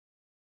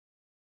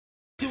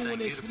Doing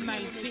this for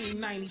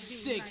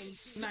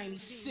 1996.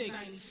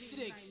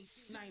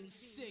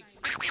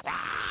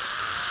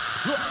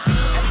 Look,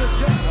 at the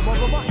jam of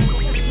a mic,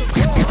 it's the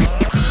ball.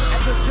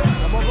 At the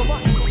jam of a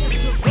mic, it's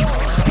the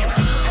ball.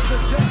 At the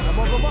jam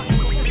of a mic,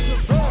 it's the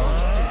ball.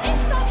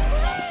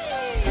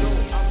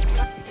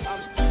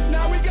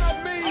 Now we got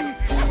me,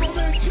 and my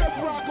man Chuck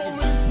Rock over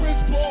the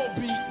Prince Paul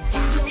beat.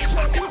 Yo,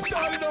 Chuck, you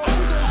started off,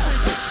 we gon'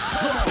 fake it.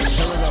 Come on.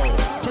 Hello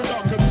to the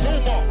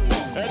consumer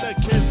and the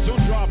kids who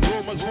drop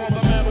rumors for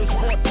the man who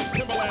sport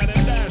Timberland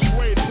and Dash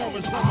Wade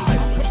Pumas.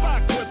 Come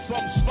back with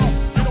some stuff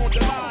you don't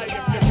deny. If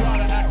you try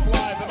to act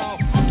fly, then I'll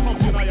pump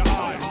you in your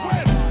eye.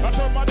 When I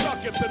turn my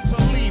ducats into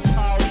leaf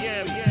power,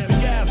 the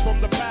gas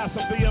from the past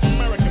of the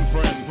American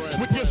friend.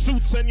 With your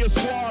suits and your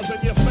squaws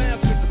and your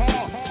fancy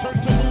car, turn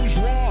to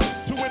bourgeois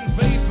to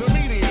invade the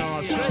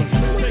media.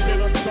 Take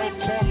it and so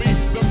call me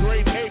the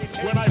great ape.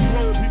 When I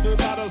flow, people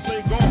gotta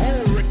say, go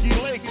home, Ricky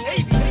Lake.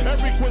 Ape.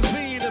 Every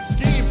cuisine and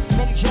scheme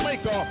from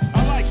Jamaica.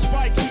 I like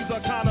Spike, he's a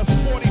kind of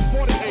sporty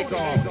 40 acre.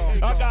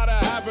 I gotta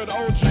have it,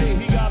 OJ,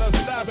 he gotta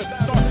stab it.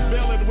 Start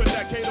bailing with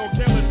that Kato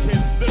killing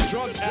kid, the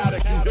drug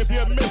addict. If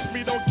you miss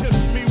me, don't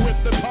kiss me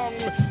with the tongue.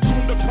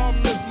 Soon to come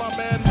is my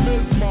man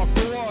Bismarck,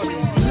 the one.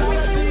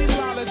 La-da-dee,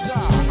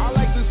 la-da-da. I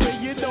like to say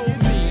you know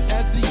me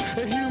as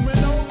the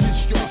human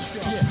orchestra.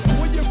 Yeah,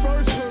 when you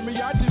first heard me,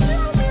 I did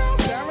meow,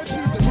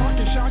 guaranteed the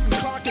rockin', shockin',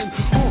 clockin'.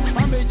 Oh,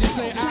 I made you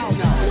say ow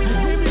now. You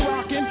hear me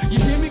rockin', you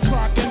hear me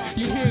clockin',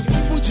 you hear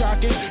people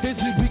jockin'.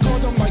 Is it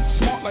because I'm like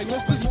smart like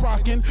Mr.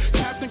 Sprockin',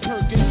 Captain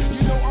Kirkin?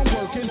 You know I'm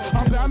working,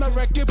 I'm bound to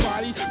wreck your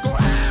body. Go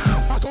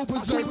ow, I go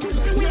berserkin'.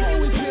 You're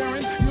always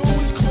hearing, you're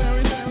always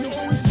clearing, you're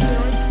always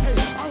cheering. Hey,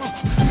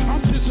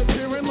 I'm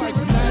disappearing like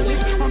magic.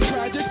 I'm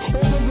tragic.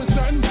 All of a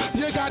sudden,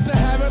 you got to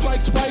have it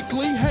like Spike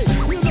Lee. Hey,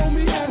 you know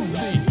me as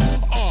the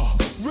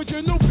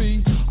original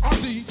B,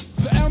 R-D,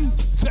 the M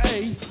to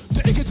A,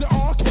 the A to the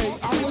R-K.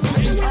 I'm with the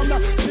E. I'm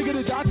not taking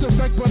the dots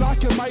effect, but I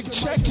can mic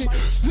check it.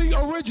 The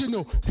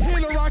original, here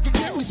to rock and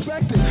get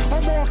respected.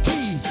 I'm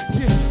R-Key,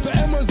 yeah, the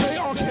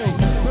M-A-Z-A-R-K.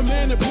 The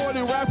man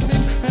important rap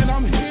king, and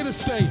I'm here to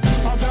stay.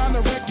 I'm down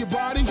to wreck your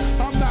body.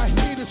 I'm not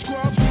here to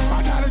scrub.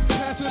 I gotta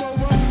pass it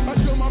over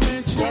until my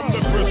man From Chubb.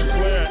 the Chris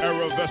Clare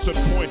effervescent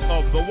point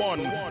of the one,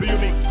 the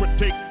unique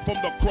critique from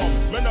the crumb,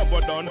 me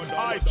never done.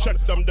 I check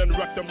them, then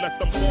wreck them, let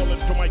them fall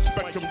into my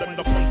spectrum. Then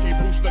the funky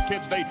booster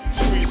kids, they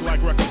squeeze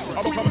like records.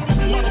 I become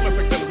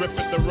monolithic, then rip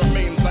it, the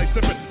remains I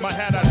sip it. My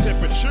hat I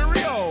tip it,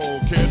 cheerio,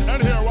 kid.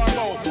 And here I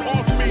go,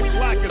 offbeat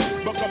slackers,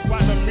 become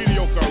platinum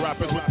mediocre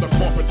rappers with the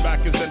corporate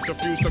backers, then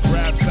confuse the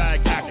grab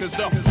sag actors.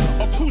 The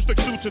acoustic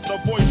suits it, the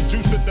voice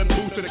juiced it, then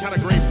boosted it, kind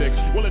of grave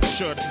dicks. Well, it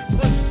should.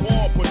 Prince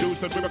Paul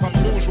produced it, we become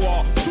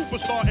bourgeois,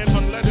 superstar in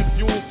unleaded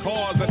fuel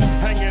cars and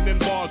hanging in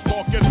bars,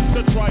 talking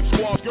the tribe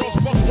squads. Girls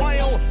fuck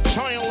wild,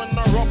 child in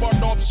the rubber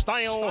dub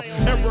style.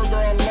 Every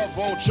girl love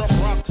vulture,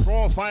 rock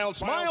profile,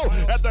 smile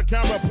at the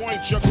camera,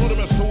 point your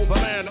gluteus to the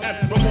land.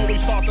 And before we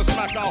start to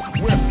smack out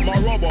with my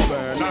rubber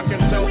band, I can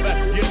tell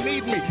that you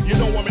need me. You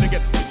don't want me to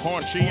get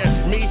haunchy,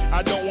 and me,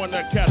 I don't want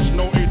to catch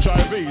no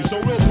HIV. So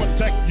we'll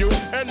protect you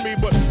and me,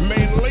 but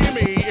mainly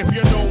me. If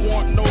you don't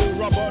want no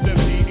rubber, then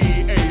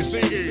DEACE.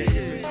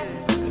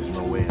 There's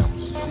no way I'm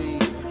see.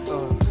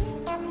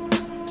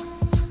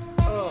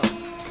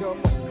 Come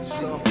on,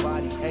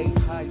 somebody A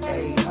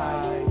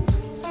high.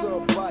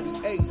 Somebody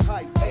A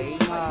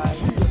high.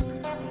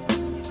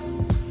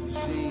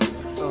 See,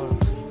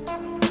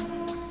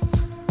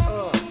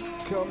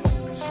 come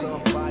on,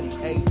 somebody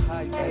A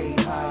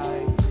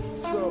high.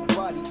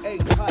 Somebody A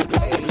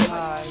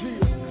high.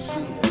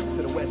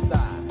 To the west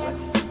side.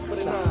 For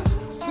the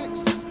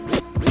 9-6.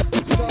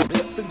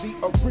 Up in the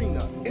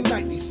arena in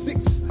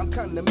 96. I'm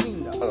kinda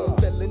meaner.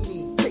 Felony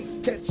case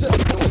catcher.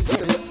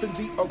 Up in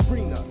the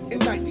arena in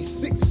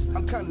 96.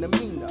 I'm kinda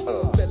meaner.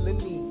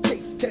 Felony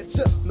case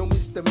catcher. No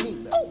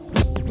misdemeanor.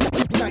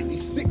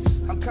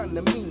 96. I'm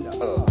kinda meaner.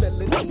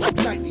 Felony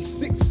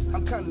 96.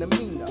 I'm kinda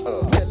meaner.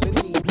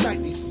 Felony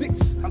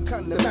 96. I'm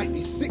kinda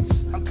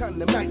 96. I'm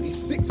kinda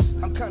 96.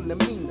 I'm kinda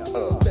meaner.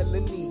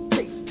 Felony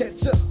case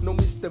catcher. No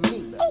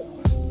misdemeanor.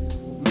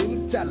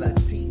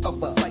 Mentality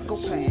of a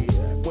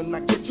psychopath. When I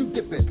get you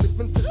dipping,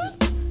 slipping to this.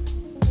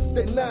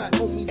 The 9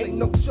 homies ain't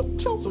no joke.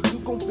 So you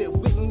gon' bear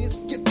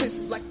witness. Get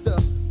this like the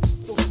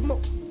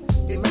smoke.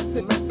 It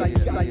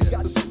like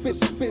got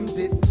spend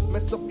it.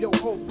 Mess up your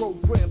whole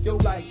program. Yo,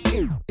 like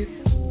it.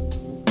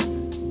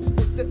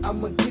 Spit it,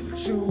 I'ma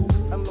get you.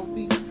 I know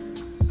these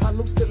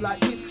hollows till I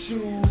hit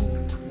you.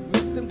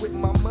 Messing with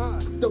my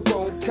mind, the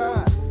wrong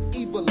kind.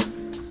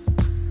 Evilest.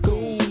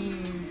 Boom.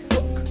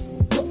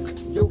 Look,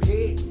 your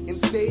head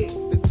instead.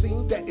 The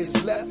scene that is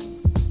left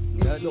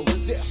is your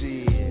death.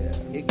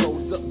 It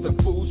goes up, the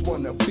fools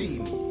wanna be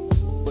me,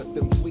 but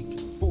them weak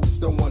fools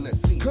don't wanna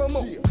see me. Come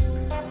on.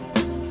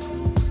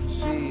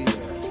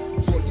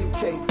 Boy, you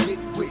can't get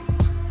with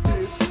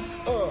this.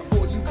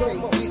 Boy, you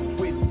can't get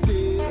with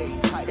this.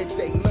 It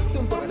ain't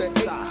nothing but the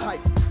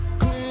hype.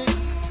 Clear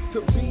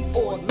to be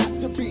or not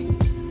to be.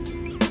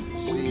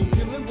 When you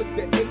dealing with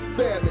the 8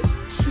 ballad,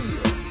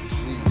 chill.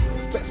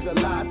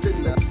 Specialize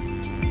in the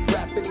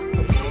rapping,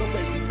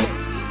 baby.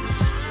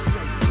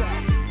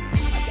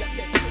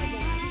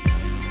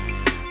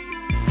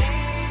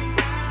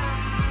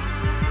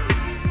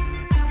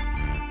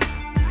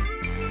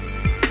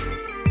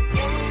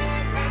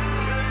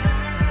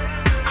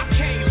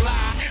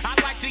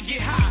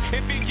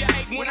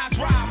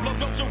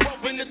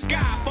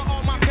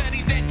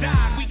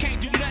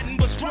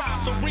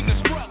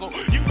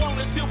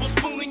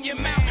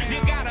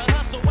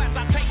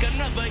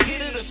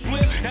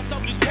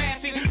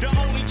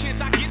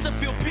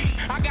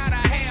 I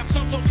gotta have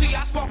some, so see,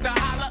 I spark the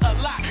holler a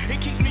lot. It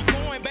keeps me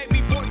going,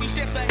 baby boy, 3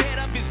 steps ahead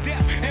of his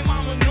death. And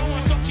mama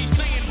knowing, so she's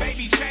saying,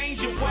 baby,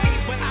 change your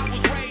ways. But I was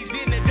raised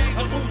in the days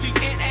of Uzis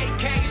and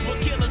AKs, where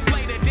killers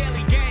play the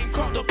daily game,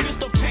 caught the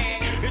pistol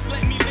tag. It's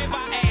let me live,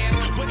 I ask.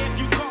 But if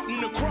you caught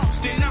in the cross,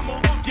 then I'ma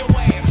off your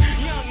ass.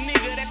 Young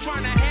nigga that's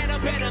trying to have the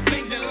better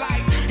things in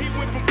life. He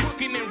went from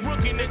cooking and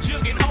rooking to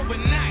jugging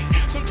overnight.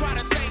 Some try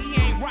to say he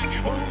ain't right,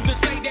 but who's to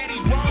say that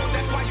he's wrong?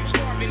 That's why you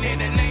starving. In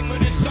the name of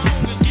this song,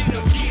 let's get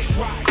some shit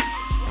right.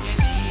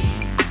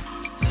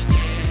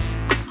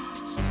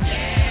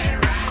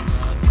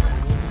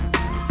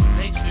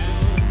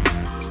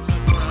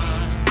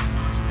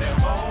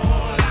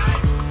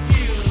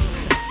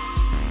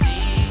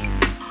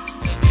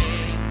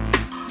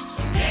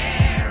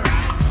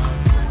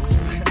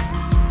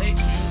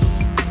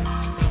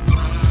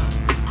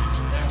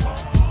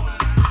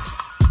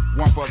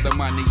 One for the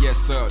money, yes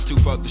sir, 2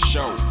 for the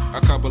show. A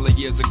couple of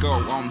years ago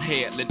on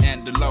Headland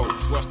and the Low,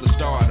 what's the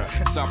starter?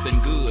 Something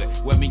good,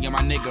 where me and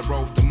my nigga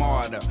rode the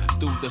martyr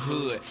through the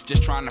hood,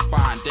 just trying to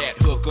find that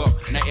hook up.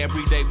 Now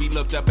every day we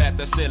looked up at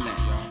the ceiling,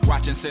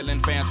 watching ceiling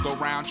fans go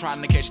round,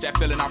 trying to catch that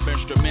feeling off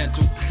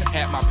instrumental.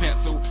 Had my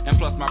pencil and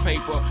plus my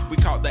paper, we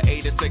caught the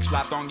 86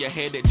 flat on your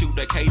headed to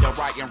Decatur,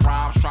 writing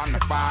rhymes, trying to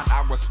find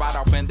our spot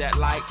off in that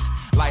light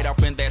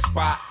off in that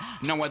spot.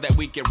 Knowing that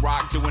we can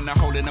rock, doing the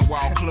hole in the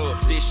wall club.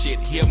 This shit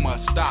here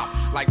must stop.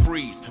 Like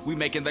Freeze, we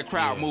making the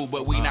crowd move,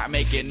 but we not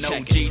making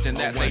no G's, and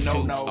that's a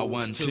no-no. A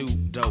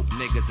 1-2, dope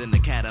niggas in the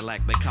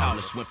Cadillac, they call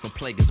us. Went from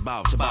Plaguers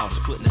ball to boss,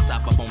 putting the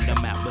South up on the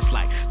map. It's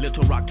like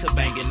Little Rock to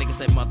banging. Niggas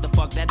say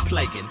motherfuck that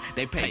plaguing.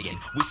 They paying,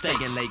 we staying,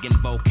 legging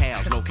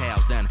vocals,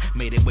 locales done.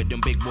 Made it with them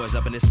big boys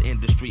up in this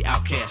industry,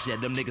 outcasts. Yeah,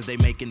 them niggas they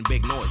making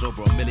big noise,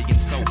 over 1 million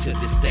sold to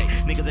this day.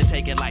 Niggas they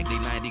taking like they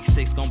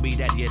 96 gon' be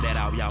that year that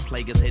all y'all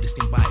plaguers haters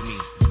can bite me.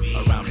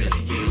 Around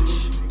this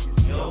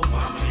bitch, your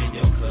mama and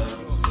your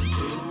cousin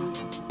too.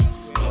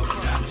 Going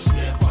down the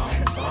strip on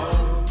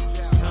gold,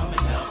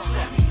 coming up,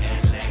 snap,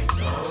 can't let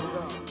go.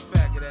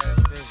 Faggot ass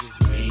niggas.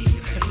 Me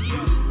and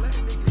you,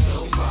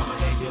 your mama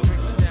and your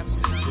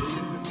cousin too.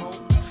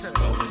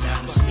 Going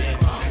down the strip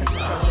on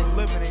gold,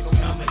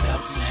 coming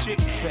up, snap,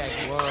 can't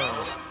let go.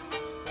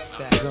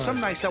 Some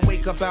nights I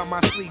wake up out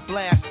my sleep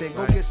blasting.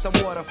 Go get some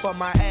water for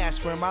my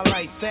aspirin. My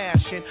life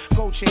fashion.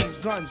 Gold chains,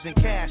 guns, and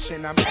cash.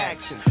 And I'm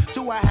axing.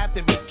 Do I have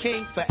to be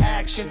king for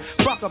action?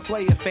 Fuck a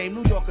player fame.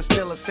 New York is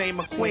still the same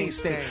as Queens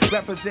thing.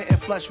 Representing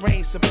flush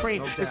reign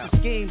supreme. It's a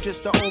scheme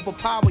just to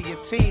overpower your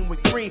team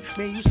with cream.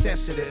 Man, you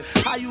sensitive.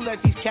 How you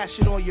let these cash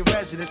shit on your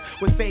residence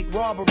with fake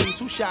robberies?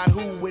 Who shot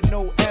who with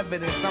no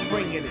evidence? I'm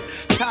bringing it.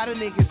 Tired of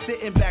niggas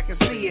sitting back and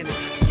seeing it.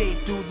 Escape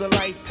through the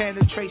light,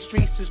 penetrate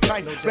streets is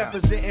tight.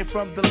 Representing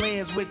from the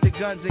lands with the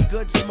guns and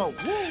good smoke.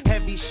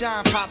 Heavy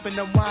shine, popping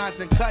them wines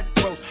and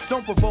cutthroats.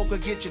 Don't provoke or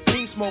get your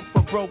team smoked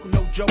for broke,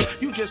 no joke.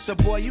 You just a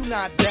boy, you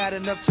not bad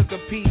enough to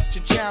compete.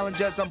 Your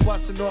challengers, I'm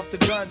busting off the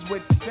guns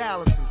with the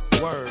silencers.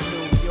 Word,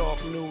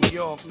 New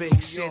York,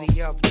 big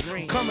city of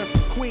dreams. Coming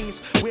from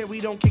Queens, where we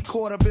don't get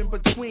caught up in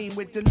between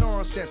with the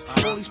nonsense.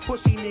 All these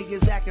pussy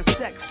niggas acting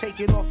sex, take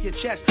it off your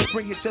chest.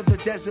 Bring it to the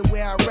desert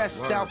where I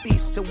rest.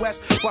 Southeast to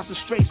west, busting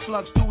straight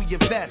slugs through your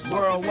vest.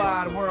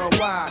 Worldwide,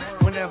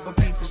 whenever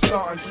beef is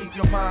starting, keep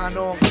your mind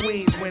on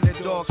Queens when the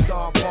dogs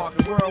start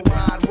barking.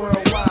 Worldwide,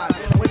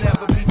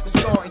 whenever beef is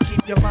starting,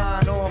 keep your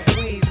mind on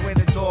Queens when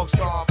the dogs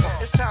start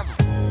barking. It's time.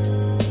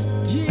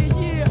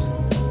 Yeah,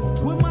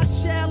 where my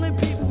Shaolin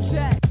people's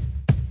at?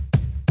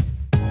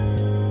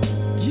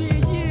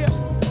 Yeah,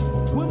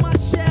 where my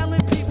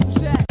Shaolin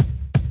people's at?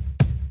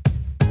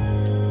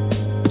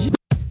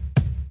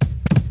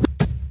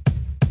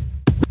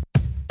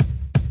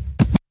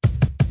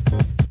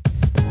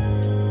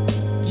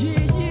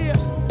 Yeah,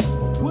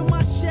 where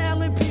my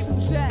Shaolin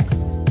people's at?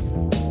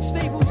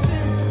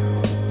 Stapleton,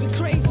 the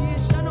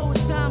craziest, I know what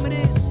time it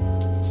is.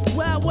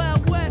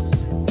 Wild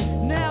West,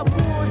 now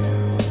born,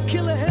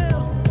 Killer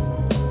Hill,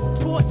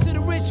 Port to the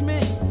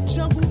Richmond,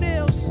 Jungle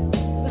Nails.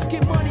 Let's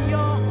get money,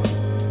 y'all.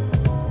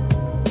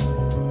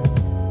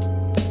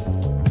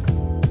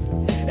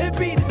 It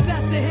be the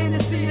Sessa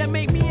Hennessy that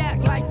make me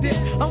act like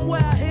this. I'm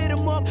where I hit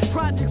 'em up,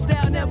 project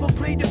style, never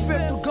played the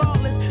fifth.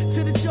 Regardless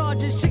to the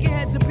charges, chicken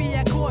heads to be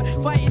at court,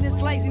 fighting and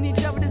slicing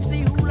each other to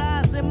see who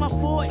lies in my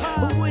fort.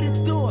 Who would have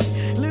thought?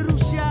 Little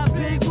Shy,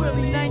 Big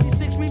Willie,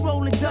 96 we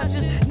rolling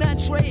Dutchess. Not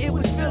Trey, it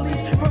was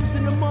Phillies. First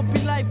in the month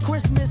be like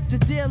Christmas. The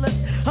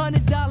dealers,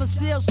 $100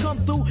 sales come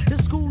through the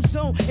school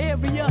zone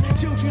area.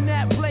 Children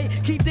that play,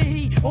 keep the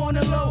heat on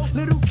the low.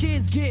 Little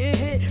kids getting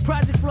hit,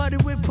 project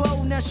flooded with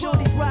Poe. Now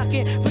shorty's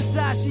rocking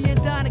Versace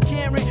and Donna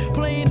Karen,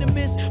 playing the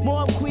Miss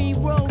Mob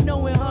Queen Road,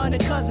 knowing her and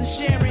her cousin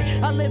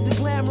Sharon. I live the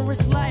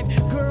glamorous life,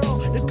 girl.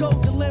 The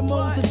goat, the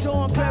limo, the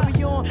Dawn,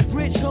 Perry on,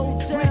 rich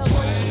hotels.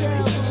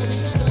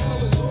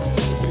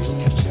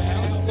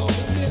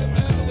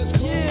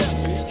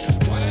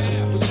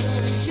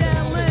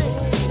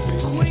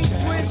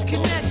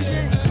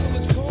 Connection,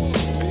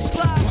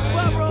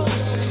 Borough,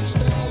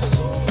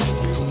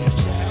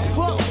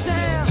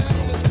 Bucktown,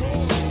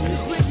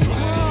 Ricky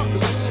Bronx,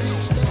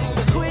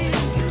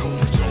 Queens,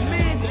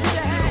 men to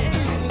the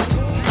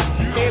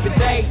Every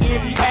day,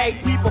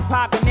 NBA, people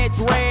popping that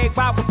drag.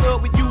 Why what's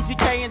up with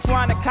UGK and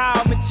trying to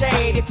call me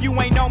Chad? If you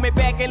ain't know me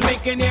back in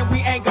Lincoln and we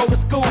ain't go to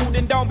school,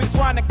 then don't be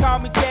trying to call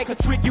me Jack or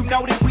Trick. You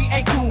know that we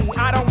ain't cool.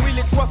 I don't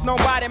really trust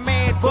nobody,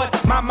 man, but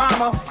my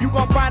mama. You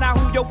gon' find out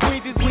who your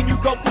friends is when you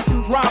go through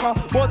some drama.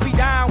 Boys be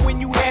down when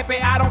you happy.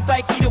 I don't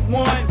think he the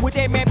one. Would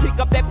that man pick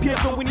up that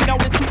pistol when he know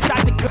the 2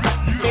 shots are good?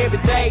 Every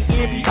day,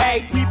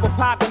 NBA, people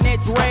popping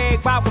that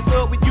drag. Why what's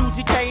up with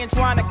UGK and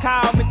trying to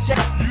call me Jack?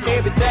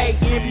 Every day,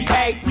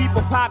 NBA,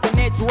 people popping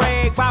that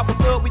drag. Why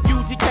what's up with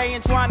UGK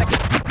and trying to...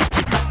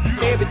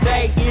 Every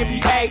day,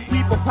 NBA,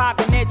 people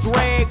popping that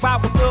drag. Why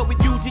what's up with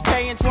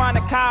UGK and trying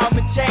to call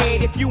me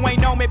Chad? If you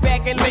ain't know me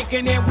back in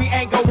Lincoln and we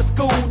ain't go to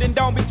school, then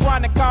don't be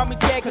trying to call me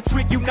Jack or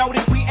Trick. You know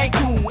that we ain't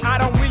cool. I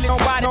don't really know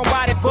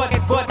nobody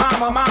but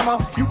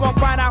mama. You gon'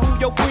 find out who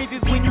your friends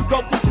is when you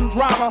go through some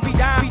drama. Be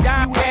down,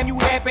 you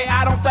happy.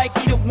 I don't think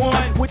he the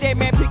one. Would that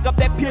man pick up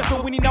that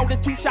pistol when he know the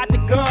 2 shots the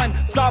gun?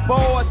 Saw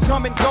boys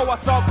come and go. I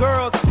saw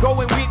girls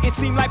going with. It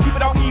seem like people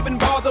don't even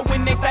bother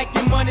when they think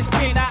your money's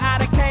spent. I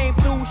done came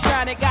through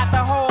shining, got the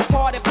whole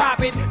party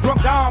popping.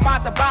 Drunk down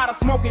out the bottle,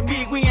 smoking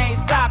weed, we ain't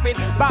stopping.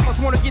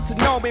 Boppers wanna get to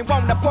know me,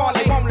 wanna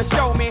parlay, wanna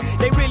show me.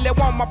 They really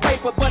want my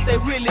paper, but they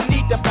really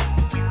need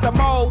the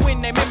mold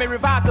when they memory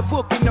revive the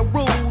book and the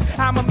rules.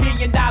 I'm $1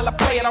 million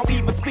player, don't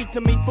even speak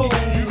to me, fool.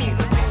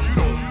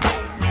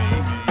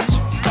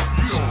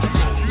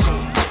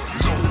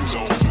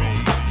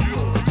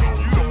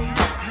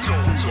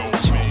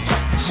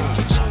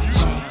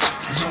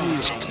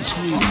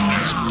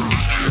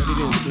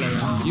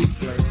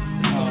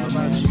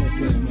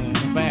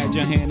 If I had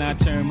your hand, I'd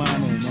turn mine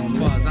in, man.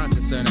 As far as I'm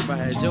concerned, if I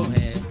had your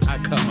hand,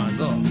 I'd cut mine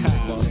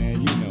off.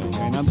 Man, you know,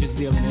 man, I'm just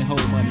dealing in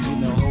whole money. You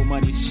know, whole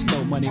money,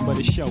 slow money, but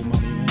it's show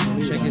money, man.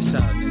 Check this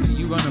out, nigga.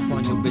 You run up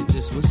on your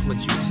bitches, what's what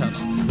you tell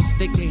them?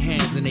 Stick their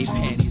hands in their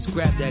panties,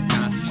 grab that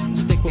knot,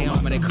 stick their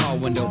arm in their car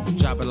window,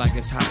 drop it like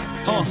it's hot.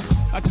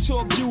 I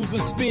talk jewels and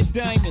spit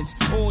diamonds,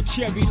 all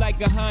cherry like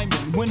a hymen.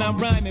 When I'm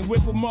rhyming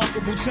with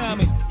remarkable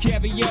timing,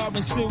 caviar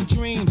and silk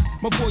dream.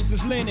 My voice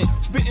is linen,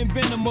 spitting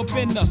venom up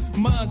in the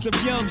minds of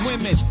young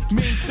women.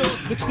 Mean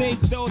thoughts to think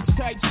thoughts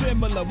type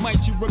similar.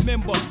 Might you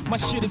remember, my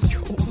shit is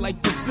cold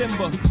like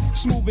December.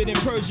 Smoother than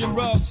Persian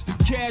rugs,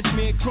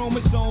 cashmere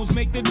chromosomes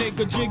make the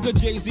nigga jigger.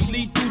 Jay-Z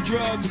lead through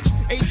drugs.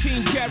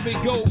 18 karat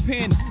gold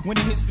pen, when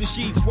it hits the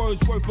sheets,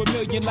 words worth $1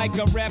 million like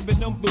I'm rapping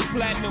them through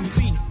platinum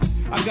teeth.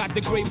 I got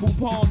the great blue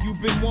palm, you've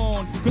been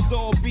warned. Cause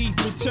all beef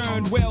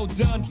returned, well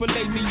done,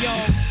 fillet me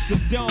on. The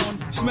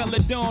dawn, smell the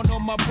dawn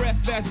on my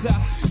breath as I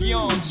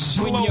yawn.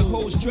 When your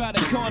hoes try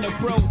to corner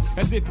bro,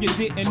 as if you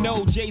didn't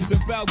know. Jay's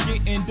about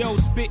getting dough,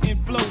 spitting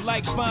flow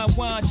like fine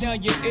wine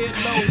down your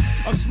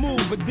earlobe. I'm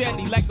smooth but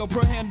deadly like a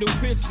per-handle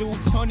pistol.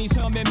 Honey's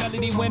humming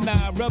melody when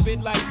I rub it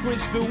like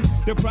crystal.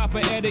 The proper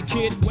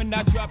etiquette when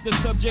I drop the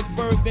subject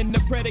verb, then the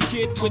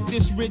predicate. With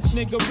this rich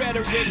nigga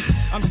rhetoric,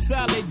 I'm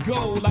solid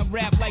gold. I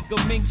rap like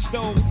a mink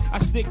stone. I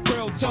stick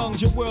pearl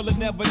tongues, your world will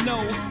never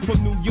know.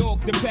 From New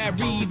York to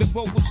Paris, the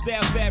vocal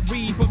style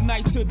vary. From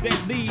nice to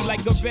deadly,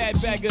 like a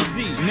bad bag of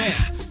D. Now,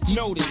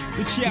 notice,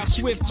 the child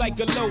swift like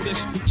a lotus.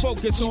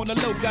 Focus on the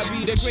low, I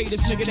be the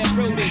greatest nigga that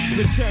wrote it.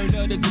 Return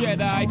of the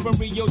Jedi, from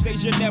Rio de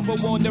Janeiro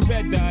on the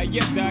red eye.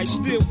 Yet I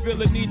still feel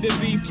the need to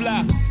be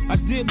fly. I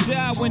dip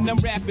down when I'm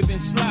rapping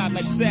and slide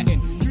like satin.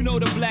 You know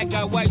the black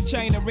eye, white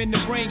china in the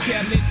brain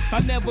cabinet.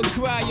 I never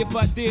cry, if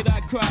I did,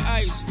 I'd cry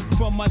ice.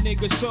 From my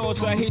nigga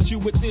sauce, I hit you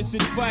with this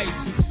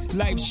advice.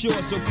 Life's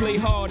short, so play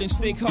hard and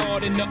stick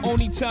hard. And the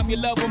only time you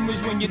love them is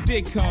when you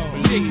dick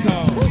hard. Dick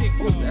hard.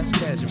 That's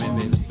Cashman,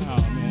 baby. Oh,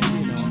 man,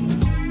 you know, man.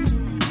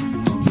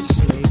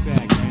 Just lay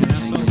back, man.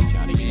 That's all we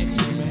try to get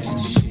into, man.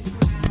 Shit.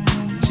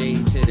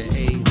 J to the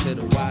A to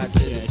the Y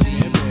to the Z.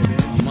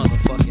 My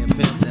motherfucking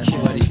pimp, that's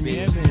what he be.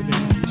 Yeah, baby.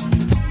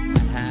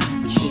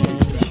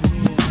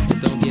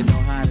 Don't get no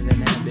hotter than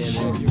that, baby.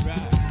 You're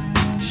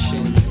right.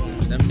 Shit.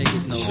 Them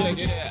niggas know. Check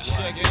it out.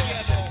 Check it out.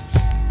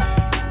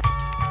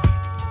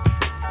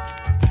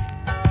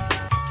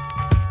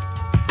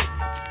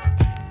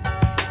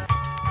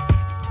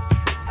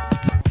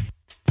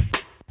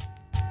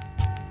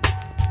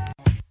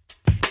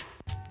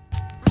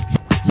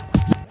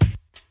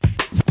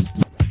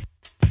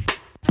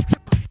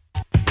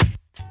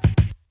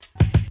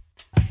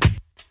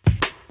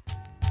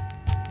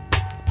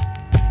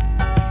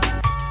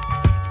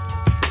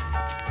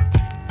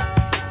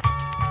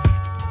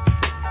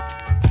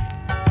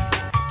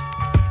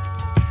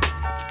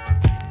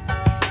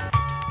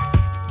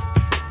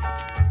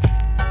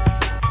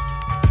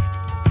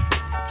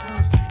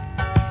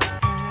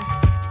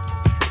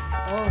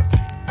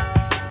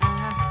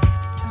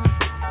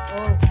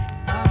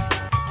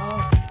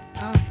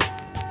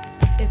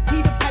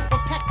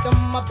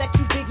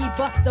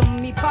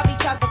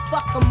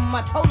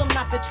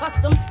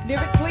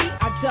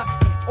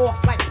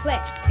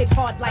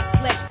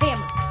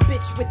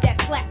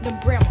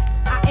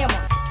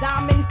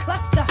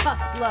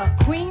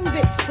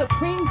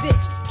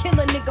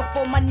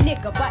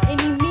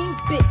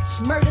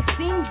 Murder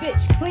scene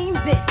bitch, clean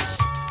bitch,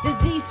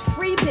 disease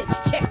free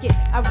bitch, check it.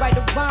 I write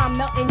a rhyme I'm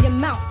melting your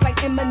mouth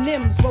like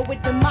M&M's. Roll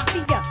with the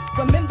mafia.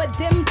 Remember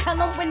them? Tell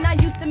them when I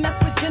used to mess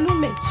with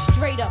gentlemen.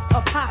 Straight up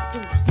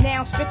apostles.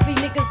 Now strictly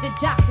niggas that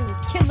jostle.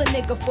 Kill a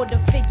nigga for the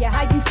figure.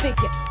 How you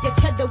figure? Your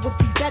cheddar would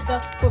be better.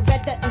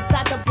 Beretta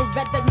inside the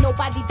Beretta.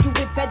 Nobody do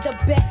it better.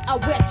 Bet I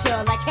wet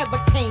ya like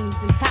hurricanes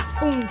and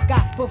typhoons.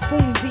 Got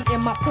buffoons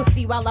eating my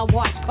pussy while I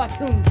watch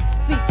cartoons.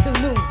 Sleep till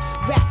noon.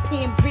 Rap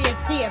pen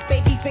breads here.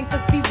 Baby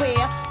drinkers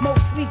beware.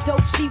 Mostly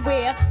dope she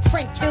wear.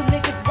 Frank kill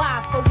niggas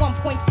wives for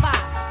 1.5.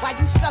 While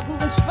you struggle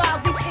and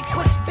strive, we pick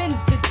which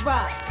bins to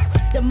drive.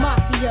 The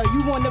mafia,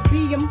 you wanna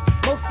be them?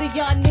 Most of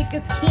y'all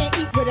niggas can't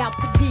eat without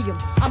per diem.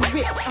 I'm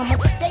rich, I'ma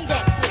stay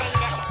that bitch.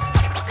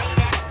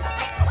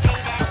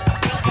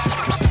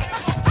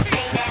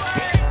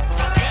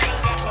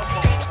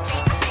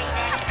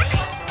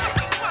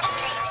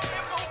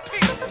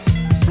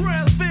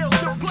 Brownsville,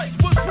 the place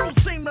where crews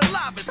seem the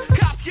livest.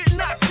 Cops get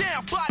knocked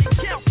down, body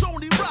counts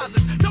only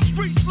rises. The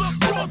streets look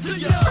raw to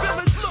ya,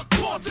 villains look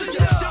poor to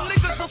ya. Them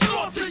niggas will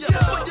slaughter ya,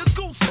 when your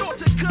goose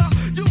snorted,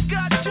 cuz you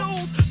got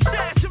jewels.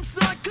 Stash them,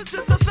 son, cause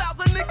there's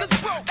 1,000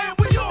 niggas broke, and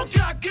we all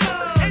got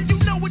guns. And you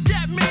know what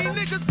that mean,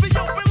 niggas be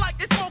open like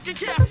it's smoking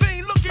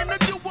caffeine. Looking to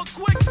do a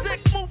quick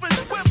stick, moving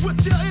swift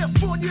with your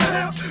F on your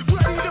hip.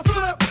 Ready to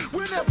flip,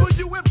 whenever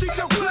you empty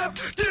your clip.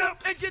 Dip,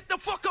 and get the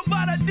fuck up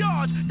out of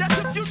Dodge. That's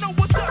if you know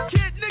what's up,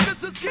 kid.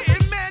 Niggas is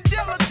getting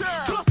Mandela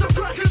time. Plus the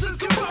crackers is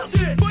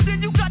corrupted. But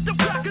then you got the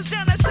crackers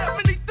down at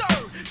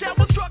 73rd. That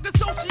was drug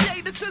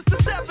associated since the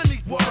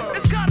 70s. Word.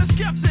 It's kinda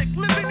skeptic,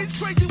 living these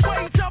crazy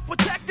ways,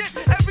 unprotected.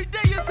 Every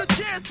day is a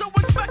chance, so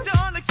expect the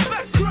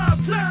unexpected.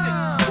 Crime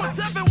time.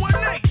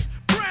 1718,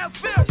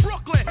 Brownsville,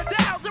 Brooklyn. The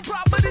housing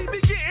property be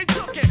getting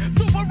tooken.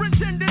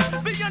 Superintendents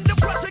be under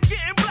pressure,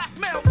 getting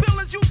blackmailed.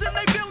 Villains using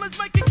their villains,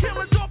 making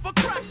killings off of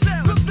crack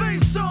sales. The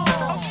theme song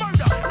of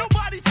murder,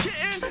 nobody's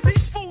kidding.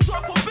 These fools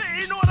are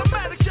forbidden,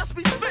 automatics just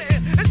be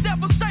spitting. It's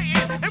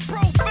devastating and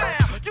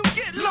profound. You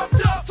get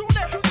lumped up soon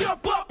as you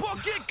jump up or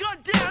get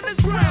gunned down.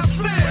 It's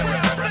Brownsville.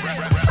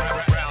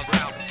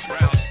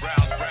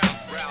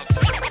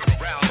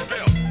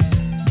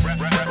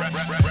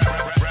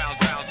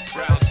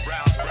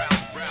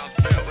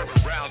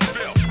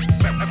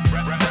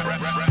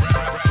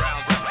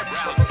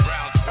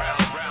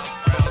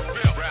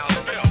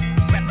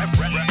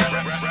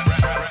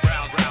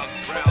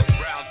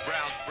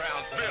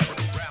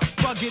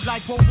 Rugged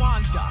like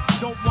Rwanda.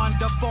 Don't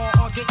wander far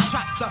or get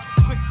chopped up.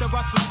 Quick to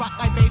rush the spot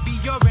like baby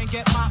urine,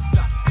 get mopped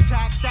up.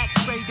 Tax that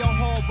spray the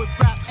hall with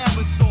rap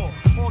aerosol.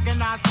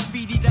 Organized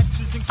graffiti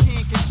lectures and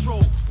can't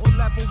control. On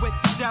level with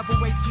the devil,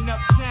 racing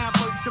uptown,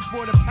 burst the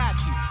board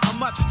Apache. I'm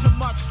much too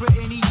much for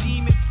any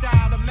demon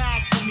style to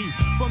master me.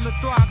 From the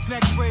Throgs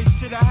neck bridge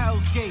to the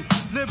Hell's Gate,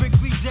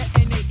 lyrically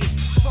detonating,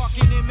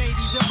 sparking in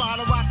 80s and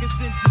bottle rockets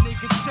into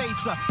nigga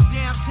chaser.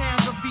 Downtown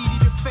graffiti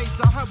the face,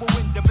 a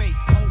heroin debase.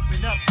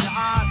 Open up the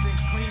odds and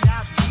clean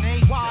out the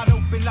nature. Wide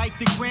open like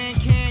the Grand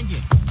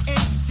Canyon.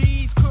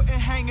 MCs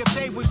couldn't hang if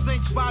they was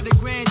lynched by the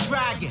Grand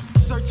Dragon.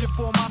 Searching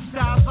for my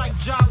styles like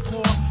Job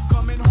Corps.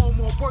 Coming home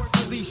on work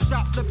release,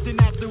 shoplifting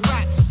at the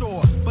rack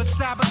store. But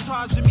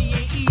sabotaging me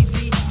ain't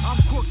easy. I'm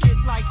crooked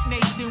like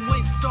Nathan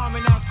Wink,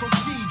 storming as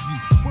Cochise.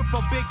 With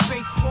a big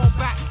baseball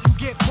bat,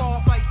 you get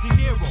balled like De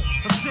Niro.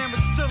 But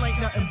Samus still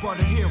ain't nothing but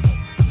a hero.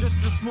 Just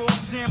a small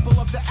sample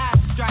of the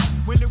abstract.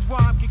 When the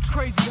rhyme get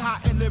crazy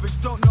hot and lyrics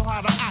don't know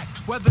how to act.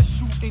 Whether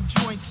shooting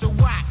joints or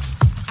wax,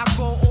 I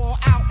go all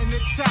out and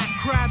attack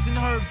crabs and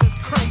herbs that's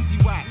crazy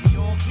whack. We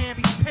all can't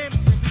be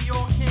pimps and we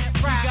all can't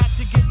rap. You got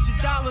to get your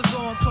dollars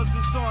on cause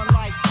it's on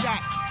like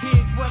that.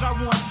 Here's what I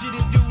want you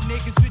to do,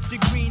 niggas with the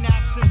green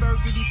axe and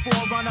burgundy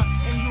forerunner.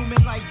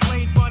 Inhuman like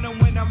Blade Runner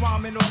when I'm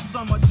rhyming all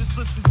summer. Just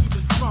listen to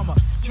the drummer.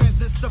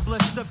 Transistor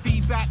blister,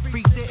 feedback,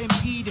 freak the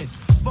impedance.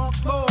 Funk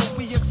mode,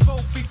 we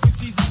expose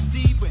frequencies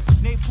exceeding.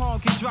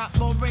 Napalm can drop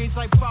long range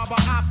like fiber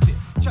optic.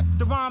 Check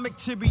the rhyme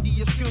activity,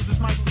 your skills is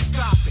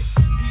microscopic.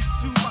 Peace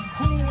to my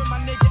crew and my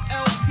nigga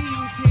LP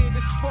who's here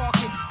to spark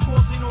it,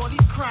 causing all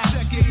these crimes.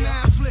 Check it,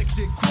 man,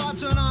 afflicted.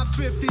 Quadrant on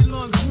 50,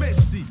 lungs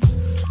misty.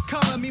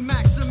 Calling me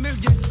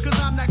Maximilian, cause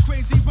I'm that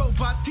crazy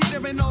robot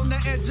teetering on the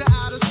edge of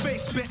outer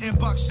space. Spitting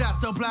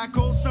buckshot, the black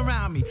holes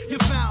surround me. You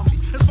found me.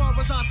 As far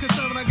as I'm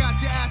concerned, I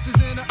got your asses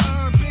in the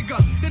urn bigger.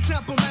 The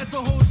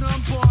temperamental hold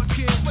unborn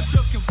kid, but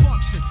you can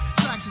function.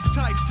 Tracks is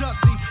tight,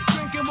 dusty.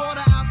 Drinking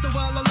water out the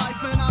well of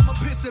life, man, I'ma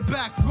piss it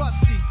back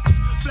rusty.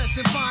 Flesh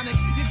and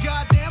phonics, you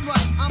goddamn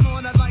right. I'm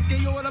on it like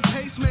aorta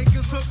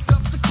pacemakers, hooked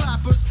up the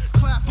clappers.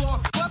 Clap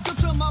off. Welcome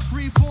to my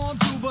freeform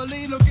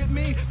jubilee. Look at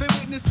me, been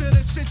witness to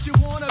the shit you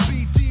wanna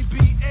be.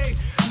 DBA,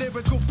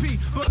 lyrical P,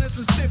 bonus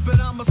and sippin'.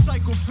 I'm a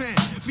psycho fan,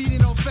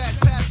 feeding on fat,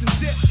 past and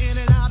dip in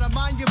and out of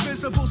my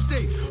invisible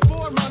state.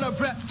 Forerunner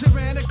rep,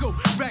 tyrannical,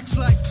 Rex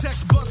like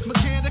text bust,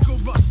 mechanical,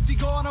 rusty.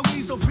 Gone a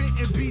weasel,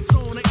 printing beats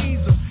on the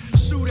easel.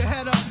 Shoot a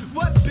head up,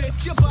 what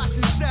bitch? You're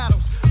boxing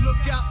shadows. Look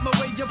out my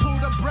way, you pull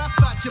the breath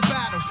out your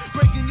battle.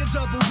 Breaking your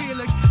double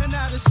helix, and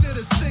now this shit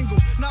is single,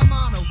 not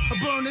mono. I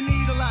burn the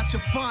needle out spot, you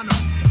find them.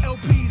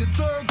 LP, the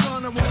third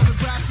gunner on the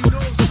grassy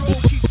nose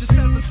stroll. Keep the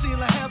 7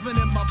 seal of heaven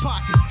in my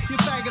pocket. You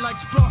faggot like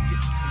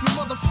sprockets. You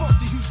motherfuck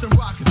the Houston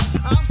Rockets.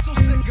 I'm so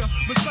sick of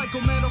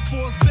recycle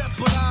metaphors, bet,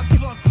 but I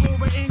fuck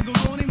Laura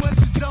Ingalls. Only when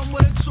she's done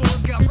with her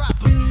chores. Got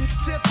rappers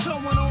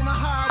tiptoeing on the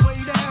highway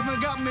to heaven.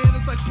 Got man,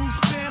 it's like Bruce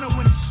Banner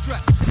when he's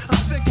stressed. I'm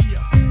sick of ya.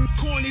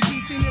 Corny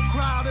beats in the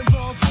crowd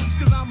involved hooks,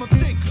 cause I'm a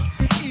thinker.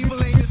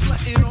 Evil ain't just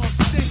letting off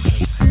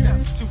stinkers.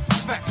 Steps to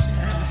perfection.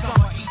 The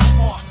summer each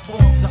part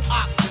forms an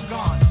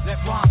octagon. Let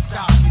rhyme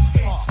styles get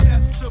sparked.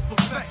 Steps to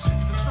perfection.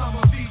 The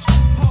summer each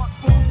part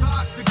forms an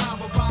octagon,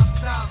 but rhyme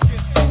styles get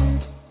sparked.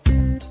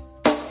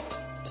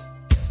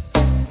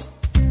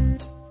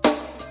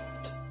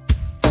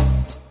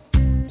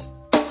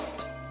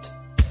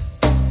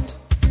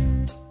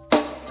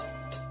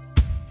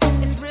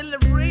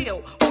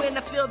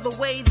 Feel the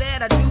way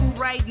that I do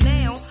right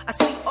now. I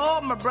see all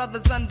my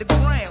brothers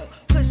underground,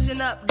 pushing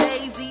up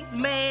daisies.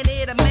 Man,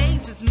 it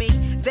amazes me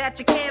that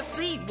you can't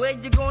see where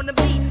you're gonna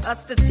be. A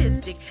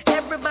statistic,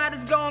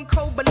 everybody's gone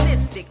cold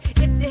ballistic.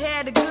 If you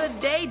had a good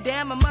day,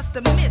 damn, I must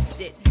have missed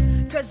it.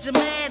 Cause you're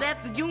mad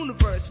at the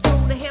universe. Go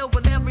to hell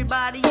with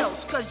everybody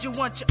else, cause you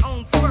want your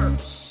own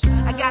first.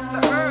 I got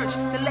the urge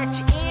to let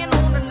you in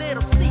on a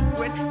little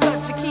secret,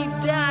 cause you keep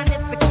dying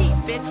if you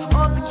keep it.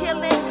 All the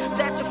killing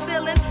that you're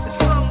feeling is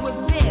from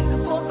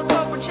within. Pull the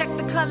cover, check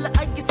the color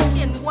of your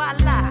skin. Why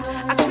lie?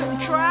 I couldn't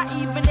try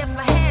even if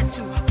I had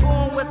to.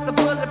 Born with the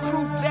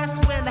bulletproof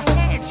vest when I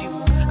had you.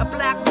 A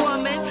black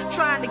woman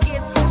trying to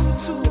get through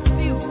to a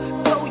few,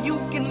 so you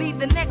can lead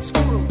the next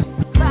crew.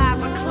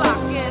 5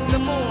 o'clock in the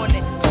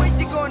morning, where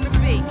you gonna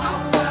be?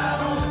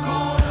 Outside on the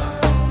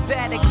corner.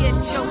 Better get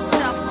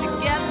yourself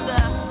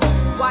together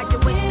while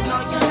you're wasting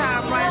all your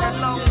time right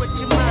along with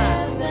your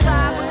mind.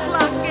 5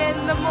 o'clock in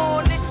the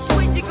morning,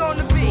 where you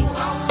gonna be?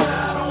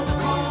 Outside on the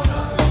corner.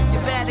 You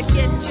better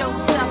get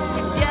yourself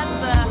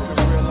together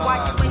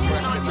while you're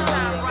wasting all your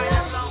time right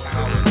along with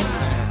your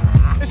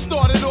mind. It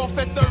started off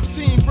at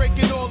 13,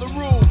 breaking all the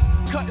rules.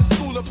 Cutting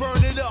school or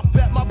burn it up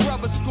at my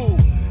brother's school.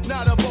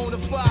 Not a bona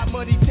fide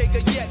money taker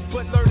yet,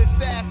 but learning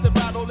fast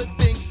about all the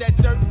things that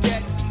dirt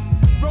gets.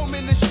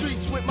 Roaming the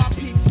streets with my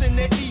peeps in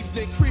the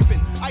evening, creeping.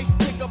 Ice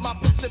pick up my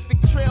Pacific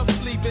Trail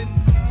sleeving.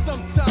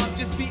 Sometimes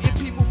just beating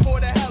people for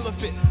the hell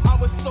of it. I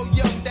was so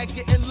young that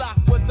getting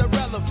locked was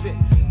irrelevant.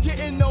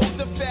 Getting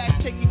older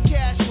fast, taking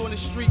cash on the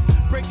street,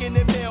 breaking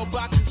in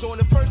mailboxes on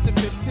the 1st and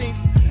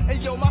 15th.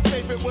 And yo, my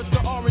favorite was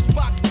the orange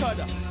box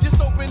cutter. Just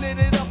opening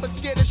it up and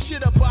scare the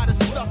shit up out of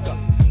sucker.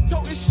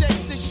 Toting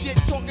shakes and shit,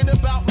 talking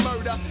about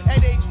murder.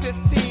 At age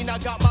 15, I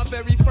got my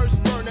very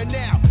first burner.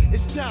 Now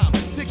it's time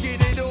to get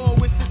it on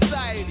with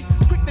society.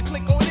 Quick to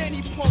click on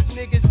any punk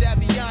niggas that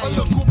be behind. A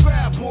local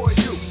bad boy,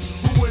 you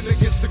who went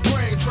against the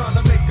grain, trying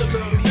to make a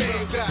little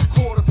name. Got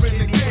caught up in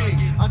the game.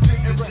 I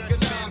didn't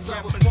recognize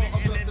I was part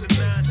of the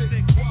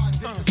 6. Why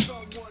didn't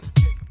someone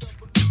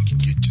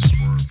get your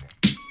swerve on?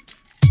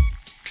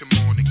 Come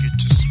on and get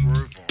your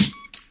swerve on.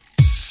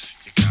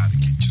 You gotta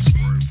get your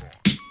swerve on.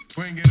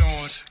 Bring it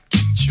on.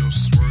 Get your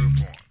swerve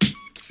on.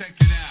 Check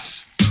it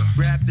out.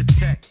 Grab the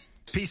tech.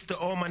 Peace to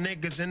all my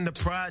niggas in the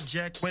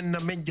project. When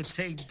I'm in your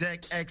tape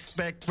deck,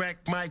 expect wreck,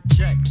 mic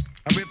check.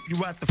 I rip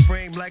you out the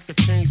frame like a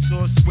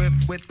chainsaw,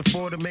 swift with the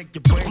 4 to make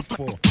your brains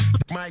fall.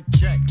 Mic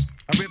check.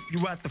 I rip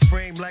you out the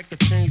frame like a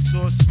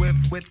chainsaw,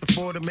 swift with the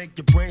 4 to make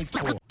your brains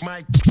fall.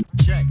 Mic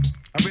check.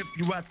 I rip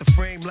you out the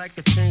frame like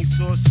a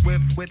chainsaw,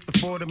 swift with the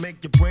 4 to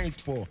make your brains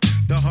fall.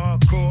 The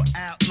hardcore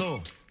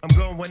outlaw. I'm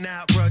going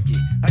out rugged.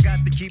 I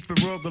got to keep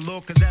it real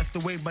galore, cause that's the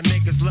way my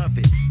niggas love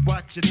it.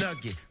 Watch your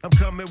nugget. I'm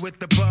coming with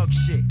the bug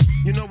shit.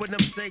 You know what I'm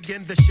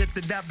saying? The shit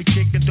that I be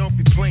kicking, don't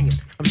be playing.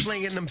 I'm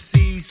slaying them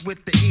C's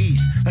with the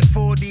E's. Like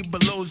 40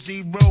 below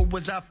zero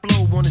as I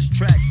flow on this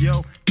track,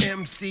 yo.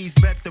 MCs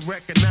better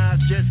recognize.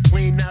 Just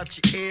clean out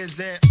your ears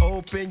and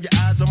open your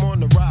eyes. I'm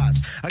on the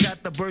rise. I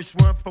got the verse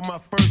 1 for my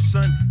first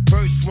son.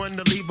 First one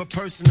to leave a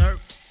person hurt.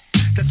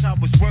 That's how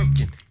it's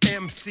working.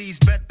 MCs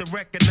better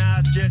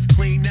recognize. Just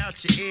clean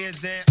out your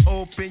ears and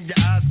open your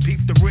eyes. Peep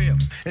the real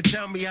and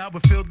tell me how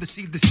it feel to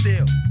see the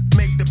steel.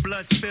 Make the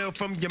blood spill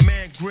from your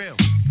man grill.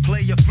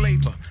 Play your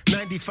flavor.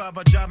 95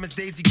 I drive Miss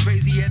Daisy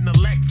crazy and a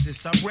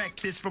Lexus. I wreck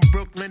this from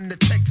Brooklyn to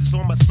Texas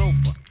on my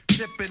sofa.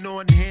 Sipping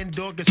on hand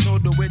dog and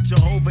soda with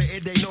Jehovah.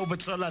 It ain't over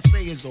till I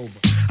say it's over.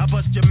 I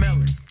bust your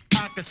melon.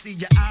 I can see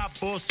your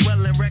eyeballs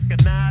swelling.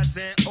 Recognize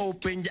and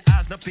open your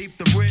eyes. Now peep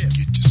the real.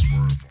 Get your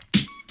swerve on.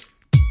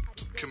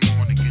 Come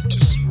on and get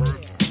your swerve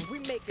on. We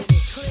making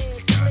it clear,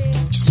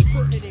 we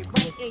putting it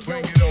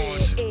right in your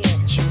ear.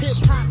 Hip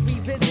hop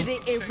revisited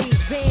and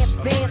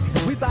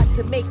revamped. We about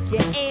to make you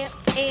amp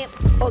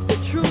of the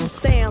true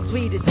sounds.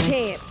 We the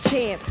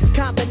champ.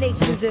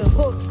 Combinations and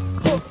hooks.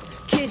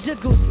 Kid, your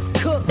goose is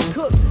cook.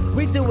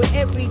 We do it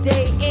every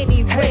day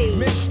anyway. Hey,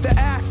 Mr.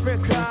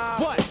 Africa.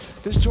 What?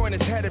 This joint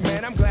is headed,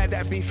 man, I'm glad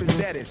that beef is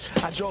deaded.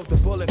 I drove the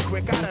bullet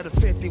quick out of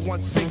the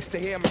 51.6 to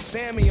hear my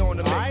Sammy on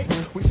the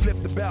mix. We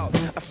flipped the belt,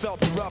 I felt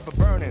the rubber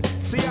burning.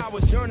 See, I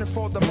was yearning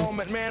for the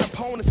moment, man,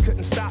 opponents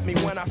couldn't stop me.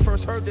 When I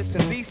first heard this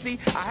in DC,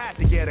 I had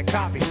to get a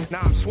copy.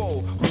 Now I'm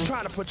swole, who's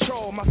trying to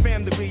patrol my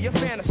fam degree? Your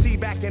fantasy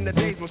back in the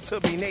days was to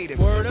be native.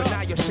 But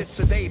now your shit's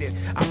sedated.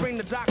 I bring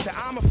the doctor,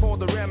 I'm for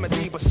the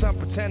remedy, but some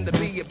pretend to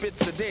be a bit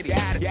sedity.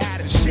 You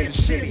added shit is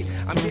shitty.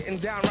 I'm getting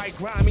downright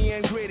grimy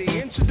and gritty.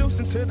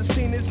 Introducing to the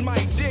scene is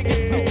Mike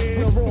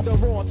Jiggy. The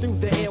raw through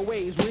the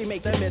airways, we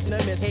make the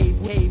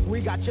misbehave. We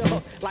got you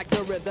hooked like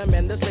the rhythm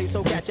and the slave,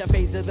 so catch a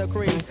phase of the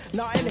craze.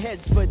 Nodding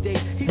heads for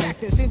days. He's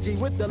acting stingy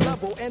with the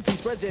level, and he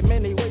spreads it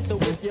many ways. So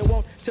if you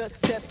want to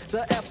test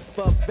the F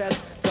for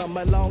best, come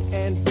along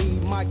and be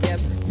my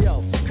guest.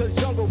 Yo, cause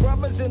Jungle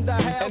Brothers in the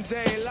house, and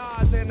Day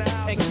Laws in the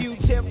house, and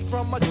Q-Tip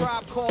from a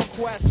Tribe Called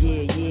Quest.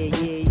 Yeah.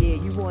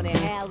 You wanna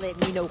howl, let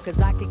me know, cause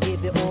I could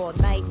give it all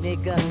night,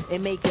 nigga,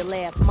 and make it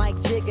last. Mike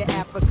Jigger,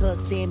 Africa,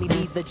 Sammy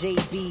Lee, the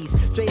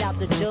JBs. Straight out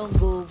the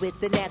jungle with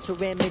the natural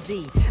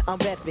remedy. I'm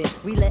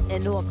reppin', we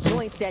letting off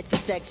joints at your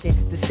section.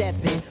 The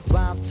steppin',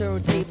 rhymes,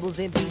 turntables,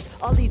 and beats.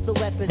 All lethal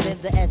weapons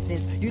and the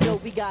essence. You know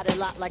we got a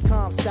lot like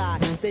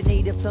Comstock. The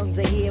native tongues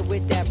are here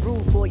with that brew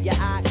for your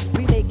eye.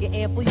 We making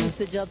ample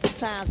usage of the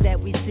times that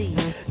we see.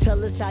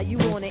 Tell us how you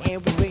want it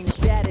and we bring the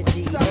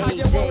strategy. So how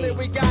you want it,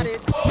 we got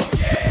it. Oh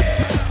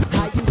yeah!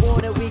 How you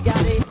want it, we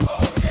got it.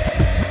 Oh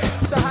yeah!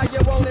 So how you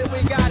want it,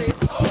 we got it.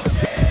 Oh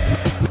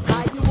yeah!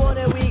 How you want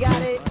it, we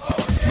got it.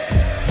 Oh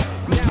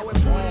yeah! Now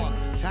it's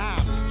on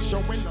time,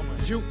 showing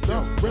you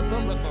the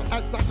rhythm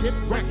as I get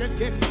wrecked and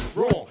get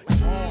raw.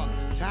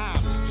 On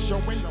time,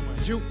 showing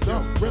you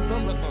the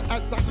rhythm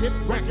as I get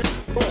wrecked and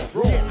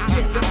raw. Yeah, I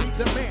hate to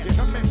be the man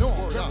coming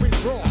on very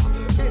raw.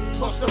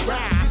 It's lost the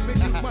ride,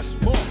 giving you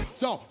much more.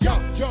 So, yo,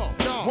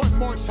 one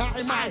more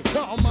time, I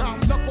come.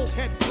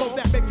 Knucklehead flow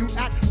that make you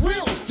act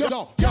real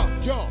dumb. Yo,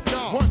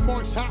 one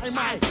more time,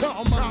 I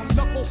come.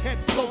 Knucklehead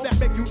flow that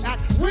make you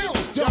act real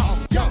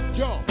dumb.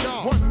 Yo,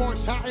 one more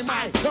time,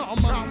 I come.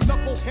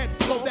 Knucklehead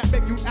flow that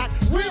make you act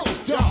real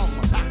dumb.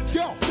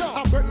 Yo,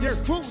 I burn your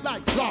crew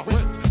like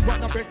Florence.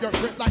 Run up in your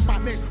grip like my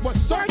name was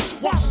Search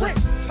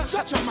Warrants.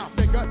 Shut your mouth,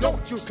 nigga,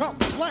 don't you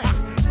complain.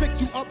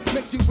 Fix you up,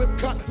 makes you whip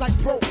cut like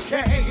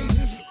Pro-K.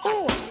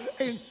 Ooh,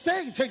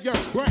 insane to your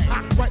brain.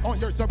 Right on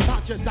your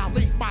subconscious, I'll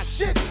leave my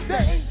shit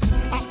stain.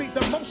 I'll be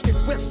the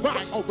mostest with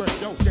rhyme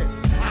overdoses.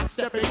 I'm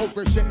stepping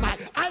over shit like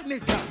I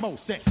need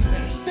osmosis.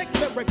 Sick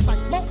lyrics like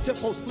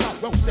multiple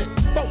sclerosis.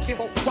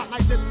 Focus while I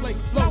display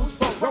flows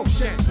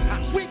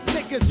ferocious. Weak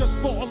niggas just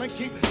fall and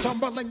keep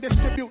tumbling.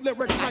 Distribute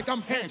lyrics like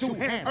I'm hand to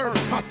hand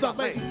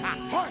hustling.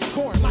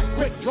 Hardcore like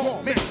quick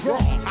draw, mid-draw.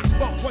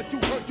 But what you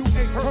heard, you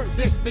ain't heard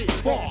this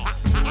before.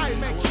 I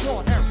make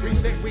sure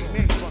everything we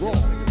make raw.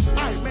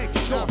 I make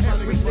sure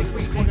everything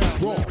we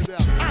make raw.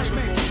 I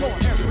make sure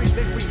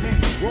everything we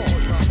make raw.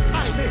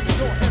 I make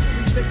sure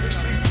everything we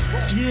make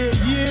raw.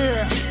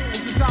 Yeah.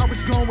 This is how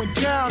it's going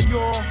down,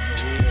 y'all.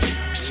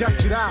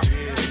 Check it out.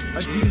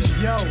 A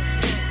DJ, yo.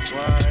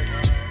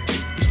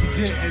 If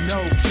you didn't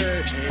know,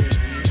 kid.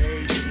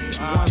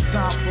 One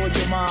time for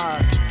your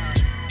mind.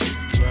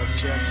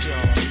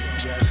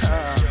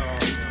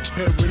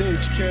 Here it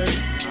is, kid.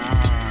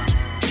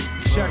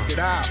 Check it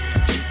out.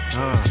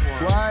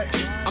 What?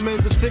 I'm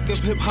in the thick of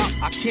hip hop,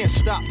 I can't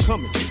stop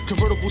coming.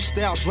 Convertible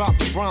style, drop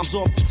the rhymes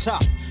off the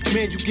top.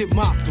 Man, you get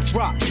mocked to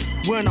rock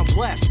when I'm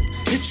blasting.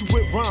 Hit you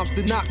with rhymes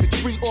to knock the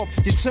tree off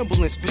your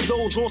Timberlands. For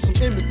those on some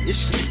image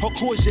shit,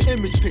 hardcore's your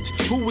image pitch.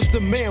 Who was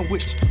the man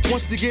which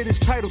wants to get his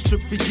title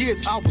stripped? For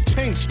years I was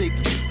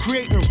painstaking,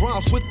 creating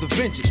rhymes with the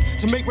vengeance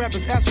to make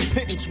rappers ask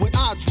repentance when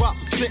I drop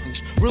the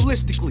sentence.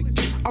 Realistically,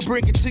 I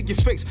bring it to your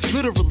face,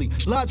 literally,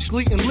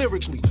 logically, and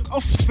lyrically.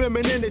 Of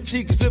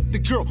femininity, cause if the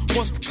girl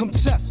wants to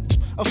contest,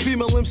 a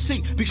female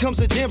MC becomes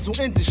a damsel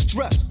in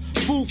distress.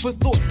 Food for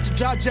thought to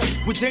digest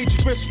with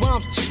dangerous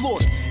rhymes to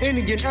slaughter.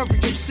 Any and every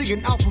MC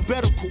in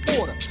alphabetical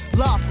order.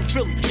 Live from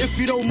Philly, if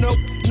you don't know,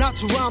 not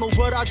Toronto,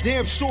 but I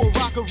damn sure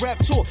rock a rap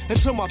tour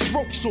until my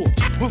throat sore.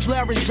 With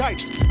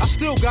laryngitis, I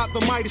still got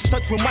the Midas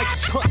touch when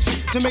Mike's is clutch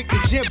to make the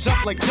jam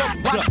jump like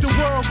double dutch. Watch the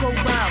world go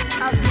round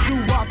as we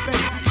do our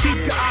thing.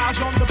 Keep your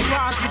eyes on the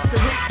prize, it's the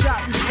hits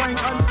that we bring.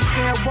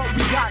 Understand what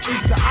we got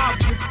is the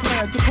obvious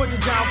plan to put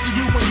it down for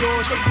you and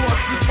yours across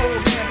this whole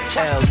land.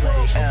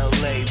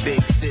 LA,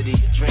 big city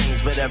of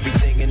dreams, but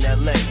everything in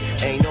LA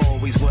ain't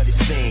always what it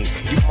seems.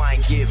 You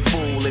might get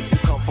fooled if you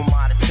come from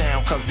out of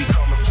town, cause we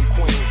coming from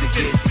Queens, it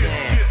gets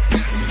down.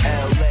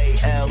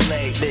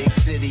 LA, big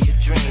city of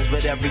dreams,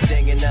 but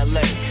everything in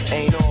LA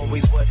ain't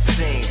always what it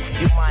seems.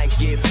 You might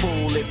get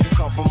fooled if you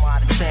come from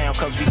out of town,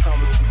 cause we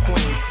coming from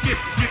Queens.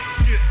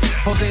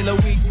 Jose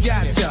Luis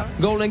gotcha,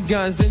 golden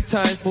guns and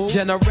tons,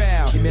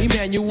 General,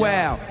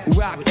 Emmanuel,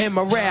 rock and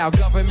morale,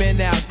 government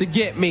out to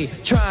get me,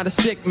 trying to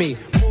stick me.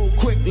 Move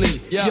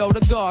quickly. Yo, the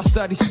guard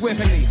study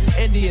swiftly.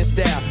 Indian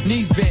style,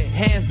 knees bent,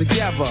 hands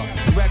together.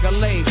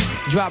 Regulate,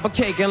 drop a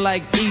cake and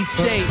like East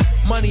State.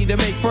 Money to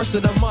make first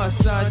of the month,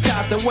 son.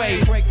 Chopped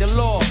away, break the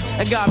law,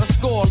 and got a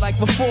score like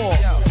before.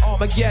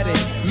 Armageddon,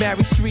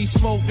 Mary Street,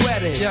 smoke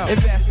wedding.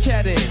 Invest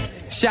cheddar,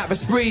 shopping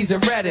sprees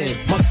and Redding.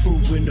 My crew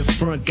in the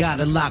front,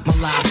 gotta lock my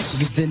lock.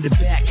 Niggas in the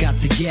back, got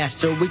the gas,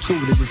 so we true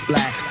to this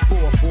black.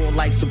 4-4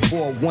 life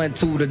support,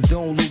 1-2 the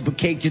don't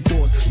lubricate your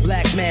thoughts.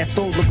 Black man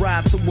stole the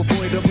ride to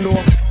avoid up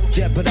north.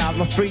 Jeopardize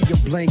my freedom,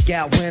 blink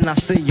out when I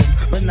see him.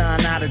 But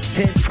 9 out of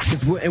 10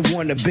 niggas wouldn't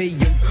wanna be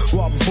him.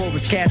 Raw before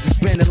his cash and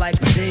spend it like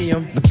per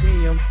diem.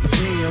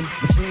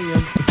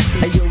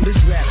 Hey yo, this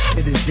rap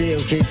shit is ill.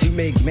 Kid, you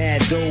make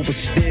mad dough, but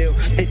still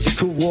hit your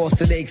crew off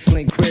so they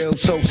sling krill.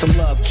 Show some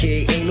love,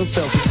 kid. Ain't no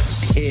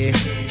selfish here.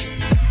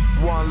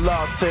 One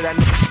love to that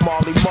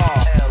Marley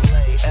Marl.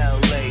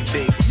 LA,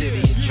 big city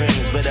of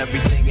dreams, but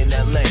everything in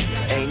LA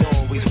ain't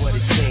always what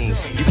it seems.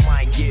 You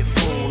might get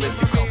fooled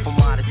if you come from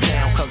out of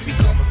town, cause we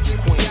coming from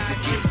Queens to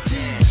get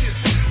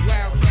down.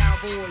 Wild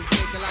cowboys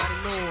make a lot of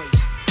noise.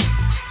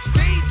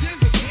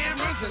 Stages and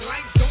cameras and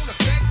lights don't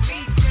affect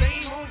me.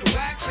 Same on the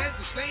wax as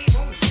the same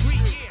on the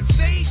street.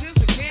 Stages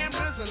and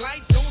cameras and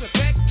lights don't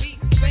affect me.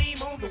 Same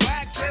on the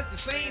wax as the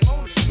same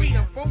on the street.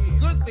 I'm for the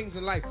good things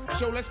in life.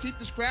 So let's keep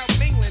this crowd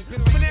mingling.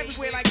 Been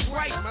everywhere like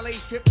twice. My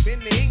latest trip been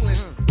to England.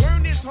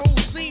 Learn this whole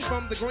scene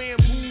from the Grand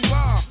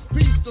Boulevard.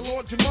 Peace to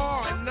Lord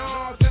Jamar and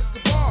Nas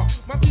Escobar.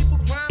 My people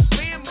crime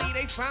family,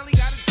 they finally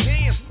got a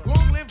chance.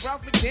 Long live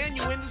Ralph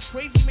McDaniel and this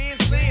crazy man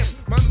Sam.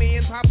 My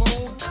man Papa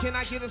O, can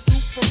I get a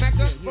suit from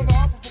Mecca? From the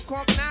offer from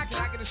Corkina,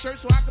 can I get a shirt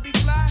so I can be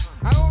fly?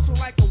 I'd also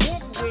like a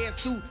walk-away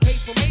suit, hey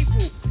from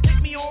April.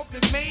 Hit me off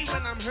in May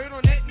when I'm heard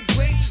on Ed and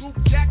Dre. Scoop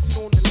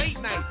Jackson on the late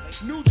night.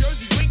 New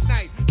Jersey Wink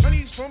Night.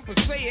 Honey's from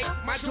Passaic.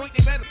 My joint,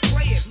 they better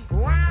play it.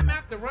 Rhyme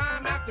after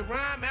rhyme after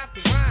rhyme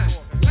after rhyme.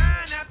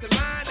 Line after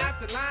line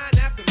after line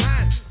after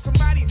line.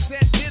 Somebody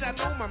said, did I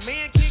know my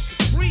man Kid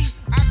Capri?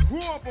 I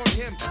grew up on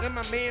him and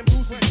my man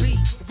Bruce B.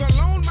 The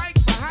lone mic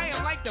for hire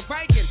like the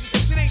Viking.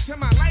 If shit ain't to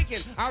my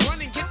liking, I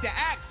run and get the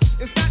axe.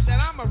 It's not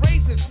that I'm a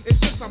racist, it's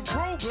just I'm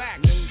pro-black.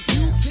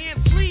 You can't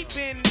sleep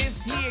in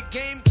this here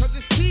game, cause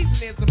it's cheesing.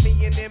 There's a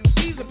million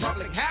MCs in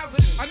public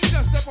housing. A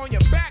nigga step on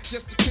your back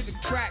just to kick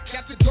a crack.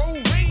 Got the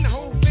gold ring, the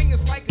whole thing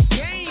is like a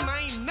game.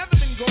 I ain't never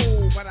been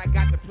gold, but I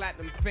got the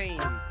platinum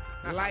fame.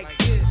 Like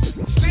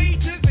this.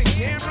 Stages and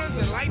cameras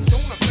and lights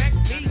don't affect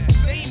me.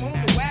 Same on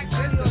the wax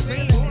as the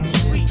same on the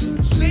street.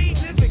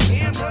 Stages and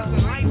cameras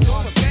and lights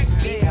don't affect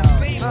me.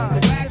 Same on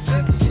the wax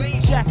as the same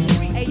on the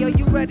street. Hey yo,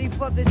 you ready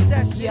for the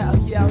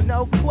session? Yo,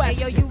 no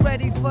question. Hey yo, you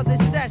ready for the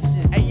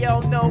session? Hey yo,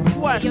 no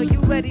question. Hey yo,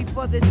 you ready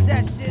for the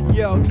session?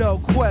 Yo, no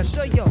question.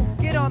 So yo,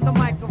 get on the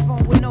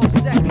microphone with no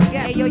second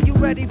guess. Hey yo, you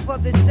ready for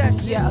the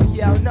session?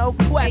 Yo, no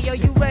question. Hey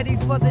yo, you ready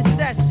for the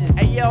session?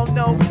 Hey yo,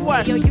 no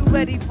question. Hey yo, you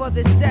ready for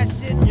the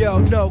session? Yo,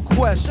 no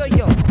question. So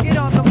yo, get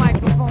on the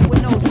microphone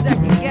with no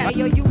second guess. Hey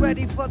yo, you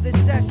ready for the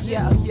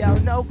session? Yo,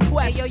 no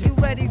question. Hey yo, you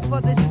ready for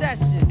the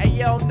session? Hey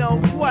yo, no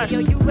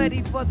question. Hey yo, you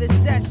ready for the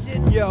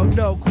session? Yo,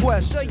 no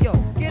question. So yo,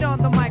 get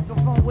on the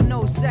microphone with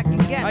no second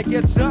guess. I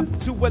gets up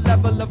to a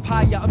level of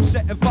higher. I'm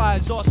setting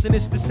fires.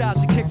 Arsonist, the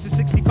styles of kicks at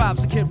 65,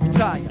 so can't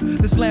retire.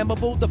 The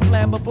slammable, the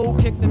flammable,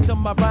 kicked into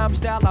my rhyme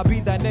style. I'll be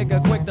that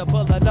nigga quick to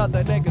pull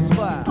another nigga's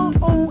fire.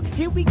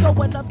 Here we go,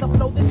 another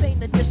flow. This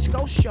ain't a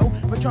disco show.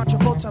 But John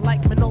Travolta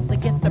like Manolo,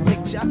 get the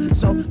picture.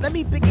 So let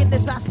me begin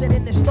this. I said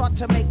in and start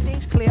to make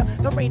things clear.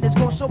 The rain is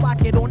gone, so I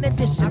get on and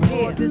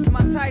disappear. This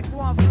my type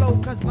 1 flow,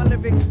 cause my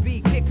lyrics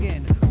be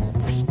kicking.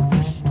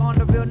 On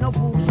the real, no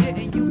bullshit,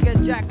 and you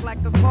get jacked like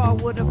a car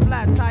with a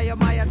flat tire.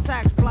 My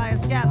attacks fly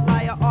a scat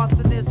liar,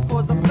 arsonist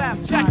cause a fat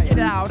Check it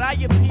out, I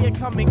appear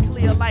coming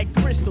clear like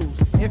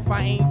crystals. If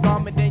I ain't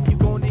rhyming, then you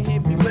gonna hear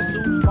me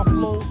whistle. My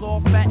flow's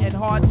all fat and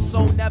hard,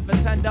 so never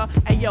tender.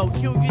 Hey yo,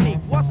 Q Unique,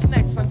 what's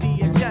next on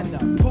the agenda?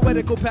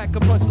 Poetical pack a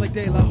punch like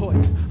De La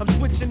Hoya. I'm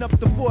switching up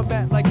the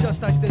format like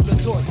Just Ice did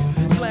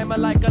LaToya. Slammer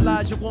like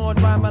Elijah Warren,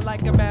 rhyming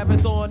like a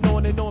marathon.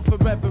 On and on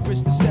forever,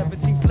 it's the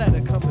 17th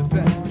letter coming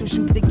back. To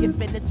shoot the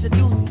gift and it's a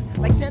doozy.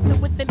 Like Santa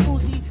with an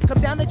Uzi.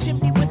 Come down the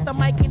chimney with a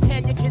mic in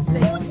hand, your kids say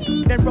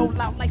Uzi. Then roll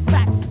out like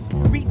faxes.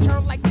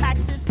 Return like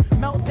taxes.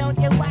 Melt down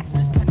your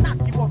waxes to knock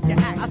you off your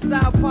axis.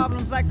 I solve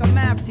problems like a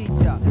math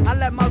teacher. I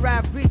let my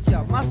rap reach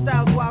ya. My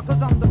style's wild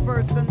cause I'm the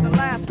first and the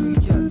last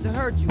creature to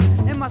hurt you.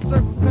 In my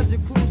circle cause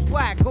your crew's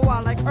whack. Go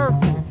out like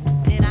Urkel.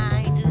 Did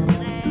I do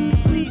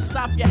that? Please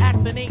stop your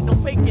acting, ain't no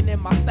faking in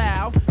my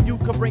style. You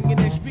can bring it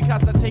in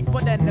because I take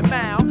one in the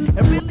mouth.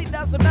 It really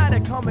doesn't matter,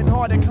 coming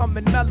hard and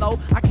coming mellow.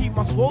 I keep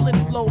my swollen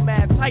flow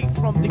man tight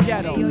from the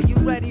ghetto. Hey yo, you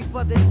ready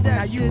for the session?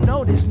 Now you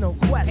know there's no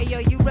question. Hey yo,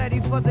 you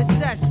ready for the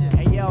session?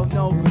 Hey yo,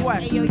 no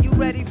question. Hey yo, you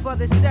ready for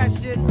the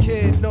session?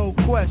 Kid, no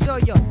question. So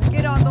yo,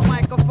 get on the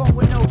microphone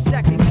with no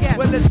second guess.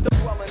 Well, it's the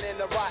Dwelling in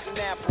the rotten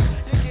apple,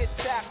 you get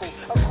tackled.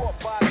 A caught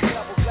by the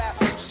devil's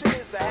lasso, shit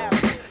is a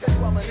hassle.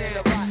 Dwelling in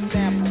the rotten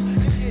apple,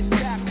 you get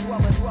tackled.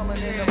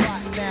 Dwelling in the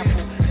rotten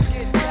apple, you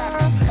get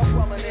tackled.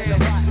 Dwelling in the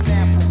rotten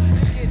apple,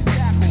 you get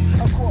tackled.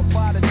 A caught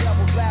by the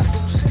devil's lasso,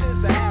 shit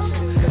is a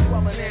hassle.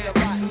 Dwelling in the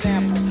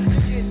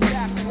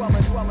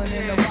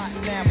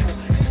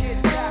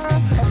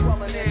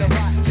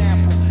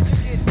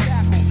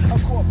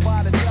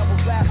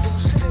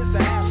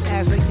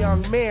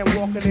man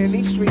walking in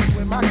these streets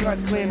with my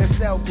gun clean and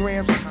sell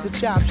grams. The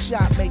chop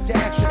shop make the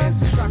extra ends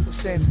destructive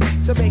sense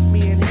to make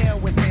me inhale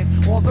within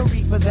all the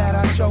reefer that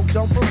I choke.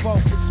 Don't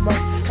provoke the smoke.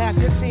 Half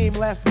your team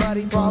left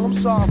bloody, problem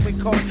solved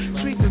with coke.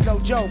 Streets is no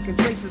joke and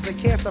traces of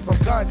cancer from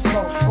gun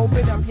smoke.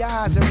 Open up your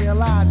eyes and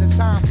realize that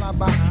time fly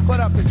by. Put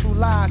up the true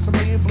lies so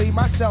me and bleed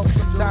myself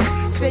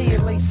sometimes.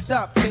 Staying laced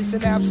up,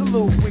 facing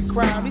absolute with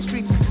crime. These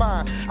streets is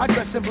mine. I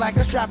dress in black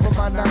and strap on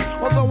my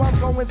nine. Although I'm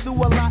going through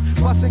a lot,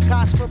 busting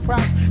cops for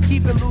props,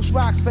 keeping loose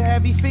rocks for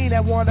every fiend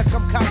that wanna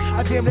come cop.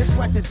 I damn near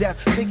sweat to death,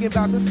 thinking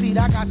about the seed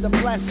I got to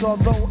bless.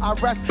 Although I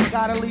rest,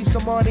 gotta leave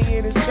some money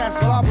in his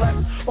chest. God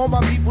bless all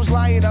my people's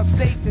lying up,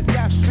 state to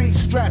death, street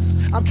stress.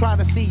 I'm trying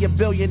to see a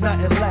billion,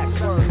 nothing less.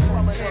 Dwelling in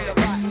the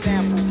rotten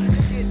apple,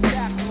 get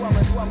back. Dwelling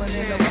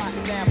in the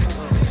rotten apple,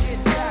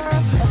 get back.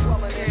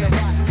 Dwelling in the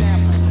rotten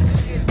apple,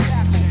 get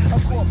back. I'm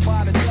caught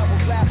by the double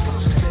glass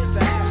of spits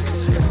of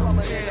ashes.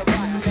 Dwelling in the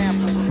rotten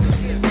apple,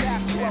 get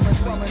back.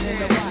 Dwelling in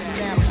the rotten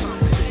apple,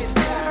 get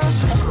back.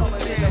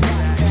 Dwelling in the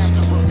rotten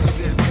apple,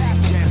 get back.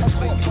 I'm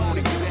caught by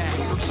the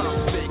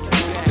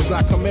as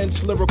I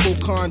commence lyrical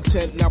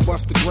content, now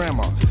bust the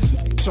grammar.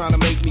 Trying to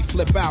make me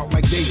flip out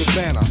like David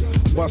Banner.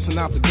 Busting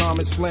out the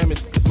garment, slamming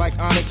like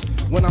Onyx.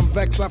 When I'm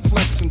vexed, I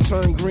flex and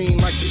turn green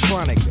like the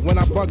chronic. When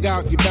I bug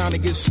out, you're bound to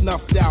get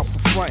snuffed out for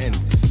frontin'.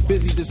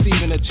 Busy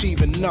deceiving,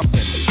 achieving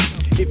nothing.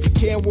 If you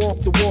can't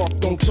walk the walk,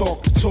 don't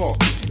talk the talk.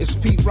 It's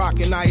Pete Rock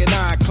and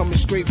I coming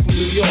straight from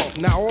New York.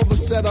 Now all the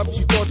setups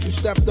you thought you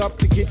stepped up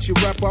to get your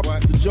rep up,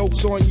 the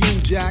joke's on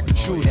you, Jack.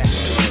 True that.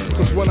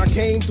 Cause when I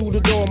came through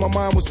the door, my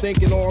mind was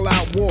thinking all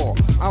out war.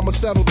 I'ma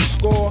settle the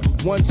score,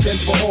 once and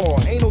for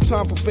all. Ain't no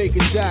time for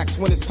faking jacks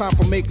when it's time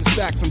for making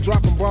stacks. I'm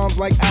dropping bombs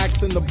like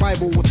Acts in the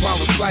Bible with my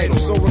recital.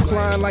 So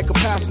recline like a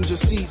passenger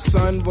seat,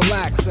 son.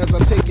 Relax as I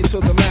take you to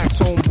the max,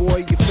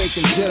 homeboy. You're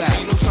faking jet acts.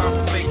 Ain't no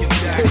time for faking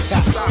jacks.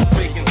 Stop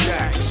faking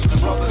jacks.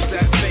 Brothers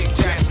that fake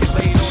jacks get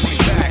laid on their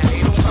back.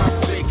 Ain't no time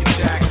for faking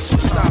jacks.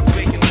 Stop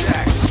faking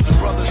jacks.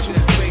 Brothers who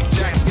fake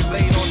jacks get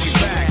laid on their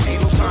back.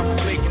 Ain't no time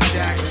for faking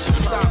jacks.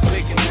 Stop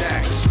faking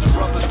jacks.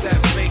 Brothers that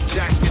fake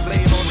jacks get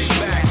laid on their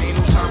back. Ain't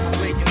no time for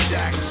faking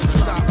jacks.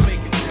 Stop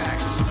faking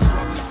jacks.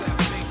 Brothers that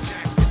fake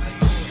jacks get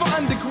laid on their back. For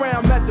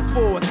underground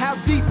metaphors, how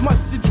deep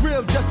must you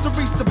drill just to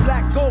reach the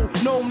black gold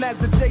known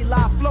as a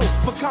J-Live flow?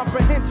 For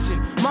comprehension,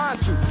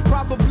 mind you,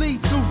 probably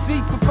too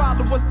deep for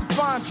followers to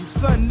find you.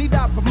 Son, need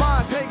I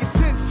remind, pay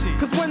attention.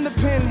 Cause when the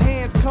pen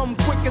hands come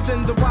quicker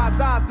than the wise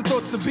eyes, the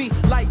thoughts to be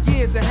like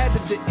years ahead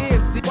of the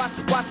ears.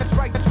 Watch that's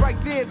right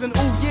there's and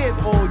ooh years.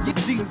 Oh, yeah,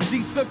 G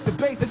took the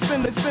bass, it's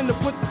finna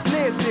put the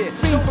snares there.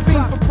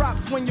 Fiend for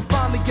props when you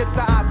finally get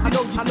the idea.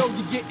 I know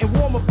you're getting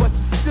warmer, but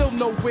you're still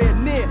nowhere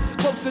near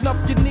close enough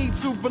you need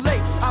to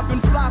relate. I've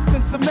been fly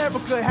since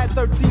America had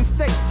 13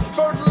 states.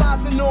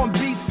 Fertilizing on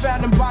beats,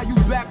 fattening by you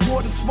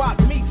backwater swap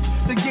meets.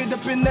 They get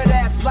up in that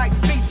ass like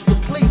feet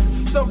with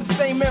cleats. So the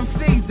same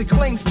MCs that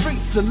claim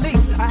streets elite.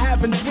 I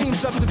having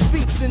dreams of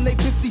defeats in they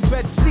pissy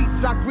bed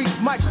sheets. I greet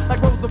mics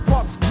like Rosa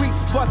Parks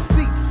greets bus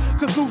seats.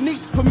 Cause who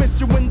needs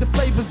permission when the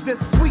flavor's this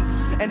sweet?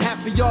 And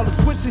half of y'all is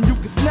wishing you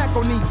could snack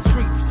on these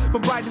treats.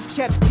 But writers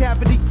catch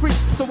cavity creeps.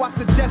 So I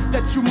suggest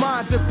that you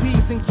mind your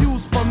P's and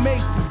Q's from A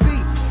to Z.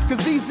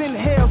 Cause these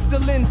inhales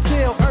still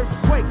entail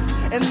earthquakes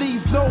and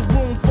leaves no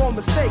room for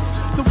mistakes.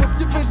 So if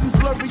your vision's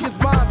blurry as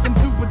mine, then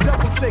do a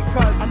double take.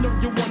 Cause I know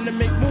you wanna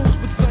make moves,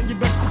 but son, you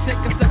best to take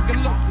a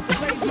second look.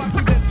 Displays my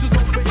credentials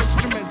over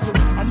instrumental.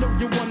 I know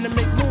you wanna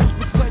make moves,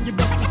 but son, you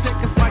best to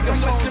take a second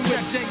look.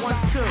 J1,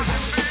 2.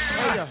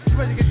 Hey, yo, you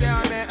ready to get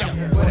down, man?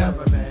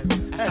 Whatever, man.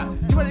 Hey,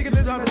 you ready to get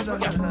this on?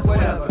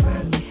 Whatever,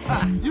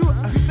 man. You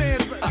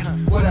saying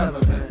whatever,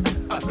 man.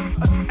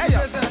 Hey, yo,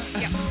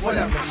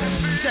 whatever,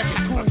 man. Check it,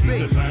 cool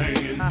beat.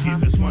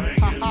 Keep it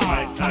swinging,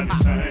 like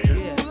Titus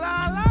hanging.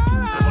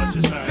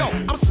 Yo,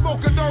 I'm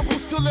smoking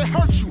herbals till it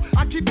hurts you.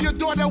 I keep your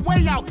daughter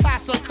way out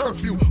past her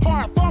curfew.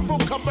 Hard, far from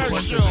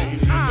commercial.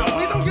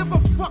 We don't give a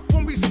fuck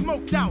when we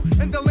smoked out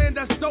in the land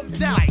that's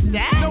doped out. Like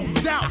that?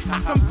 No doubt.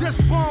 From this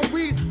bomb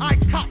weed, I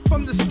cop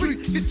from the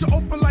street. Get you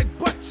open like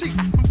butt cheeks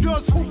from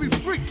girls who be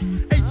freaks.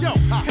 Hey yo,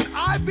 can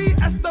I be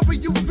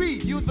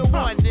SWV? You the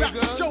one, nigga.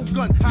 Back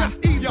Shogun, yes,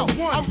 either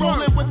one. I'm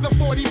rolling with the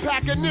 40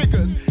 pack of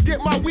niggas.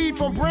 Get my weed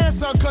from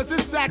Branson, cause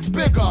this sack's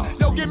bigger.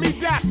 Yo, give me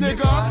that,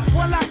 nigga.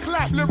 While I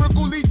clap,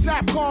 lyrically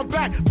tap,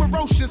 combat,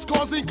 ferocious,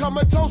 causing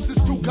comatosis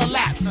to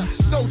collapse.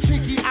 So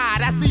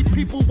cheeky-eyed, I see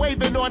people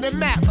waving on the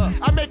map.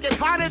 I make it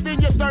hotter than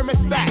your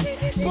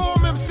thermostats.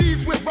 Bomb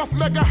MCs with rough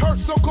megahertz,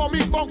 so call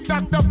me Funk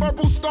Dr.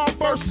 Verbal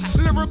Starburst,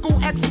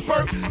 lyrical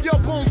expert. Your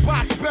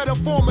boombox better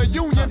form a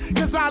union,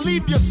 cause I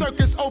leave your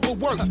circus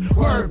overworked.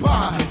 Word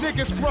by,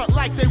 niggas front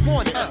like they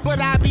want it, but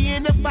I be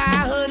in the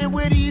 500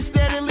 with these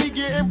steadily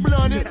getting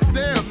blunted.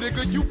 Damn,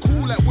 nigga, you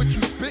cool at what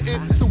you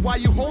spittin', so why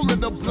you holding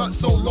the blunt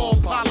so long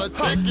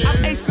politicking?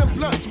 I'm acing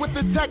blunts with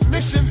the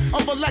technician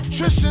of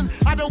electrician.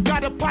 I don't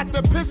got a pot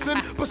to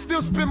pissin', but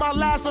still spend my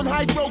last on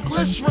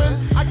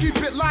hydroglycerin. I keep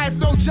it live,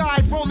 don't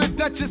jive, rolling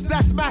Dutchess,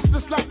 that's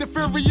masters like the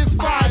Furious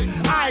 5.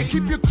 I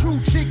keep your crew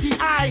cheeky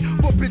eye,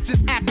 but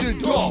bitches after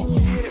dark.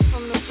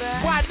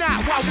 Why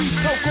Now, while we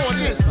talk on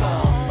this.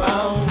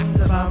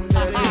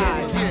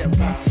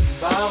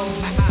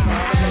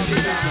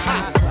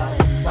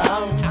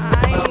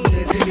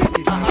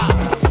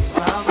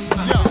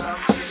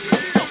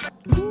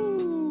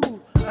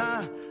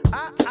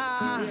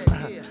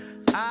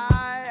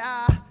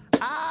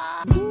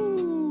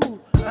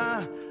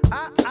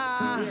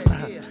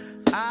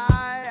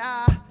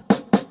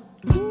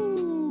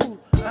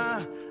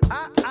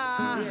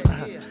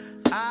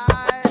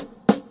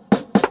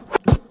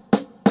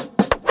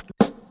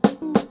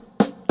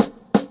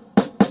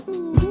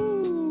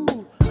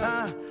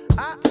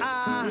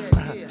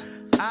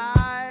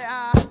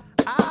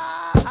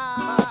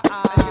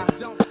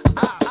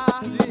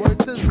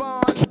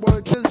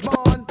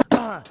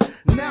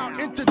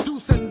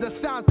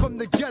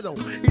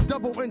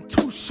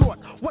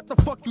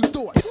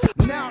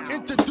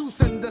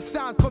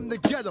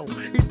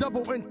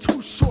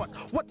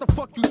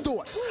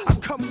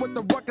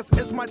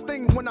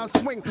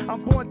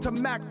 I'm born to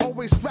Mac,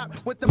 always rap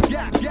with them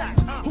yak.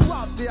 Who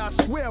out there? I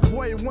swear,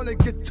 boy, wanna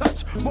get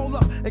touched. Roll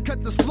up and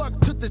cut the slug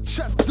to the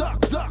chest. Duck.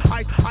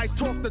 I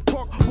talk the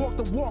talk, walk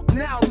the walk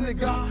now,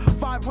 nigga.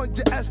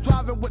 500S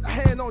driving with a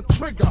hand on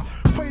trigger.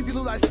 Crazy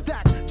little I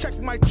stack, check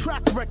my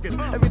track record.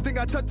 Everything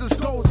I touch is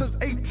gold since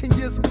 18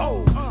 years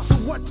old. So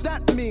what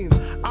that mean?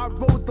 I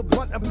rolled the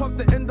blunt and puffed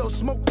the endo,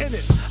 smoke in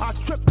it. I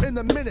trip in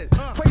a minute.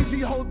 Crazy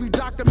hoes be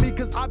docking me,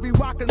 cause I be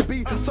rocking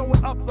B.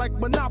 Sewing up like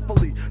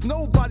Monopoly.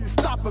 Nobody's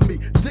stopping me.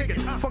 Dig it,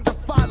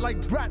 funkified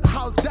like Brat,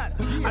 how's that?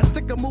 I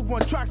stick a move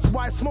on tracks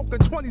while I smoking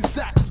 20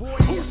 sacks.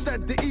 Who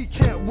said the E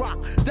can't rock?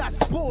 That's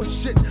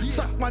bullshit.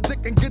 Suck my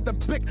dick and get the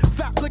big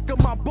fat lick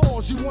of my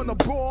balls. You wanna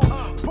brawl?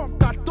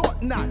 Punk, I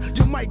thought not.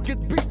 You might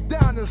get beat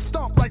down and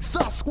stomped like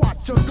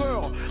Sasquatch. Your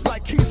girl,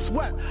 like he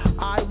sweat.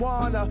 I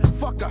wanna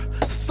fuck her,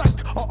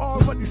 psych, or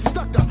already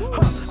stuck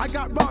her. I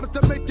got rhymes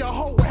to make your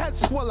whole head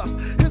swell up.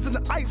 Here's an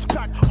ice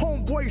pack,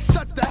 homeboy,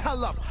 shut the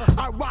hell up.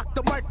 I rock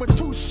the mic with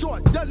Too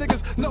Short. Y'all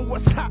niggas know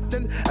what's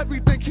happening.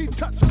 Everything he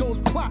touch goes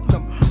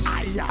platinum.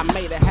 I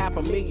made a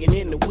 $500,000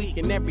 in a week,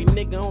 and every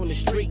nigga on the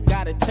street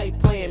got a tape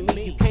playing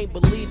me. You can't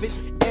believe it.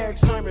 Eric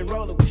Sermon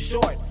rolling with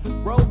Short.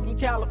 Rode from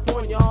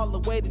California all the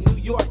way to New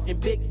York in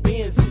big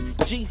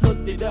Benzes. G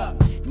hooked it up.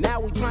 Now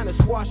we trying to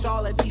squash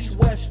all that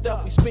East-West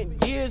stuff. We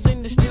spent years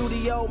in the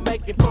studio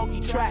making funky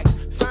tracks.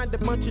 Signed a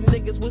bunch of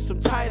niggas with some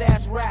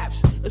tight-ass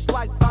raps. It's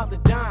like Father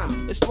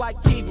Dime. It's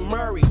like Keith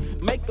Murray.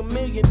 Make them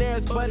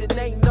millionaires, but it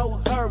ain't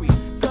no hurry.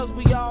 Cause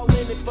we all in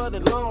it for the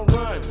long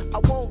run. I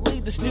won't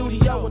leave the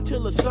studio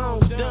until the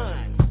song's done.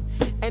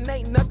 And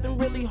ain't nothing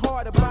really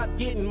hard about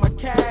getting my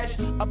cash.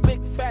 A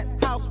big fat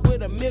house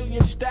with $1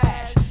 million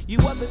stash. You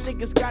other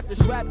niggas got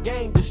this rap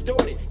game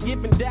distorted.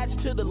 Giving dats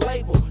to the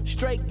label,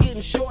 straight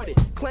getting shorted.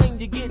 Claim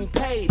you're getting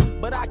paid,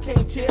 but I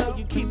can't tell.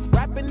 You keep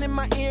rapping in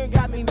my ear,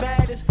 got me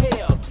mad as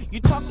hell.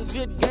 You talk a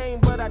good game,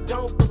 but I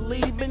don't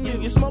believe in you.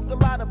 You smoke a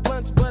lot of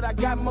blunts, but I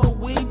got more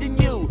weed than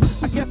you.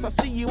 I guess I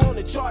see you on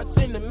the charts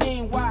in the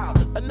meanwhile.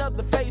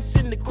 Another face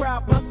in the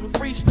crowd, busting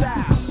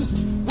freestyles.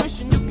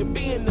 Wishing you could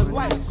be in the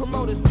light.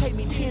 Promoters pay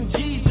me 10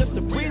 G's just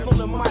to breathe on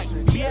the mic,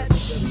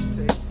 bitch.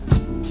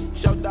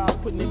 Show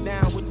dog putting it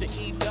down with the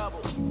E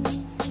double.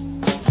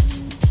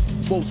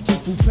 Most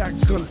people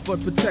packs guns for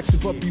protection,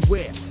 but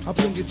beware. I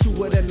bring it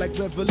to an end like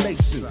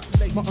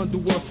revelations. My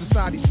underworld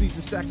society sleeves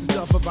and stacks is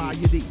the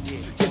variety.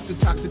 Yes,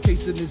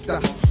 intoxication is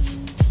the.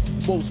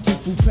 Most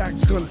people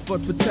packs guns for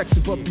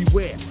protection, but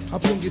beware. I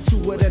bring it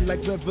to an end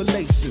like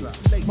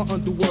revelations. My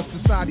underworld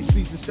society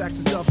sleeves and stacks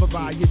is the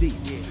variety.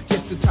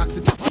 Yes,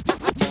 intoxication.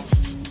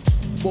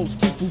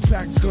 Most people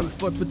packs guns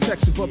for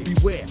protection, but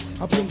beware.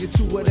 I bring it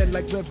to an end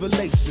like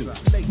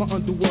revelations. My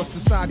underworld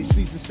society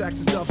sleeves and stacks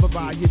is the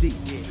variety.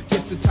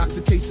 Yes,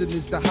 intoxication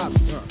is the hobby.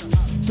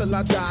 Till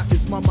I die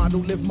is my motto,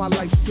 live my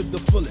life to the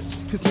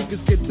fullest. Cause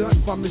niggas get done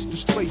by Mr.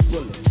 Straight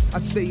Bullet. I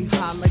stay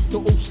high like the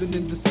ocean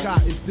in the sky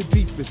is the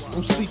deepest.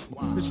 Don't sleep,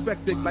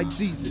 respected like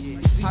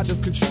Jesus. Out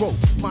of control,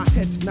 my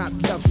head's not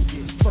level.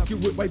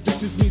 Fucking with white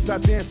bitches means I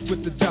dance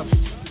with the devil.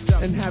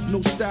 And have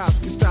no styles,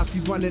 cause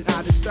Stowski's running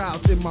out of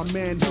styles in my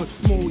manhood,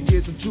 more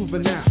years of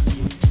juvenile.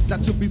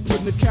 Not to be put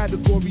in the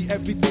category,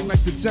 everything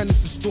like the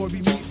Genesis story.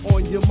 Me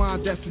on your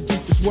mind, that's the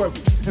deepest worry.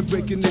 And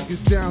breaking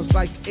niggas down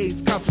like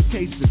AIDS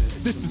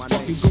complications. This is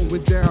fucking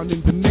going down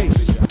in the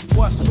nation.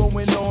 What's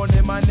going on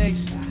in my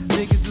nation?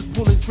 Niggas is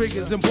pulling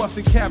triggers and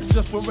busting caps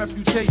just for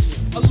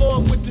reputation.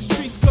 Along with the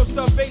streets come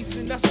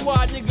starvation. That's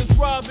why niggas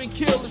rob and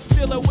kill and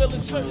steal at will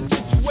in certain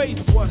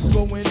situations. What's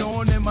going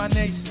on in my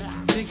nation?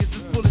 Niggas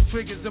is pulling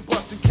triggers and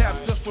busting caps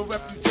just for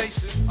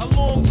reputation.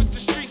 Along with the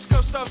streets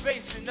come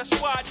starvation. That's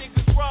why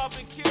niggas rob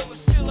and kill and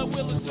steal at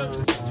will in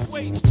certain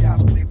situations.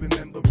 Child's play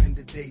remembering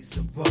the days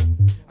of old.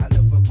 I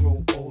never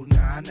grow old,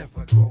 nah, I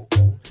never grow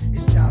old.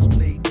 It's child's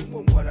play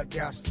doing what I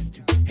got to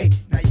do. Hey,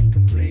 now you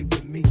can play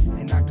with me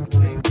and I can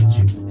play with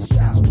you. It's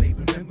child's play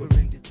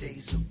remembering the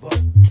days of old.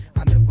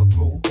 I never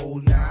grow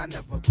old, nah, I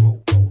never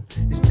grow old.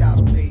 It's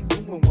child's play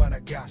doing what I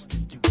got to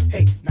do.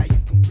 Hey, now you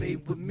can play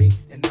with me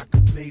and I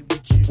can play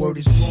with you. Word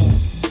is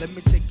wrong. Let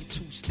me take you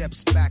 2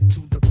 steps back to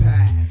the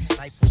past.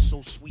 Life was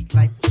so sweet,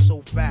 life was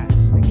so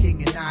fast.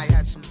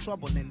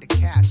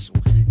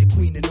 castle. The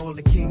queen and all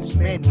the king's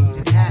men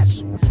needed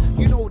hassle.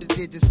 You know the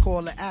digits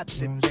call her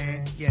absent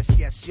man. Yes,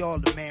 yes, y'all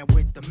the man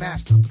with the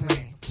master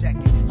plan. Check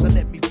it. So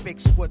let me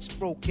fix what's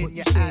broken,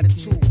 your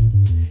attitude.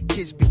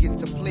 Kids begin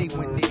to play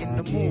when they're in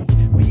the mood.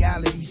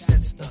 Reality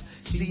sets the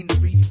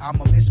scenery. I'm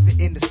a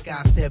misfit in the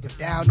sky, stepping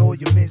down all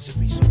your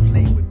misery. So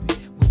play with me.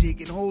 We're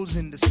digging holes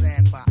in the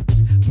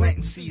sandbox,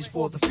 planting seeds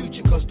for the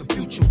future, cause the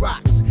future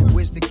rocks.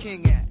 Where's the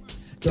king at?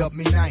 Dub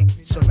me night,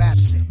 so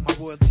absent. My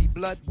royalty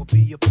blood will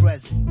be your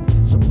present.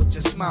 So put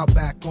your smile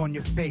back on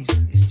your face.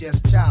 It's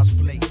just child's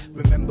play,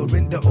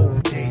 remembering the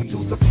old days. To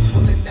the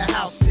people in the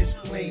house, it's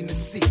plain to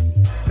see.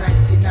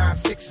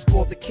 99.6 is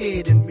for the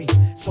kid in me.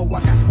 So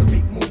I got to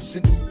make moves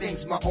and do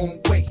things my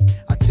own way.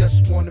 I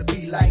just wanna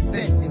be like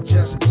them and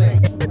just play.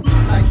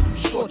 Life's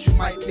too short, you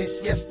might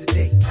miss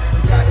yesterday.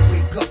 You gotta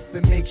wake up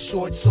and make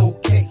sure it's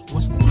okay.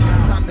 What's the time? It's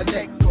time to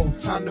let go,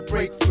 time to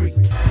break free.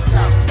 It's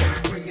child's play,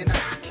 bringing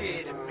out the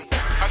kid in me.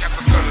 I got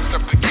the stutter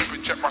step to keep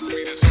it, check my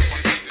speed is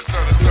super. The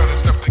stutter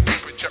step to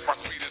keep it, check my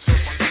speed is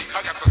super.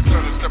 I got the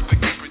stutter step to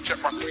keep it,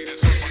 check my speed is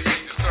super.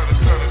 The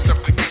stutter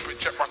step to keep it,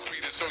 check my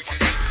speed is super.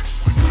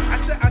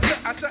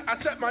 I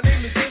said, my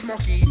name is Biz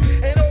Monkey,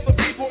 and all the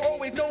people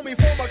always know me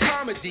for my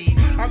comedy.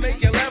 I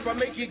make you laugh, I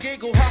make you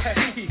giggle, ha ha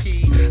hee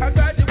hee hee. I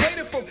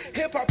graduated from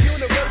Hip Hop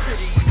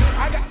University.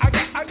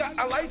 I got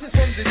a license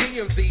from the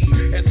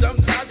DMV, and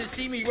sometimes you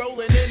see me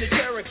rolling in the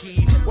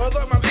Cherokee, whether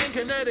I'm in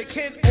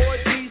Connecticut or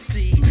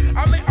DC.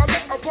 I make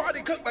a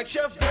party cook like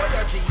Chef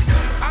Boyardee.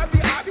 I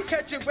be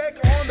catching wreck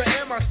on the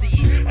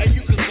MIC, and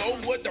you can go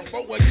with the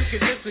flow or you can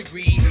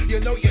disagree. You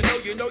know,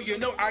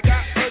 I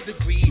got a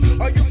degree,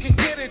 or you can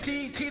get a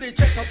DT to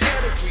check my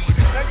pedigree.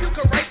 Now you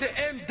can write the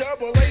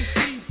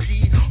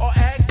NAACP, or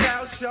ask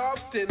how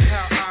Sharpton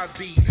how I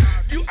be.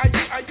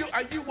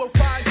 You will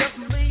find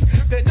definitely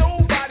that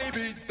nobody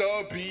beats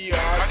the B.I.C.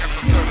 I got the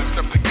stutter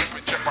step to keep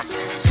it, check my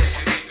speed is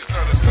super. The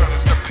stutter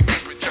step to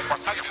keep it, check my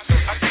speed is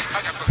super.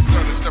 I got the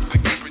stutter step to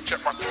keep it,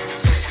 check my speed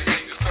is super.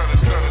 The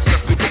stutter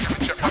step to keep it,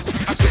 check my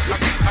speed is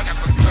super. I got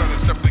the stutter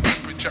step to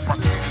keep it, check my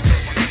speed is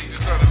super. The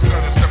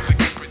stutter step to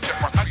keep it, check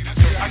my speed is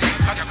super.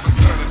 I got the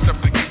stutter step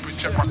to keep it,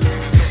 check my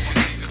speed is super.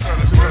 The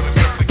stutter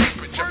step to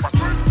keep it, check my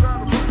speed is super.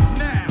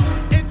 Now,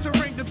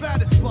 entering the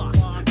baddest box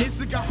is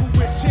the guy who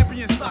wears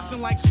champion socks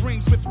and likes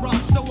rings with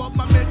rocks. Throw up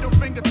my middle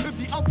finger to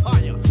the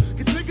umpire.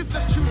 Cause niggas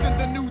that's choosing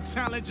the new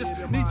talent just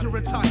need to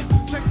retire.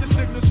 Check the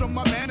signals from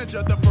my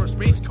manager, the first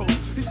base coach.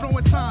 He's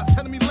throwing signs,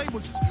 telling me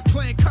labels is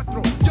playing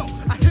cutthroat. Yo,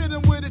 I hit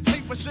him with a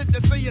tape of shit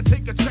that say you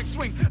take a check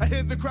swing. I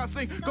hear the crowd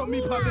sing, got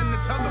me plugged in the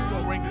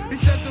telephone ring. He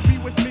says he'll be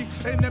with me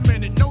in a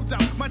minute, no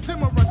doubt. My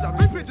timber runs out,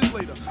 3 pitches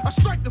later, I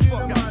strike the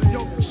fuck out.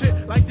 Yo,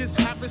 shit like this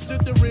happens to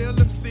the real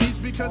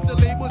MCs because the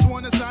labels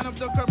wanna sign up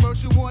the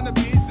commercial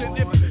wannabes. And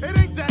if it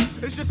ain't that,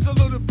 it's just a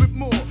little bit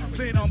more.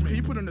 Saying can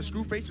you put on a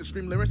screw face and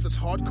scream lyrics that's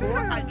hardcore?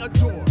 I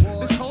adore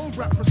this whole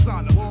rap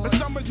persona. But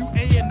some of you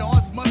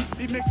A&Rs must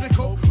be mixing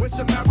coke with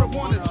your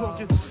marijuana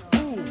talking.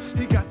 Ooh,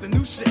 he got the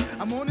new shit.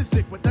 I'm on his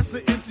dick, but that's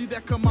an MC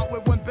that come out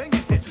with one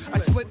banging hit. I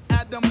split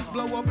atoms,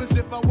 blow up as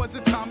if I was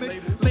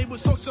atomic.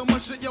 Labels talk so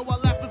much shit, yo, I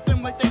laugh at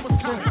them like they was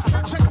comics.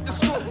 Check the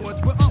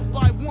scoreboard, we're up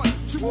by 1,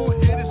 2 more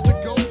hitters to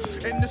go.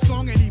 And the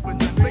song ain't even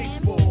done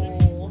baseball.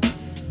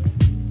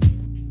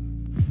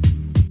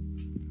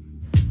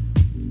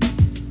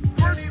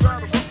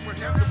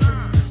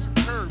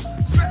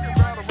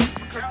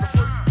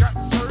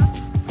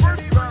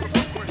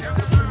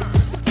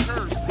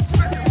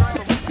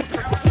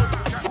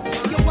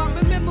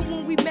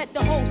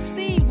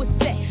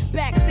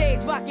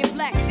 Rocking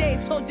black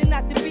shades, told you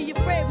not to be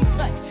afraid we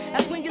touch.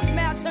 That's when your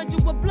smile turned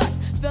to a blush.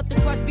 Felt the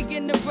crush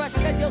begin to rush,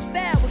 cause your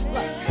style was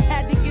flush.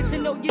 Had to get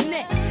to know your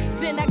neck,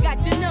 then I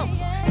got your number.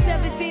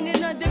 17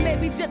 and under,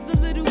 maybe just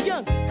a little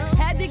younger.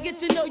 Had to get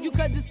to know you,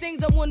 cause there's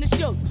things I wanna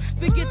show you.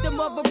 Forget them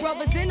other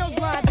brothers in those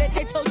lines that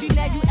they told you,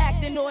 now you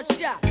acting all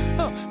shy.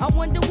 I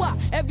wonder why,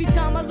 every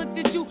time I looked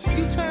at you,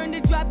 you turned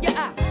and dropped your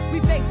eye. We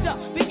faced up,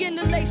 begin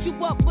to lace you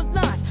up with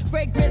lines.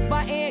 Fragrance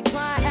by Anne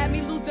Klein, had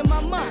me losing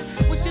my mind.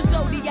 What's your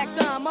zodiac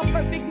sign? My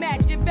perfect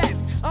match, in fact.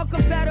 I'm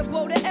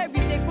compatible to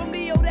everything from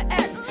Leo to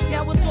X.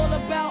 Now it's all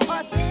about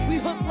us. We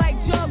hook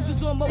like drums.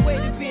 Was on my way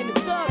to being a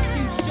thug.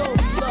 To show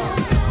you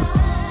love.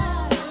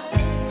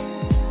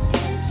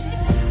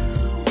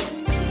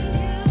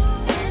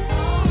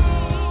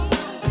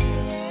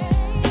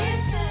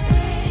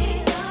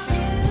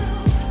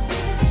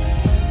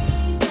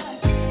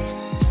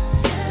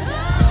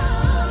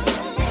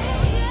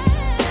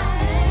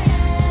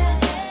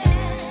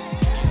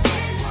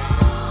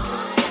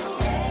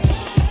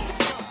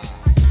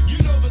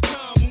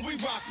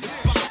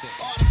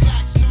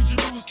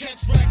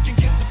 Catch wreck and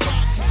get the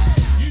pop.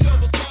 You know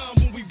the time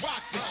when we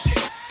rock this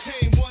shit.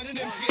 Tame one and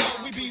MCL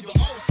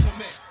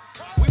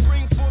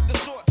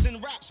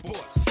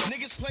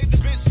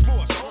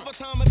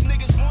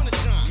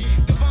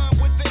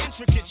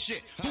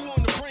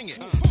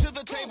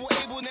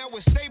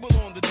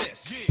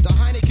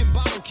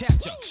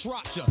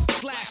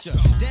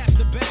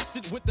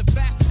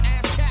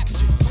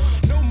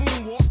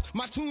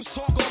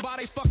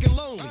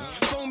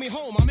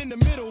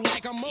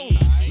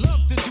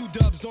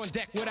Bombs on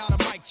deck without a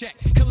mic check.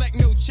 Collect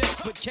no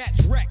checks, but catch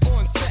wreck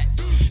on set.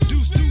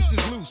 Deuce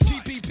is loose.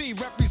 PPP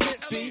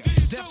represent C.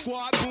 Def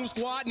Squad, Boom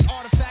Squad, and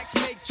Artifacts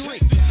make 3.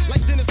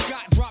 Like Dennis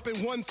Scott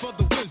dropping 1 for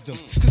the wisdom.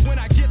 Cause when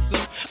I get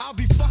some, I'll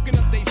be fucking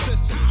up they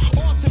system.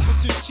 All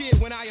temperatures cheer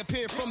when I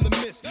appear from the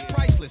mist.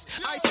 Priceless.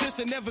 Ice this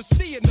and never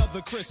see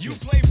another Christmas. You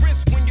play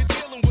risk when you're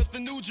dealing with the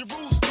New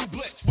Jerusalem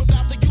blitz.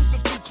 Without the use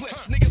of 2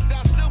 clips, niggas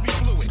down still be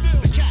fluid.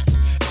 The cat,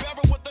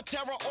 bearer with the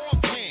terror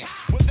offhand.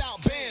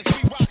 Without bands,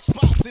 we rock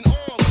spots in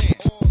all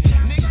lands.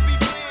 Niggas be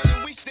playing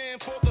and we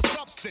stand for the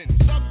substance.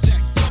 Subject,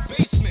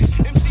 sub-basement,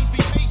 MCs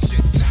be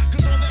patient.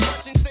 Cause all that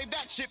rushing, save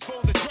that shit for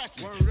the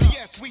dressing.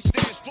 Yes, we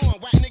stand strong,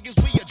 whack niggas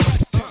we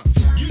addressing.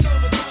 You know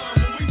the time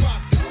when we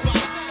rock the spot.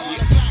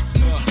 Artifacts,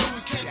 New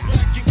Jerusalem, can't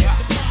expect you get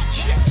the pop.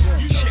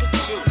 You know the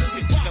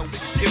time when we rock the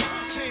shit.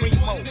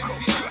 Primo,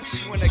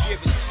 when I give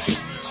it to you.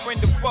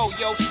 Friend of foe,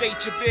 yo, state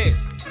your biz.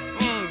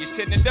 You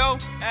tend to know?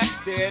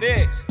 There it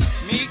is.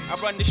 Me, I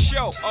run the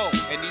show. Oh,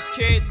 and these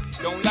kids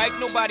don't like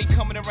nobody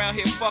coming around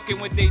here fucking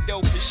with they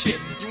dope and shit.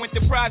 You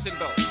enterprising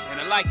though,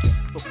 and I like it.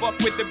 But fuck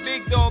with the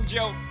big dog,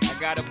 Joe, I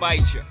gotta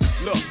bite you.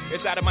 Look,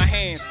 it's out of my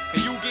hands,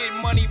 and you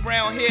getting money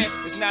round here,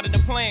 it's not in the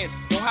plans.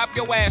 Don't hop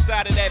your ass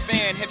out of that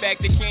van, head back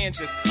to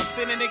Kansas. I'm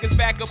sending niggas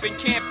back up in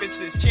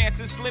campuses.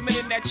 Chances slimming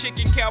in that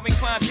chicken Calvin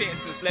Klein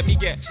pants. Let me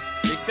guess,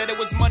 they said it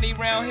was money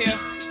round here,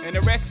 and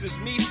the rest is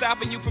me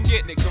stopping you from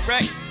getting it,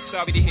 correct?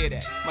 Sorry to hear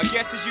that. My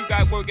guess is you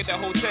got work at the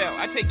hotel.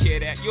 I take care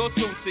of that, you'll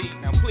soon see.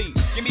 Now please,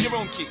 give me the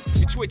room key.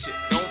 You twitch it,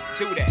 don't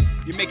do that.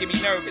 You're making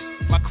me nervous.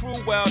 My crew,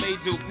 well, they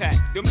do pack.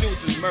 Them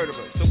dudes is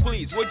murderers. So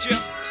please, would you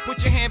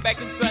put your hand back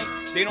in sight?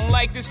 They don't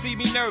like to see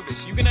me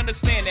nervous. You can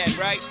understand that,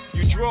 right?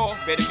 You draw,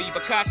 better be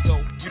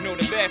Picasso. You know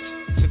the best.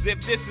 Cause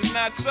if this is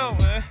not so,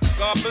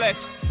 God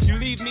bless. You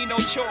leave me no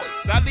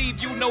choice. I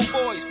leave you no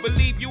voice.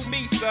 Believe you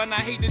me, son.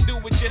 I hate to do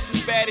it just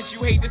as bad as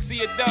you hate to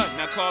see it done.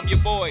 Now calm your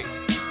boys.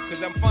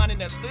 Cause I'm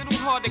finding it a little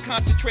hard to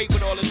concentrate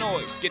with all the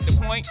noise. Get the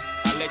point?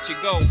 I'll let you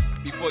go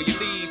before you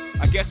leave.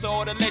 I guess I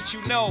ought to let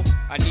you know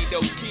I need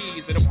those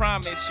keys, and I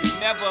promise you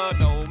never,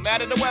 no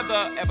matter the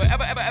weather,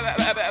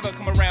 ever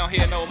come around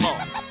here no more.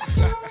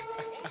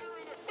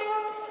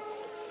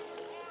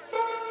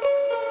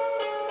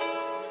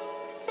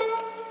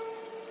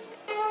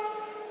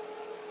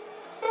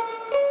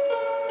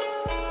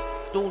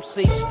 Don't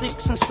say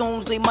sticks and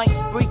stones, they might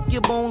break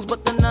your bones,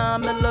 but the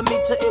 9mm,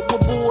 it will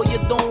bore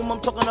your dome. I'm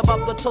talking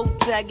about the toe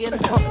tagging,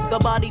 the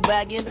body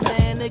bagging.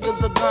 Man,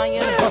 niggas are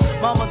dying,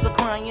 mamas are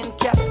crying,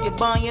 casket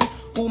buying.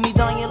 Who me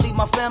dying, leave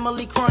my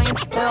family crying.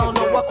 Hell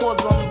no, I cause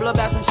them blood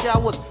baths and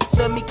showers.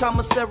 Send me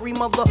commissary,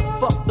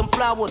 motherfuck them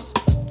flowers.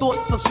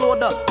 Thoughts of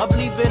slaughter, of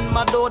leaving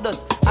my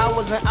daughters.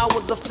 Hours and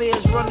hours of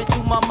fears running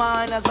through my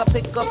mind as I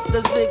pick up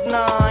the Zig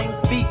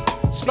 9. Beef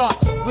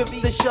starts with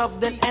the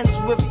shove, then ends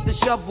with the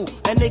shovel.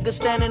 And niggas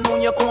standing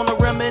on your corner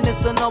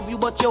reminiscing of you,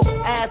 but your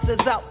ass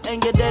is out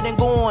and you're dead and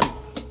gone.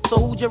 So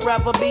who'd you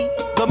rather be,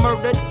 the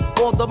murdered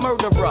or the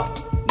murderer?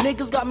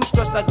 Niggas got me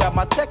stressed, I got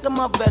my tech in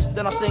my vest,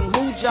 then I sing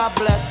who job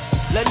bless,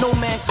 let no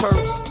man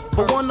curse.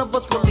 But one of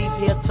us will leave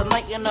here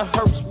tonight in a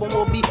hearse when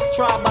we'll be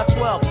tried by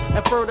 12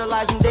 and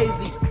fertilizing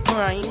daisies,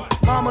 crying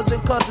mamas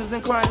and cousins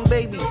and crying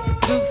babies,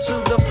 due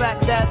to the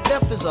fact that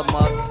death is a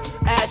must.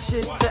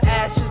 Ashes to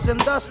ashes and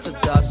dust to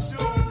dust.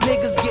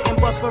 Niggas getting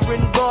bust for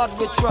in God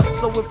with trust.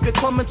 So if you're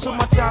coming to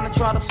my town and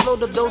try to slow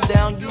the dough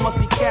down, you must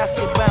be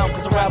casket bound,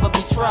 cause I'd rather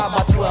be tried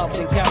by 12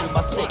 than carried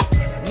by 6.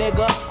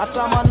 Nigga, I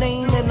saw my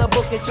name in the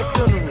book at your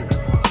funeral.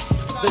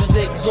 The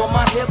zigs on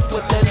my hip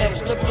with an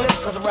extra clip,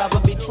 cause I'd rather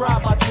be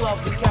tried by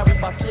 12 than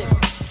carried by 6.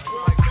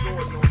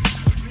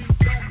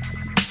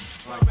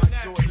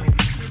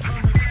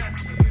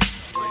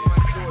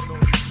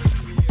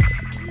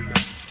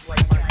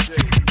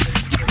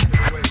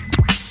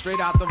 Straight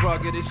out the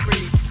ruggedest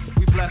streets,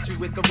 we bless you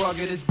with the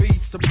ruggedest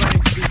beats. The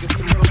brain speakers,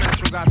 the real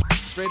natural got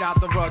straight out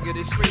the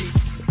ruggedest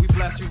streets. We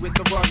bless you with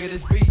the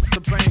ruggedest beats.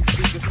 The brain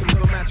speakers, the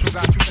real natural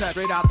got you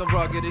straight out the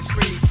ruggedest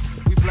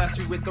streets. We bless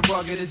you with the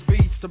ruggedest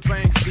beats. The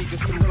brain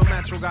speakers, the real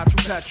natural got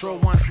you petrol.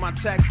 Once my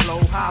tech blow,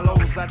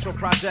 hollows at your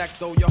project,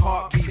 though your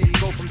heartbeat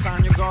go from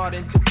Tanya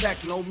Garden to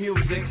techno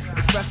music,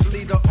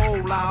 especially the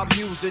old loud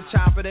music.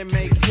 Chop it and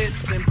make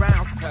hits and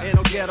bounce. In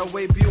a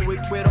getaway Buick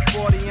with a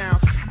 40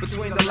 ounce.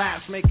 Between the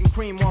laps, making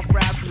cream off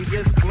raps, we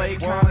display,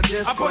 kinda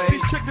display. I bust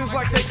these chickens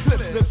like they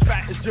clips, lips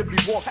fat as Jimmy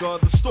Walker,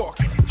 the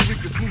stalker.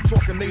 Tariq the smooth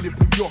talking native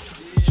New Yorker.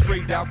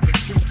 Straight out the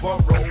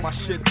Q-Borough, my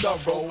shit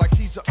thorough, like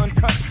he's an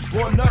uncut.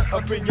 One nut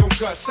up in your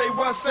gut. Say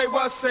what, say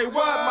what, say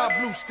what? My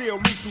blue steel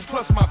lethal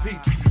plus my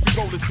people. You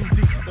rollin' too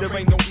deep, there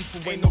ain't no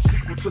equal, ain't no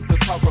sequel to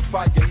this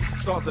horrifying.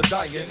 Stars are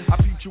dying, I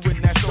beat you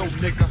in that show,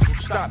 niggas, so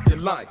stop your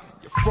lying.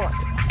 You're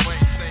frontin'. You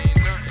ain't saying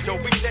nothing.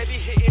 Yo, we steady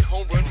hitting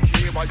home runs,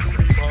 kid, while you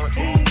be burnt.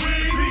 Ooh, we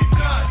be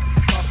nuts.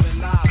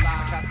 Puffin' la,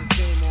 got this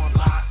game on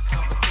lock.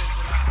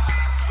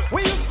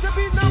 We used to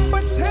be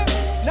number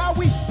 10, now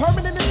we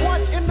permanent in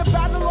one. In the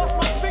battle, lost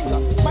my finger.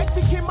 Mike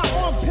became my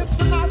arm,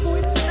 pistol nozzle,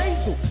 it's a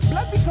nasal.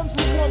 Blood becomes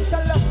lukewarm,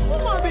 tell her,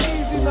 oh, my be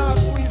easy now,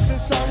 squeeze this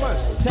shaman.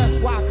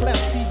 Test why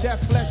cleft, see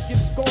that flesh get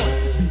scorned.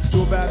 Beat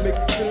so bad, make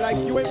you feel like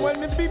you ain't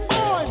wanting to be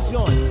born,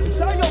 John. And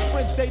tell your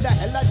friends, stay the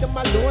hell out of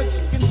my lord.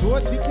 Chicken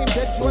George became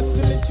dead George,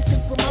 stealing chicken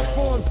from my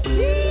farm.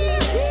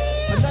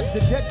 Another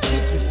dead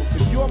pigeon.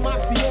 If you're my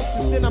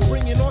mafiosis, then I'm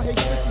bringing on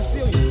Haitian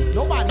Sicilian.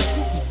 Nobody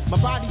shoot me, my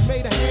body's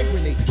made a hand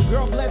grenade.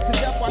 Girl bled to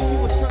death while she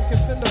was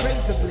tongue-kissing the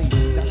razor blade.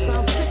 That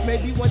sounds sick,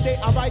 maybe one day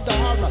I'll write the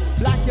horror.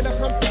 Blackula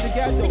comes to the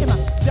ghetto,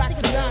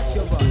 Jackson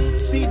Acura.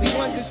 Stevie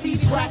Wonder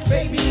sees crack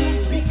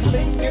babies, be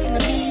killing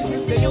enemies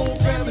in their own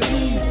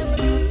families.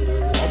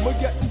 I'ma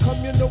get them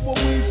come, you know what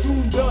we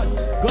soon done.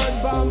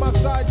 Gun by my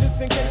side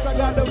just in case I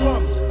gotta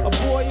run. A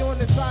boy on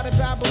the side of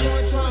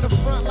Babylon trying to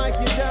front like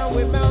you're down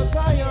with Mount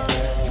Zion.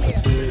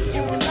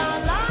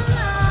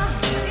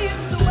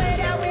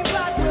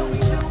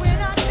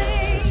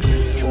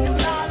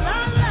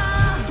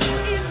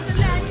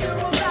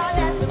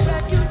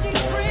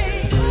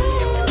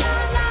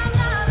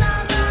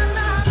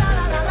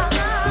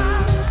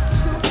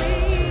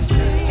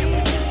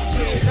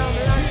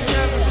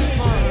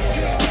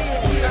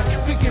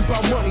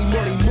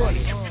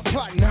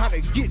 Plotting how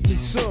to get me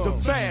some. The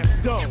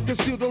fast dumb. Cause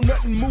still don't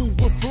nothing move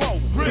with flow.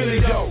 Really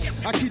though.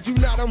 I kid you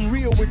not, I'm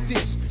real with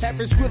this.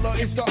 Having Skrilla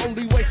is the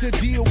only way to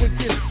deal with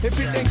this. If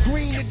it ain't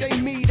green, it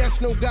ain't me,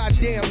 that's no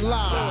goddamn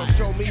lie.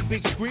 Show me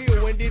Big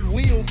Skrill and it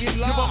will get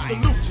live. Give up the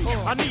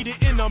Lucci. I need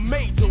it in a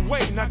major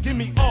way. Now give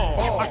me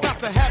all. I got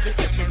to have it.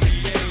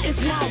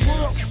 It's my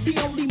world, the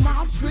only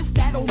monstrous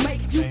that'll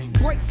make you,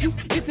 break you.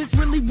 If it's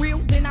really real,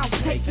 then I'll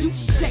take you,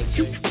 shake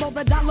you for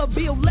the dollar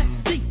bill. Let's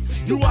see.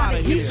 You out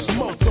of here.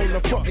 Smoke on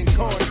the fucking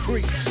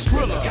concrete.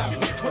 Skrilla got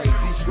me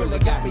crazy. Skrilla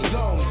got me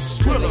long.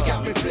 Skrilla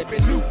got me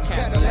flipping new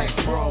Cadillac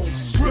Chrome.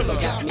 Skrilla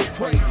got me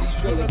crazy.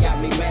 Skrilla got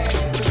me mad.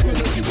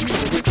 Skrilla gives me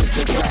the riches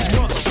to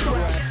grab.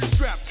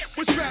 Strapped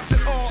with straps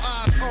and all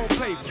eyes on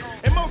paper.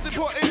 And most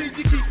importantly,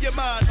 you keep your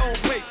mind on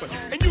paper.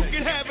 And you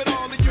can have it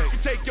all and you can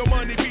take your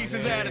money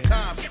pieces at a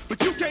time.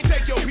 But you can't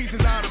take your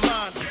pieces out of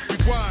line.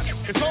 Rewind.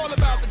 It's all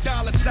about the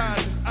dollar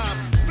sign. I'm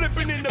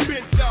flipping in the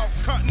bent dog,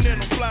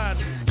 continental flying.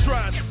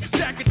 Trying to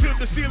stack it to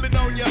the ceiling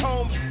on your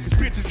homes. Cause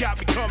bitches got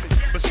me coming,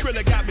 but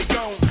Skrilla got me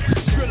gone.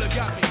 Skrilla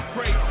got me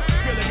crazy.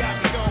 Skrilla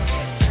got me gone.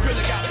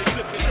 Skrilla got me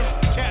flipping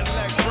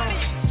Cadillac Chrome.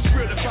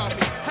 Skrilla brought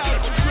me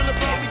houses. Skrilla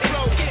brought me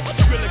clothes.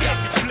 Skrilla got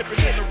me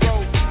flipping in the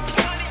road.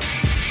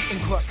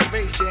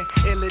 Incarceration,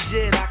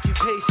 illegit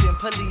occupation,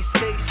 police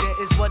station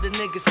is what the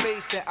niggas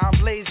facing. I'm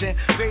blazing,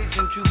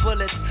 grazing through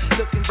bullets,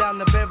 looking down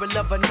the barrel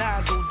of a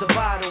nozzle, the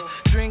bottle,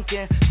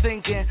 drinking,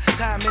 thinking,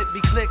 time it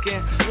be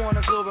clicking.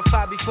 Wanna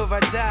glorify before I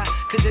die,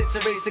 cause it's a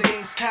race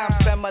against time.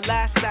 Spend my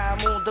last time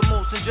on the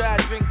motion dry,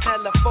 drink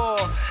Telefar,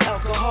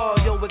 alcohol,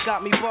 yo, it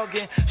got me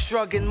bugging,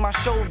 shrugging my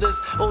shoulders.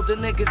 Older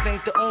niggas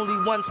ain't the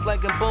only ones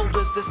slugging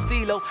boulders. The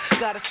stilo,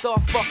 gotta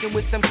start fucking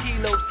with some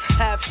kilos.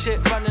 Have shit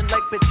running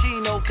like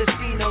Pacino,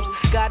 casinos.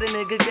 Got a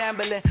nigga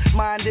gambling,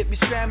 mind it be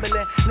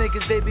scrambling.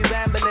 Niggas they be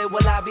rambling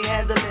while I be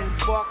handling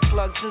spark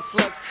plugs and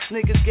slugs.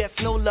 Niggas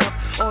gets no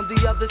love on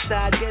the other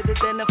side. Get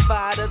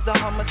identified as a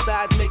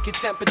homicide, make your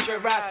temperature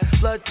rise.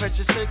 Blood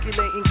pressure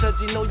circulating cause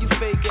you know you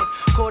faking.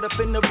 Caught up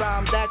in the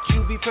rhyme that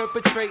you be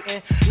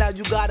perpetrating. Now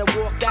you gotta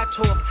walk that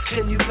talk,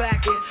 can you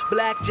back it?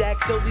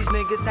 Blackjack, so these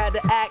niggas had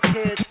to act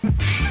kid.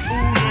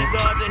 Ooh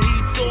nigga, the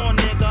heat's on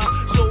nigga.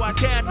 So I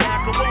can't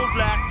hack a road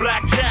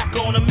blackjack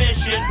on a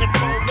mission. If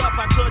pulled up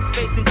I could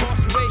face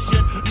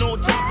incarceration. No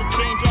time to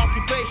change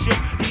occupation.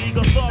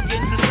 Legal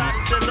thuggin',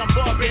 society says I'm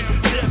bugging.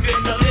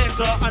 Sipping the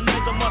liquor, a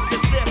nigga must be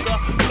sicker.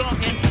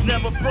 Bluntin',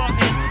 never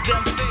frontin',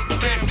 them fake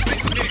men.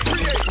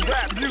 Create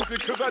rap music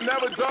cause I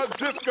never done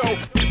disco.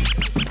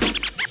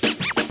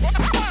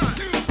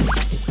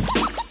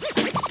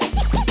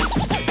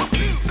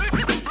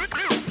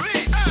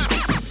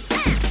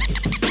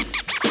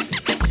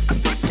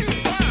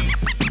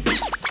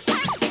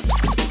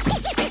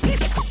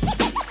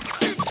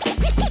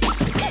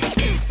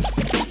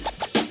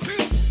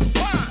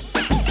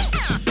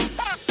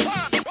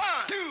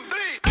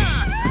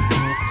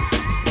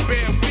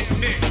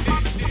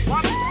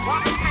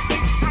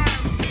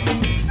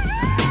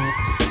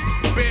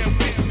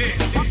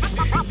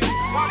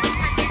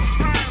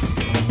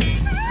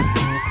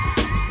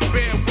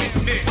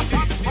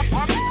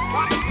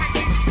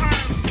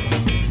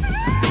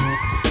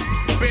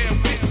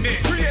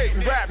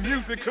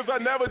 Cause I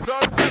never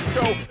done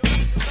disco.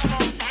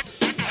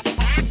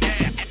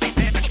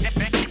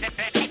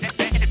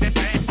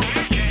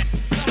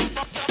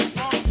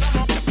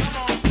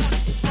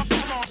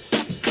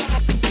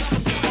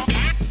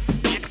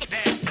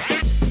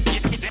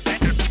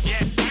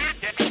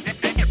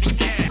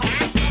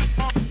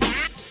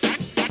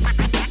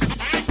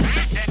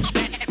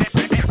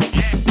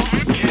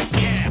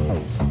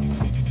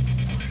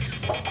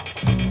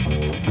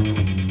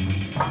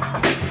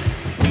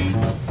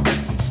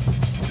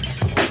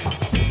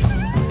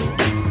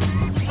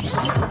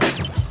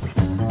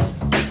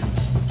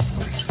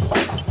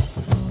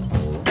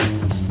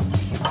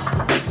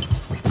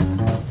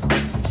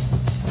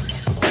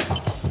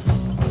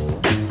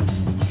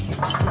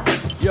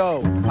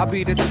 Yo, I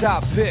be the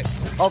top pick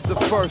of the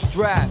first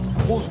draft.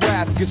 Whose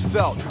wrath gets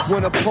felt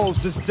when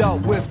opposed is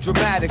dealt with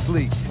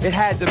dramatically? It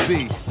had to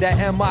be that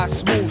MI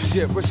smooth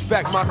shit.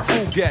 Respect my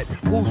crew get.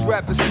 Whose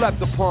rap is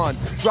slept upon?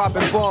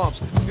 Dropping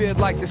bombs, feared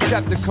like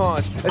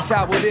Decepticons. That's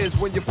how it is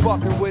when you're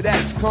fucking with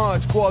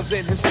ex-cons,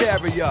 causing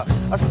hysteria.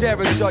 I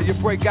stare at you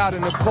break out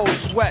in a cold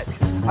sweat.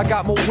 I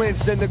got more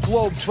wins than the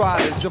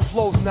Globetrotters. Your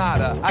flow's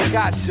nada, I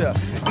gotcha.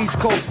 East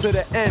Coast to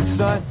the end,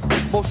 son.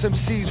 Most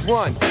MCs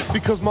run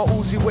because my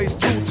Uzi weighs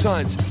 2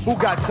 tons. Who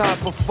got time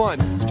for fun?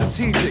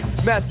 Strategic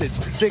methods,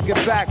 thinking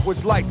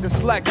backwards like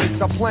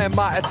dyslexics. I plan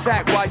my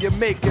attack while you're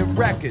making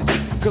records.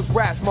 Cause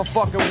rap's my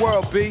fucking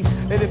world, B.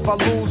 And if I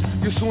lose,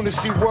 you soon to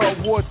see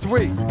World War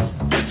III.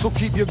 So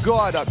keep your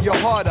guard up, your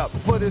heart up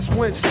for this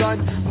win,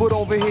 son. But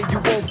over here you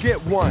won't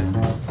get one.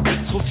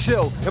 So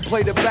chill and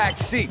play the back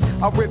seat.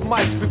 I rip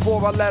mics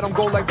before I let them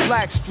go like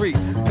Blackstreet.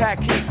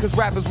 Pack heat cause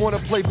rappers wanna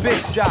play big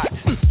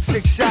shots.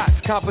 6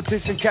 shots,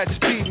 competition catch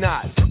speed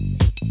knots.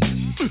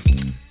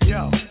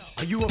 Yo,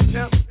 are you a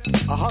pimp?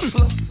 A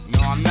hustler?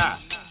 No, I'm not.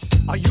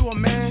 Are you a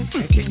man?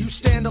 And can you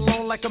stand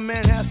alone like a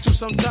man has to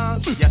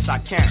sometimes? Yes, I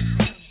can.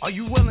 Are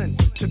you willing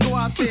to go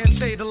out there and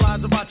save the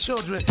lives of our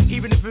children,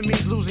 even if it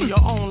means losing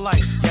your own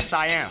life? Yes,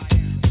 I am.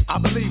 I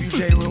believe you,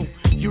 J-Roo.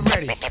 You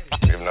ready?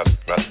 You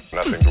have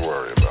nothing to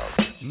worry about.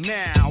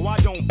 Now, I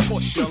don't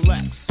push your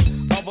Lex.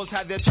 Others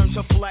had their turn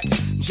to flex.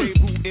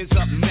 J-Roo is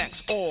up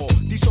next. All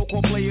these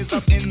so-called players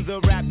up in the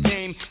rap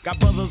game got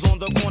brothers on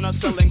the corner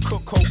selling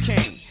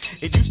cocaine.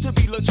 It used to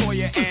be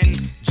LaToya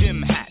and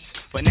Jim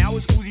hats, but now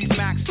it's Uzi's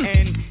Max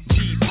and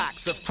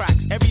G-packs of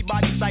cracks.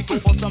 Everybody psycho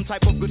or some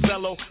type of good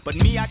fellow, but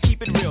me, I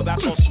keep it real.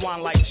 That's all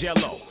swan like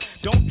Jello.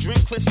 Don't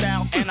drink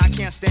Cristal and I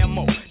can't stand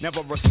mo.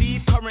 Never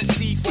receive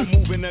currency for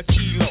moving a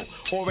kilo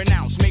or an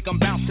ounce. Make them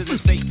bounce to this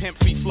fake pimp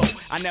free flow.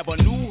 I never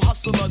knew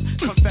hustlers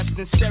confessed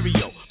in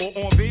stereo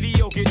or on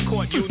video. Get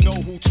caught, you know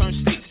who turns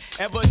states.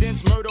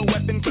 Evidence, murder,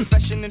 weapon,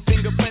 confession, and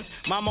fingerprints.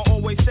 Mama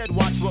always said,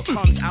 watch what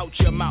comes out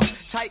your mouth.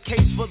 Tight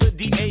case for the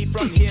DA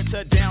from here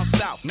to down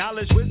south.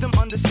 Knowledge, wisdom,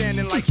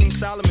 understanding like King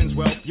Solomon's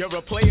wealth. You're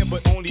a player,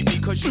 but only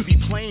because you be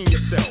playing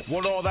yourself.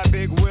 With all that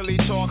big Willie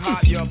talk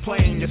hot, you're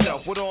playing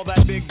yourself. With all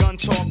that big gun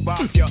talk bop,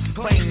 you're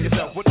playing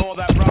yourself. With all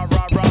that rah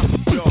rah rah,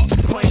 you're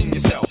playing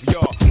yourself.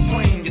 You're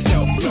playing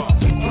yourself. You're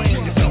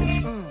playing yourself.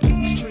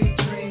 Street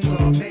dreams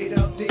are made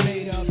up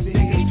these.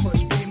 Niggas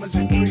push beamers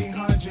and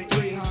 300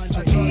 E's.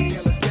 A drug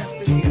dealer's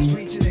destiny is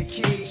reaching a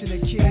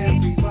key.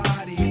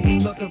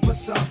 Everybody's looking for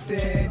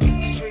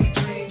something. Street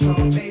dreams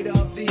are made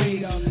up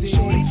these.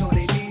 Shorties on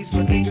their knees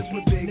for niggas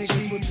with big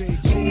G's.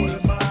 Who am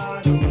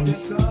I to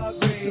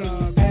disagree?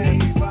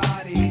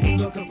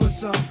 Everybody's looking for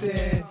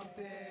something.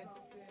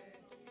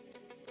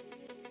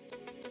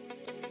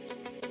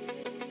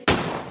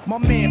 My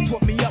man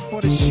put me up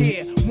for the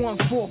share,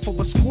 1/4 of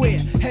a square,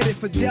 headed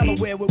for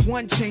Delaware with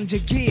one change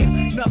of gear.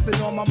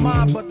 Nothing on my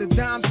mind but the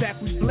dime sack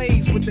we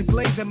blaze, with the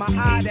glaze in my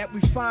eye that we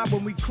find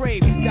when we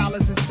crave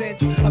dollars and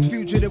cents. A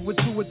fugitive with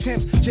 2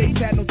 attempts, Jake's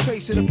had no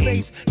trace of the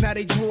face, now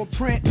they drew a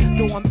print.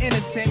 Though I'm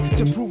innocent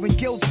to proving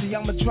guilty,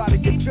 I'ma try to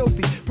get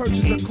filthy,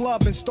 purchase a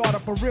club and start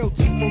up a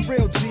realty. For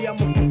real G,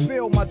 I'ma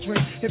fulfill my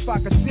dream. If I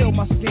conceal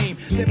my scheme,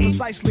 then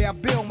precisely I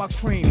build my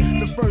cream.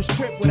 The first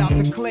trip without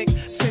the click,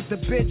 sent the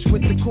bitch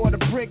with the quarter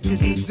brick.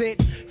 This is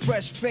it,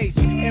 fresh face,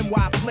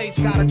 NY place,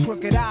 got a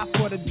crooked eye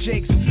for the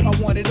jakes. I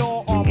want it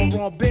all, armor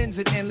on bins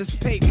and endless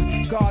papes.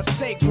 God's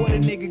sake, what a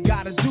nigga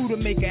gotta do to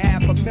make a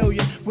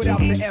 $500,000 without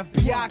the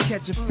FBI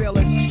catching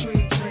feelings?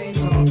 Street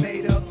dreams are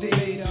made up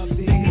these.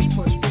 Niggas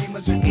push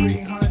beamers and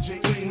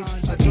 300 E's.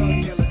 A drug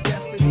dealer's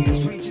destiny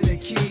is reaching a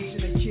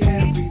key.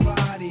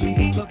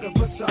 Everybody's looking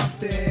for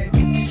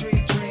something.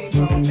 Street dreams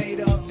are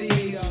made up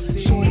these.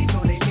 Shorties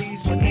on their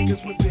knees for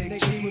niggas with big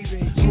G's.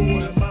 Who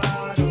am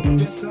I to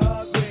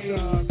disagree?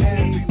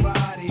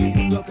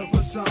 Everybody's looking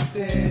for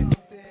something.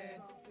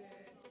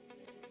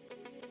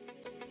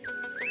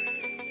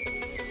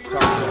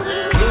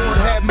 Lord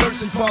have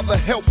mercy, Father,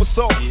 help us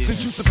all.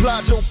 Since you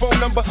supplied your phone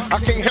number, I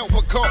can't help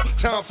but call.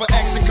 Time for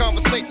action,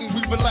 conversating,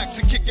 we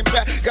relaxing, kicking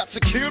back. Got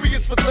you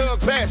curious for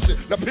thug passion.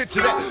 Now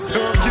picture that,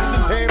 tongue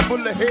kissing, hand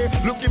full of hair.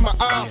 Look in my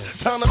eyes,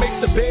 time to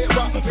make the bed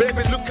rock.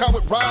 Baby, look how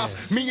it rise.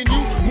 Me and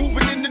you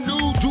moving in the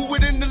nude, do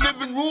it in the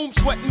living room,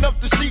 sweating up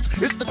the sheets.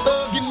 It's the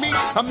thug in me.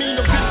 I mean,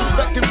 no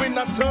disrespecting when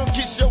I tongue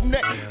kiss your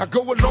neck. I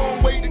go a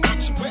long way to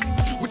get you wet.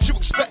 What you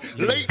expect?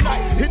 Late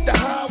night, hit the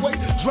highway,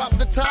 drop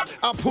the top.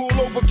 I pull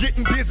over,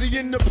 getting busy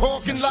in the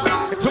parking lot.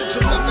 And don't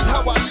you love it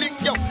how I lick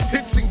your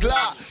hips and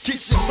glide?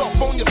 Kiss you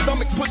soft on your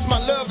stomach, push my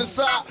love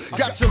inside.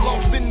 Got you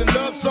lost in the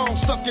love song,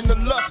 stuck in the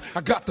lust.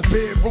 I got the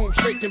bedroom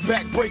shaking,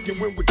 back breaking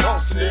when we're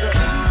tossing it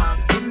up.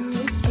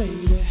 This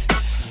baby,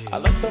 I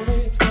love the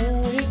way it's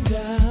going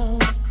down.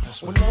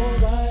 When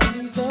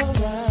nobody's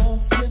around,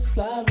 slip,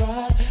 slide,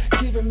 ride,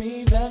 giving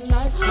me that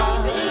nice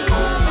ride.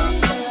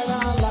 That I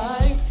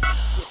like,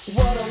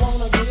 what I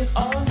wanna get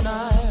all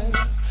night.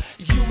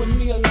 You and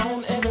me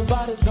alone,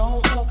 everybody's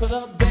gonna toss it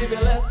up, baby.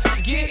 Let's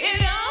get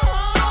it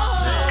on.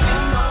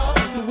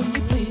 The way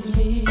you please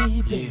me,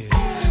 baby.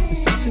 The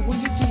sexy way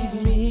you tease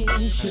me,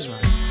 that's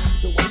right.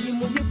 The way you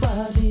move your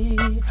body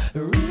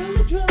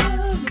really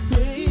drives me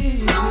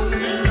crazy.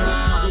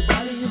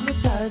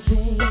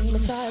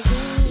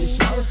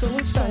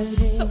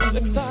 exciting. So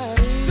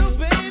exciting. So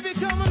baby,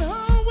 come on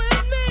home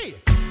with me.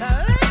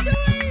 I like the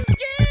way you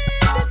give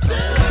it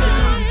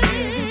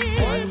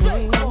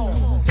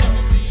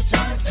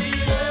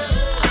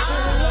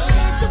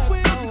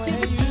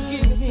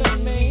to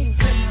me.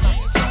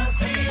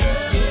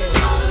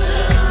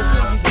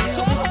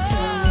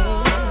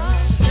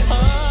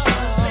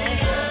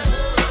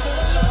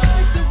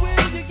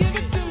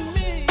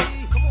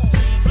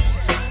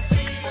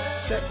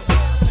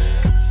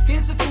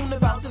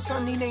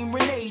 Honey named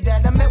Renee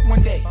that I met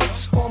one day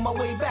on my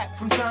way back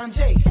from John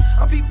Jay.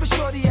 I'm peeping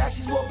shorty as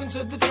she's walking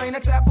to the train. I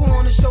tap her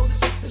on the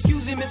shoulders.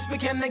 Excuse me, miss, but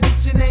can I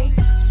get your name?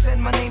 She said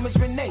my name is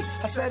Renee.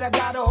 I said I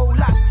got a whole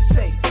lot to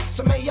say.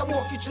 So may I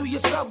walk you to your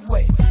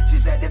subway? She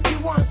said if you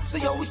want. So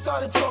yo, we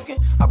started talking.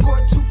 I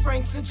brought 2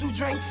 francs and 2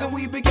 drinks and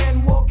we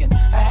began walking.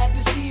 I had to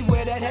see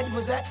where that head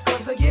was at,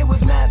 cause the year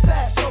was mad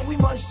fast. So we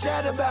must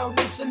chat about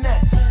this and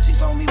that. She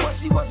told me what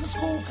she was in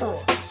school for.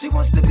 She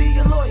wants to be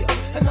a lawyer.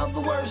 In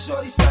other words,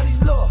 shorty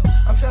studies law.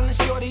 I'm telling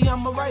shorty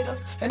I'm a writer.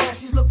 And as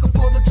she's looking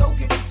for the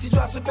token, she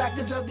drops a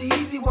package of the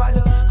Easy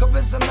Wider.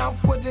 Covers her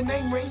mouth with the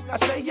name ring. I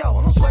say, yo,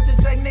 don't sweat the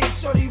technique,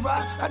 shorty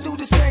rock. I do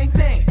the same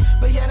thing,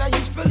 but yet I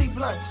use Philly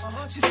blunts.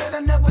 She said I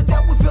never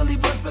dealt with Philly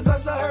blunts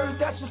because I heard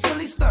that's for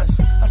silly stunts.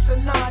 I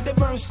said, nah, they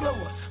burn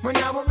slower. Right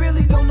now I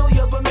really don't know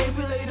you, but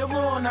maybe later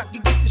on I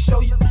can get to show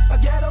you. A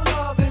ghetto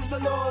love is the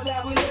law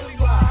that we live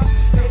by.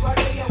 Day by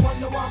day I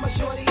wonder why my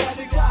shorty had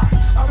to die.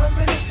 I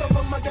reminisce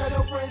over my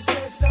ghetto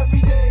princess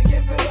every day.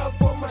 Give it up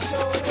for my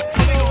shorty. A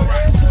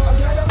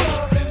ghetto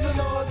love is the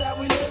law that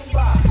we live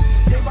by.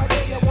 Day by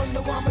day I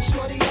wonder why my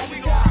shorty had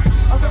to die.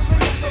 I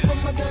reminisce over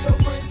my ghetto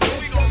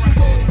princess every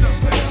day. Give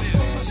it up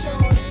for my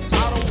shorty.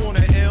 I don't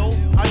wanna ill,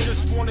 I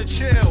just wanna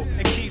chill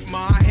and keep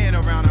my hand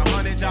around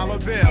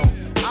 $100 bill.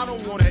 I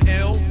don't wanna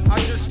ill, I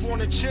just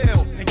wanna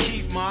chill and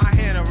keep my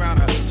hand around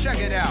her. Check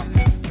it out.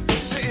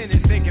 Sitting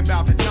and thinking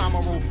about the time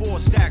I wrote 4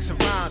 stacks of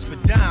rhymes for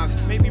dimes.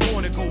 Made me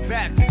wanna go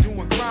back to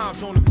doing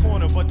crimes on the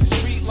corner. But the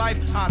street life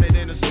hotter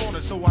than a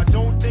sauna. So I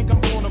don't think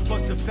I'm gonna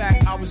bust the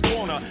fact I was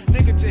born a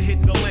nigga to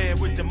hit the land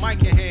with the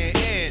mic in hand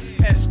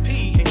and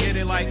SP and get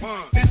it like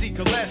Dizzy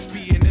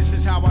Gillespie. And this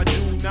is how I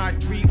do, not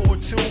 3 or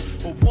 2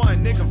 but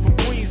 1 nigga from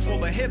Queens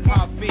full of hip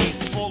hop fiends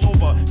all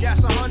over.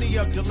 Gas the honey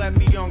up to let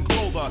me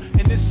unclothe her.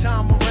 And this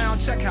time around,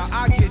 check how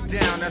I get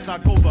down as I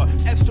go the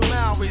extra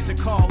mile, raising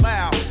call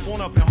loud. Born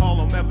up in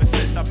Harlem ever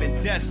since I've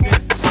been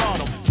destined for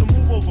stardom. So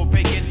move over,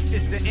 bacon.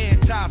 It's the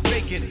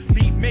anti-faking,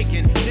 beat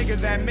making nigga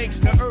that makes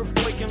the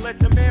earthquake and let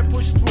the man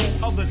push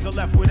through. Others are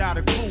left without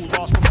a clue.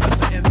 Lost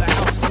professor in the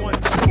house 1, 2.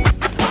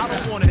 I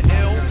don't wanna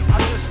ill, I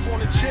just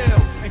wanna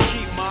chill and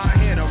keep my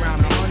hand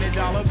around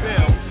 $100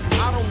 bill.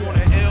 I don't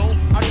wanna ill,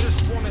 I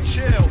just wanna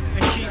chill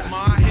and keep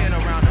my hand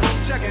around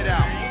it. Check it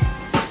out.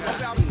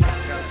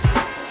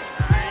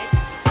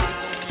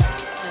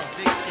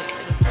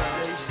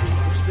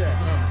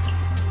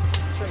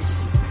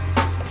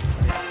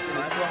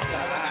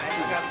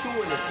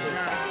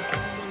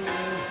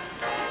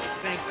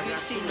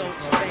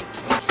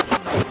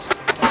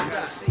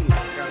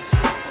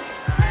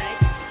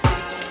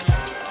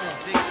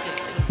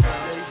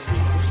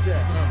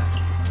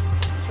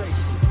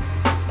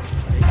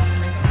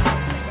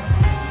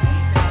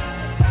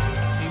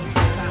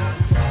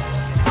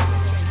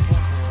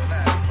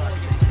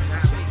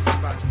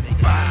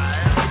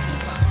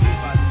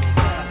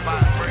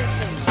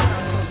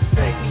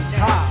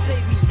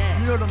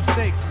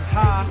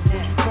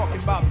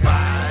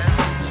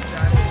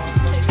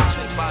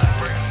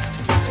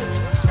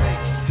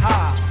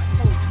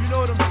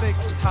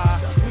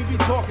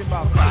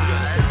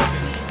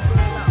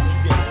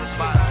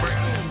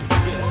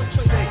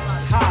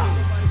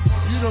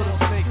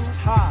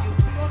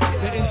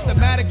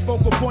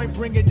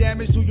 Bringing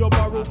damage to your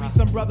burrow. Be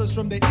some brothers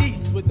from the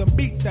east with the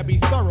beats that be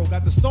thorough.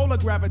 Got the solar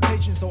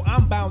gravitation, so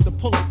I'm bound to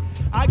pull it.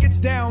 I gets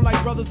down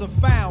like brothers are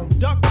found,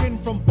 ducking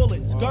from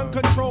bullets. Gun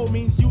control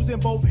means using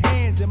both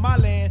hands in my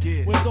land,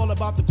 where it's all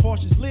about the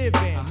cautious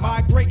living.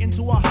 Migrating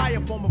to a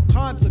higher form of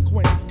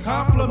consequence.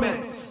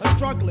 Compliments are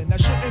struggling, that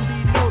shouldn't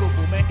be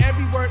notable. Man,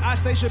 every word I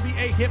say should be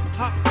a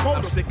hip-hop quote.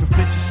 I'm sick of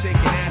bitches shaking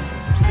asses.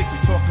 I'm sick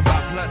of talking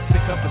about blunt.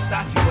 Sick of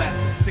Versace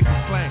glasses. Sick of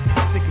slang.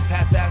 Sick of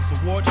half-ass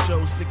award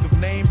shows. Sick of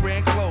name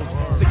brand clothes.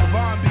 Sick of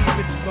R&B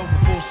bitches over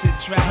bullshit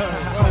trap.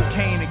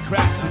 Cocaine and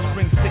cracks, which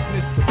brings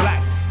sickness to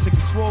blacks. Sick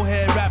of swole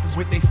head rappers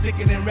with they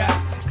sickening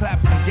raps,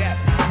 claps and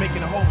gaps, making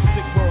the whole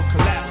sick world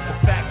collapse. The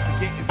facts are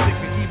getting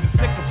sicker, even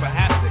sicker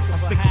perhaps. I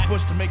stick a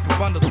push to make a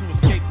bundle to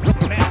escape the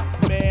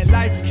snaps. Man,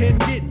 life can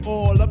get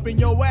all up in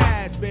your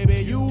ass,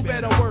 baby. You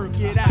better work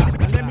it out.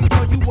 Now let me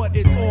tell you what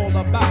it's all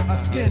about. A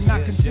skin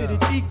not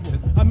considered equal.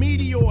 A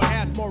meteor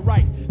has more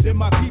right than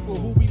my people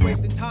who be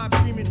wasting time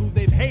screaming who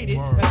they've hated.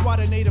 That's why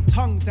the native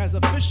tongues has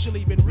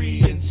officially been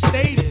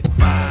reinstated.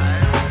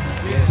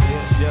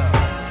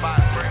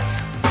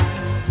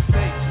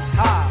 Stakes is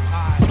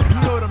high.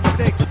 You know them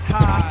stakes is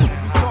high. We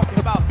talking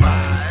about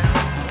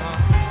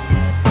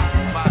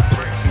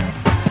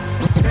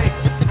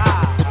stakes is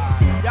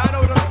high. Y'all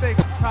know them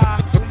stakes is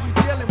high. When we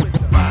dealing with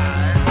them.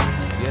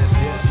 Yes.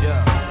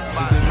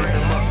 Keeping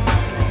them up.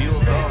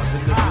 Fuel guard.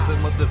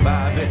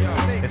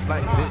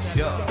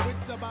 yeah.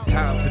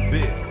 Time to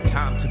build,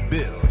 time to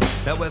build.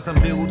 Now as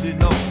I'm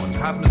building on,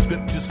 cosmic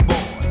scripture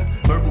spawn.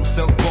 Verbal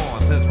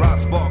self-born since rock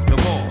sparked the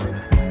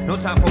morn. No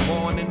time for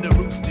warning, the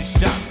rooster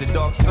shot the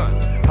dark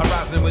sun.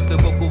 Horizon with the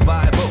vocal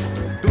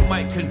vibe. Through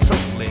mic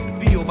controlling,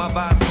 feel my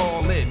vibes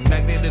calling.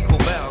 Magnetical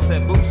valves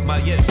that boost my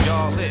yes,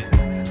 y'all in.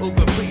 Oh,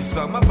 Caprice,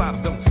 my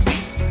vibes don't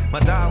cease. My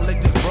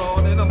dialect is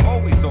broad and I'm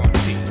always on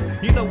cheek.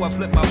 You know I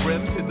flip my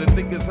brim to the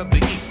thinkers of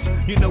the east.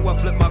 You know I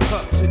flip my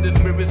cup to the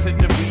spirits in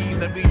the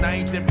breeze. Every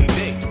night, every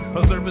day,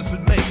 observance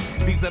relate.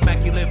 These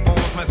immaculate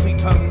forms my sweet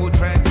tongue will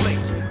translate.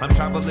 I'm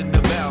traveling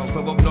the valves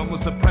of abnormal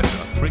suppression,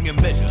 bringing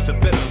measures to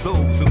better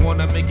those who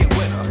wanna make it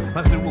winner.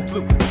 My zero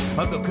fluids,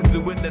 other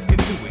conduit, let's get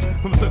to it.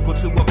 From circle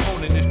to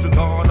opponent, it's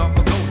Dragon on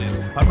the bonus.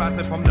 I'm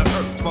rising from the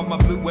earth, from my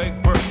blue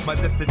egg birth. My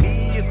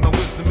destiny is my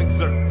wisdom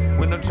exert.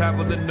 When I'm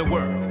traveling the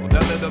world, I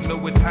let them know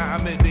what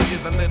time it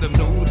is. I let them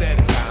know that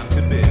it's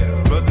time to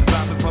build. Brothers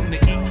vibing from the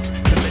east,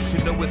 to let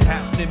you know what's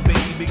happening,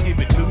 baby. Give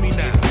it to me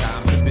now. It's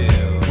time to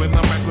build. When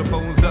my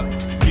microphone's up,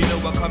 you know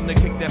I come to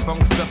kick that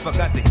funk stuff. I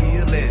got the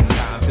heel, it's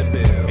time to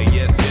build. And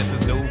yes,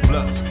 it's no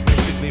bluffs.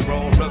 It's strictly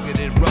raw, rugged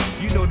and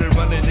rough. You know they're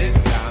running,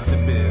 it's time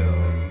to build.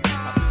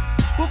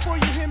 Before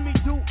you hear me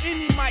do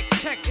any mic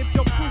check, if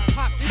your crew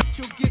pop it,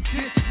 you'll get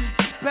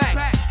disrespect.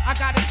 I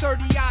got a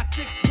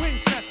 30-06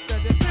 Winchester,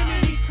 the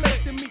enemy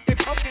clip to meet they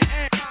fucking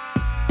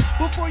ass.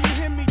 Before you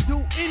hear me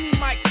do any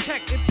mic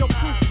check, if your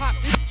crew pop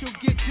it, you'll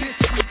get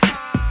disrespect.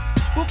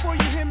 Before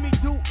you hear me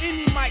do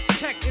any mic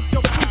check, if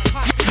your crew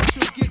pop it,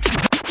 you'll get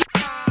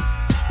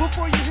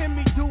Before you hear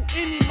me do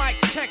any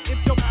mic check,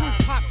 if your crew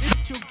pop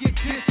it, you'll get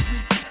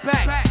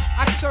disrespect.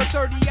 I got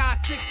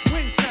 30-06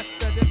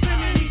 Winchester, the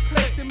enemy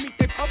clip to meet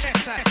they fucking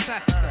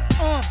ancestor.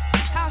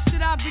 How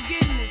should I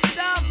begin this?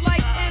 Styles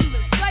like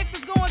endless. Life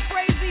is going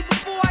crazy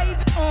before I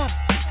even.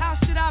 How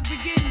should I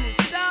begin this?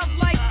 Styles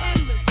like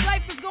endless.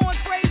 Life is going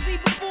crazy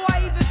before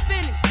I even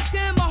finish.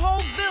 Damn, a whole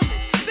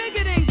village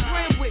bigger than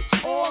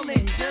Greenwich, all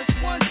in just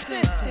one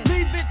sentence.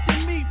 Leave it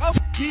to me, a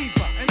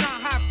diva, and I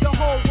have the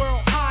whole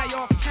world high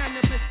off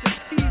cannabis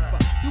sativa.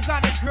 You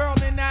got a girl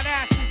and that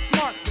ass is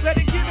smart. Let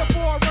it get her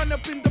before I run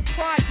up in the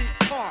private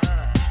car.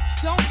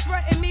 Don't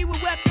threaten me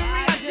with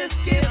weaponry, I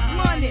just give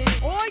money.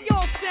 All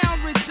y'all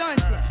sound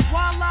redundant,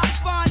 while I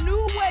find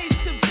new ways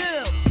to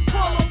build.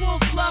 Call a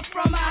wolf love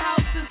from my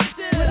house is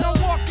still. When I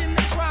walk in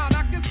the crowd,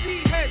 I can see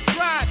heads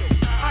rattle.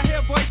 I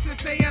hear voices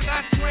saying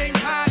that's Wayne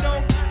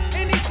Idol.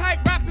 Any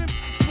type rapping,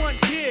 one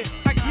gives,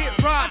 I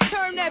get robbed. I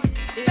turn that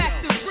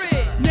back to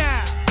red.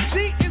 Now,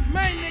 Z is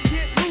made to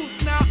get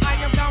loose. Now I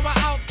am down with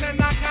outs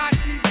and I got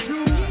the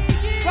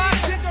juice. Rod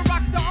Digger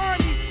rocks the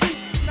army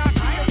suits. Now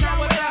she is down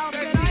with outs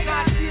and she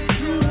got the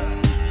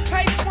juice.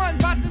 Page one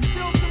about to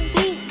steal some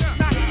boots.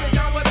 Now he is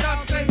down with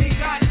outs and he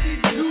got the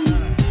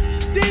juice.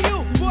 DU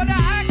for the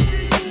act to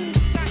use.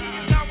 Now he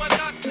is down with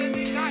outs and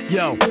he got the juice.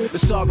 Yo, the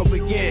saga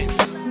begins.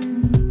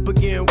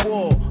 Begin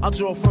war. I'll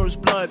draw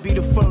first blood, be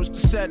the first to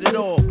set it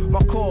off. My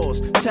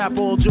cause, tap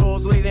all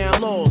jaws, lay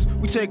down laws.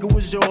 We take it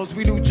with jaws,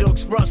 we do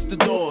jokes, rust the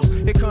doors.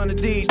 Here come the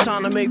D's,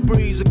 trying to make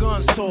breeze, the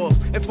guns toss.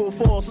 In full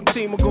force, some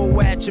team will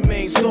go at your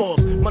main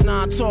source. My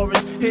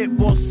non-Taurus, hit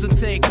bosses and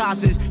take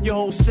hostage. Your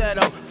whole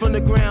setup, from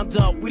the ground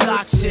up, we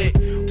lock shit.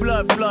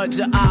 Blood flood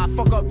your eye,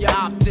 fuck up your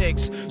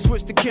optics.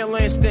 Switch to kill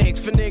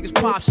instincts, for niggas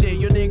pop shit.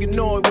 Your nigga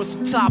know it, what's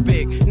the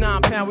topic?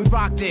 9 pound, we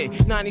rocked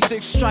it.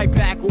 96 strike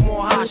back with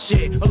more hot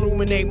shit.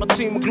 Illuminate, my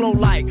team will glow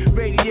like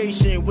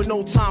radiation with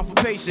no time for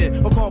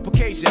patient or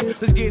complication.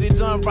 Let's get it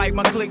done right,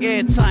 my click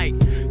airtight.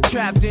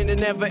 Trapped in the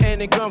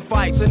never-ending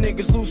gunfights, and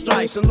niggas lose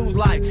stripes and lose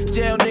life.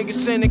 Jail niggas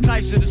sending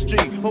kites to the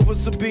street over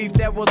some beef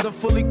that wasn't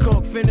fully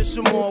cooked. Finish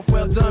them off,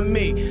 well done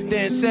me.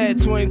 Then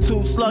said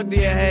 22 slug to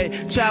your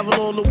head. Travel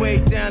all the way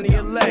down to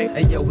your leg.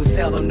 Hey yo, it's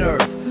hell on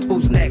earth.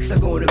 Who's next are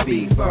gonna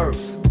be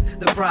first?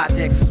 The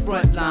project's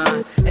front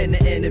line, and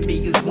the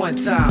enemy is one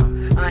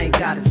time. I ain't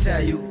gotta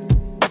tell you.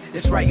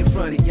 It's right in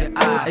front of your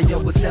eye. And yo,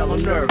 it's hell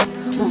on earth.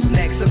 Who's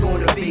next are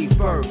gonna be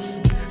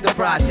first? The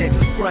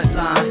project's front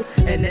line,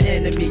 and the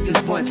enemy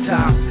is one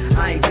time.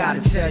 I ain't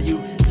gotta tell you,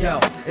 yo,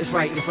 it's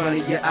right in front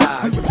of your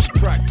eye.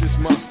 Practice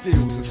my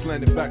skills and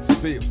slanted backs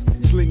of bills,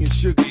 slinging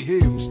sugar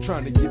hills,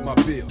 trying to get my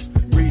bills.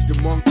 Raised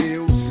among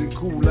ills and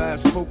cool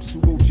ass folks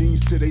who go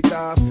jeans to their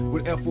thighs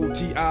with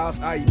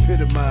FOTIs. I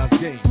epitomize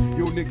game.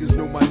 Yo, niggas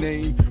know my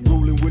name.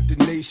 Rolling with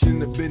the nation,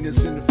 the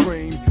business in the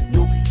frame.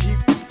 Yo, can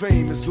keep the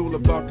fame. It's all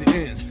about the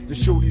ends. The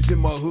shorties in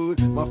my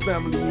hood, my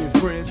family and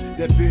friends.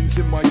 That Benz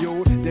in my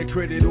yard, that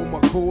credit on my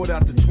cord.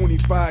 After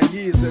 25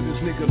 years of this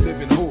nigga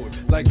living hoard.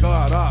 Like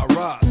God, I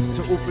rise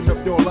to open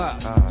up your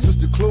eyes.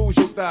 Sister, close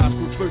your thighs,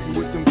 quit flirting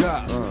with them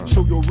guys.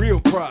 Show your real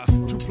prize.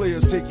 True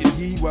players taking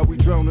heed while we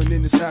drowning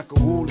in this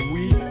alcohol and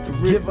weed. For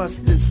real. Give us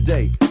this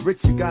day.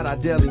 Richard got our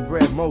daily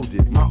bread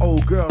molded. My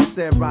old girl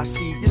said,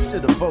 Rashid, you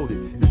should have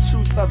voted. The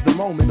truth of the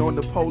moment on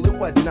the poll, it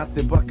wasn't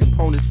nothing but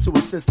components to a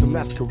system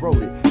that's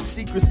corroded.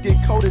 Secrets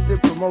get coded, then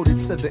promoted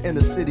to the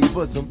inner city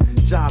bosom.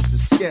 Jobs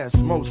are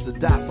scarce, most are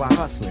die by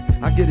hustling.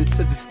 I get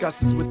into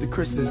discussions with the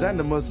Christians and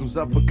the Muslims.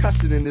 Up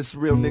percussion in this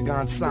real nigga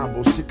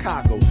ensemble.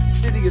 Chicago,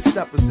 City of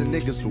steppers and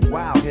niggas with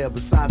wild hair.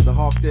 Besides the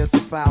hawk, there's a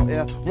foul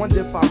air. Wonder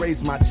if I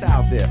raise my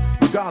child there.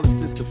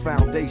 Regardless, it's the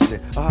foundation.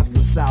 A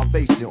hustler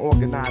salvation.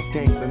 Organized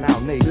gangs and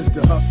our nation. It's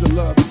the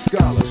hustler, the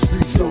scholar,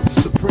 street soldier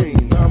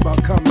supreme. I'm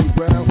about coming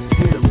round,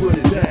 here to put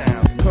it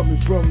down. Coming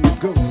from the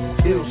go,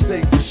 it'll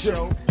stay for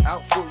show.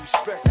 Out for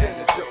respect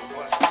and the dope.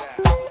 Bust down.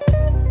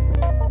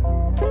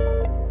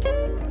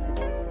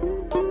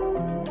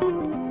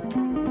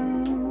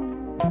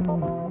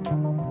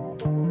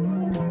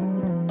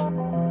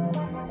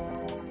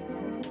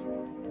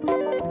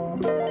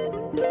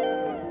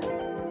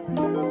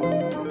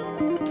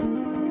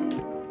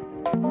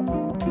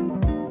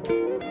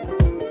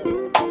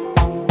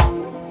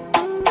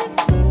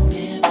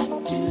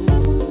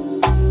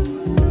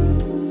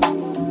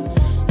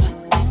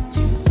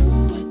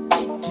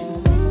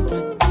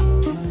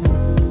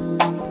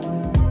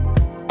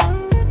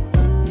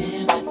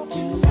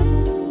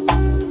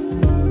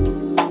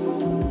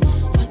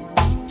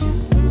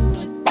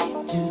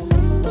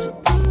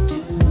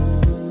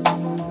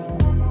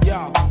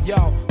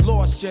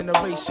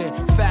 Generation,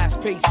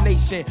 fast-paced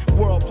nation,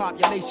 world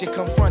population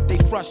confront their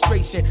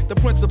frustration. The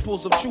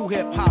principles of true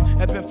hip-hop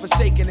have been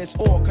forsaken. It's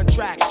all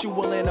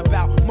contractual and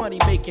about money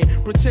making.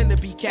 Pretend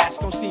to be cats,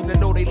 don't seem to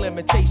know their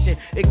limitation.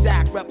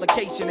 Exact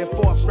replication and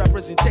false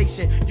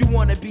representation. You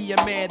wanna be a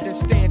man, then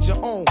stand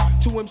your own.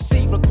 To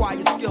MC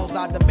requires skills,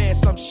 I demand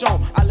some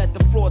shown. I let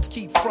the frauds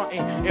keep fronting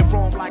and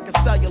roam like a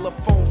cellular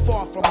phone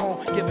far from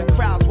home, giving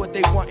crowds what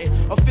they wantin'.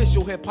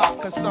 Official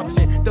hip-hop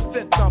consumption, the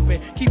fifth thumping,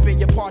 keeping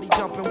your party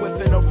jumping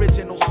with an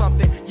original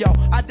something. Yo,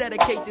 I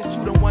dedicate this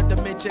to the one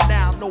dimension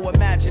now, no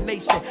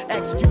imagination,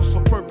 excuse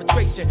for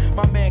perpetration.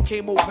 My man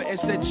came over and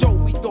said, Joe,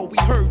 we thought we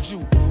heard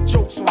you.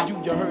 Jokes on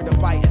you, you heard a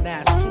biting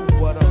ass true,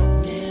 but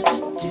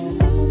never do.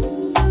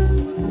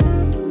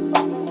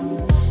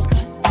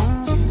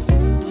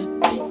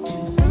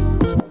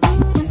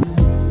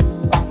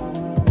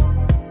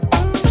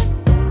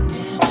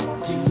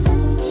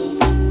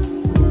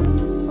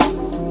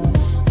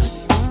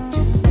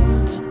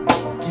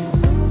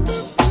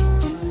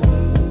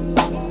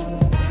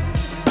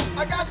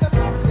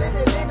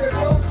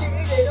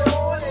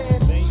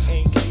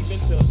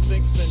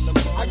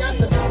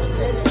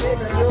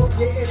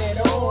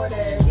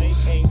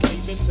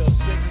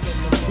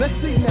 Let's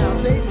see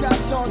now, Deja,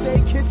 Sade,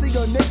 Kissy,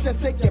 or Nick,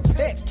 just take your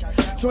pick.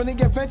 Joining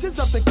adventures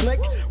up the click.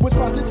 With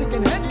sponsors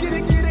taking heads, get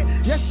it.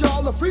 Yes,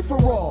 y'all, a free for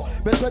all.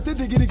 Best bet the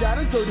diggity got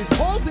his dirty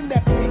balls in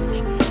that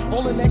pink.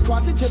 All in that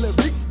crotch until it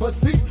reeks, but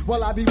cease.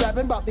 While I be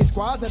rapping about these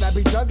squads that I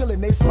be juggling,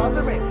 they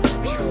smothering.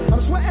 I'm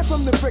sweating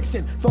from the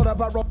friction. Thought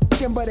about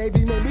rocking, but they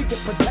be made me get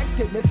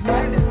protection. It's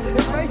madness,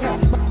 it's mayhem.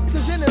 My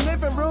is in the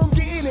living room,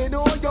 getting it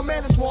on. Your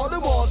man is wall to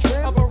wall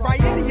trim. A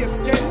variety of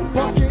skins.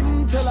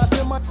 Fucking till I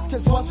feel my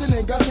just busting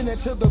and gushing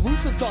until the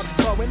rooster starts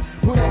growing.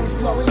 Punani's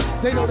flowing.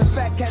 They know the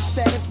fat cat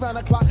status round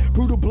the clock.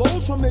 Brutal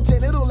blows from the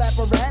genital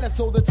apparatus.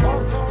 So the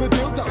tongue, the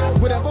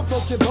dildo, whatever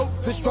floats your boat.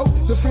 The stroke,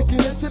 the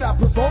freakiness that I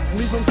provoke.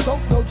 Leaving soap,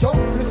 no joke.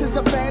 This is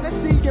a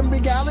fantasy in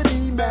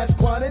reality. Mass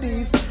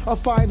quantities of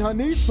fine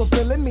honeys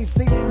fulfilling me.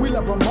 See, we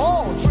love them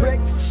all.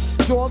 Tricks.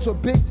 Joints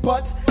with big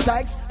butts,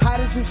 dykes,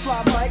 hiders who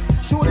slide mics,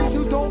 shorties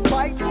who don't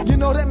bite. You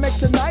know that makes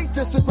the night.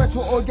 Just a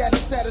for organic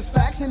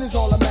satisfaction is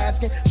all I'm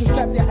asking. So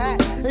strap your hat.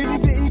 Ain't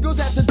leave your egos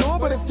at the door,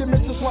 but if you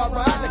miss a swap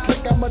ride, the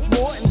click got much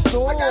more in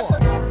store. I got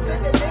some in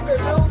the living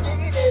room,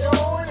 getting it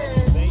on.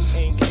 They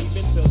ain't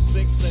leaving till 6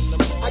 in the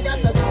morning. I got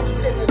some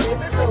in the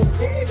living room,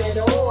 getting it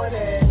on.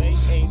 They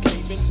ain't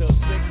leaving till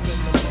 6 in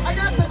the morning. I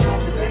got some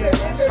in the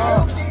living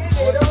room, getting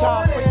it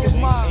on. They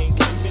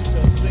ain't leaving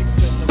till 6 in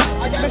the morning.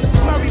 I got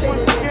some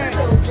once again.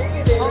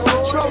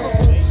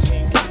 Uncontrollable,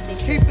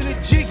 keeping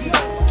it jiggy, you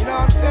know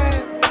what I'm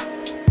saying?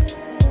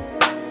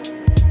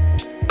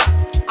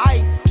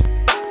 Ice,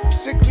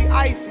 strictly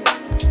ISIS.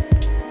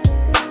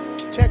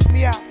 Check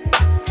me out,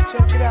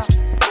 check it out.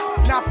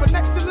 Now for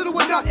next to little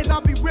or nothing,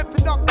 I'll be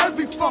ripping up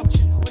every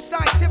function with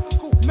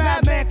scientifical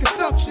madman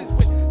consumptions,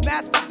 with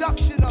mass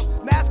production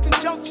of mass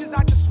conjunctions.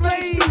 I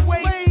display the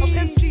way of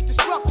MC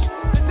destruction.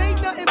 This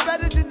ain't nothing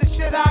better than the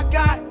shit I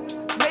got.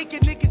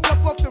 Making niggas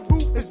jump off the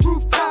roof is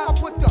rooftop. I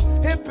put the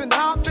hip and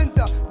hop in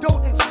the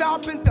don't and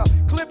stop in the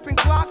clip and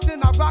clock.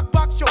 Then I rock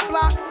box your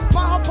block.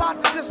 My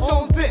hypothesis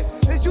on this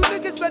is you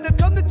niggas better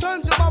come to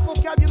terms with my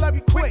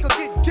vocabulary quick or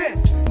get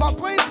dissed. My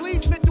brain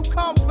bleeds mental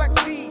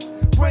complex feeds.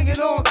 Bring it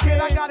on,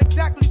 kid. I got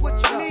exactly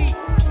what you need.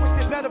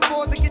 Twisted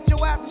metaphors to get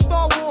your ass in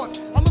Star Wars.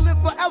 I'ma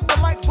live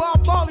forever like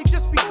Bob Marley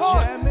just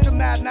because. The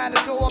mad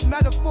matador of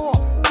metaphor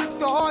fits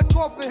the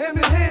hardcore for him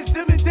and his,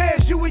 them and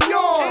theirs, you and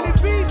yours. And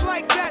it bees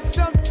like that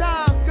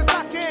sometimes, cause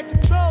I can't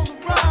control the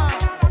rhyme.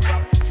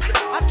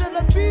 I said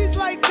the bees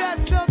like that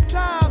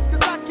sometimes,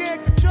 cause I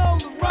can't control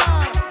the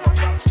rhyme.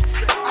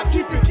 I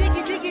keep it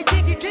jiggy, jiggy,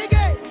 jiggy,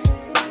 jiggy.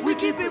 We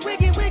keep it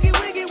wiggy, wiggy,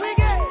 wiggy,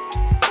 wiggy.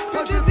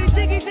 Cause it be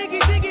jiggy, jiggy,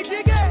 jiggy,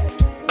 jiggy.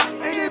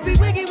 And it be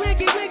wiggy,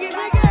 wiggy, wiggy,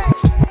 wiggy.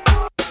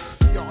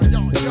 Yo,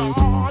 yo, yo,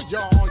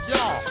 yo,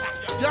 yo.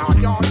 Yo,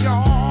 yo, yo,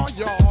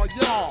 yo,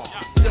 yo.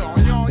 Yo,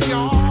 yo,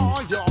 yo,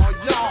 yo,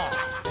 yo.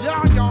 Yo,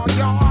 yo,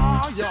 yo,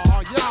 yo,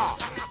 yo.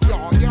 Yo,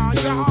 yo,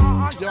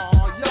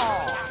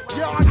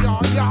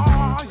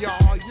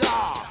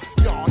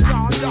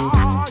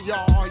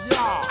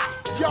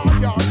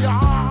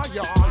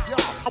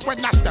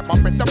 when I step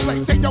up in the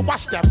place. Say yo, I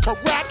step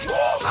correct.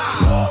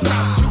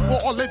 Got you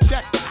all in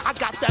check. I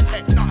got that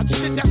head nod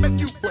shit that make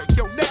you break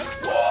your neck.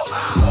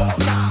 I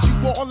got you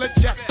all in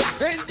check.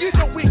 And you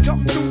know we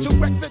come through to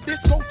wreck the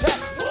discotheque.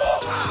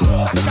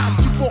 I got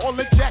you all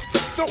in check.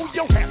 Throw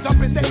your hands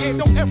up in the air,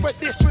 don't ever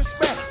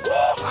disrespect.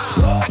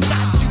 I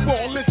got you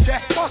all in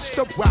check. Bust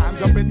the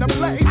rhymes up in the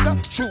place.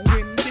 True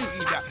indeed.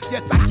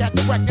 Yes, I got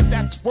the record,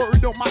 that's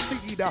word on my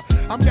seed.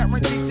 I'm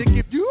guaranteed to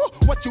give you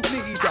what you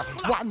need.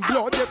 One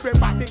blood,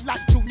 everybody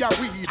like Junior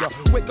Reed.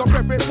 Wake up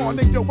every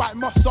morning, yo, I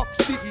must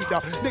succeed.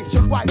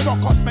 Nationwide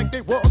rockers make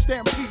the world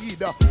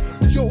stampede.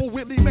 Yo,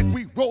 Willie, make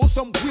we roll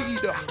some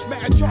weed.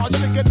 Man, charge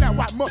nigga, now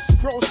I must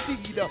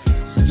proceed.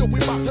 Yo, we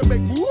about to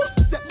make moves,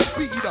 set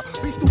speed.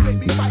 Beast to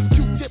baby, Vice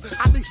Q-tip,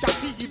 Alicia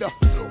Heed.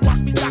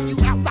 Watch me knock you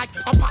out like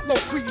Apollo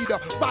Creed.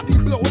 Body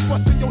blows,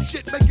 busting your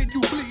shit, making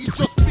you bleed.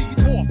 Just feed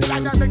more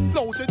dynamic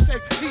flows and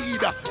take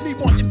heed. Need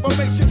more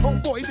information,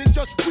 homeboy, than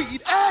just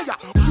weed. Hey,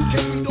 you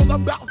can read all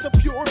about the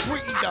pure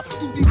breed.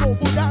 Do the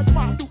mobile dance,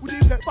 my duty,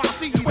 let my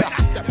seed. When I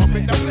step up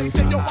in the place,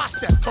 and yo, I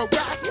step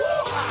correct.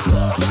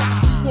 I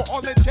got you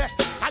all in check.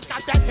 I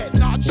got that head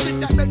nod shit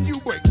that make you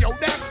break your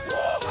neck.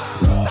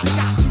 I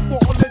got you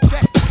all in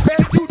check.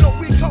 And you know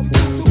we come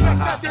through to make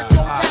that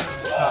discotheque.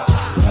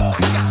 I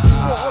got you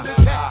all in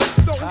check.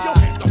 Throw your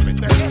hands up in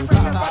the air,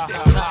 bring it right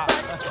disrespect.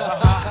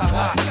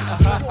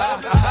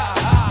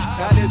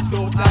 Now this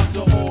goes out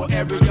to all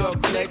area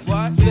clicks.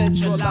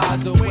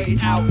 Centralize the way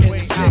out in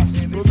the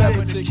sticks.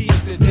 Remember to keep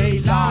the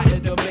daylight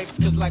in the mix.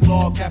 Cause like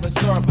log cabin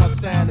syrup, my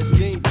sound is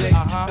deep thick.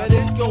 Now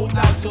this goes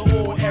out to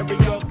all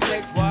area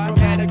clicks. From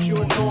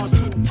manicure lawns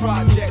to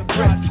project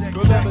bricks.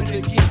 Remember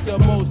to keep the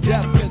most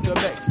depth in the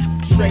mix.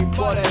 Straight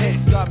butter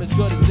hits, I'm as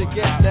good as it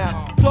gets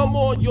now. Come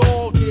on,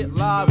 y'all, get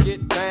live,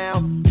 get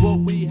down. What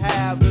we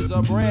have is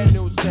a brand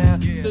new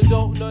sound. So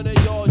don't none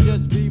of y'all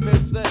just be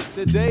misled.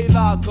 The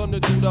daylight gonna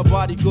do the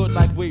body good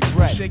like we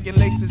bread. Shaking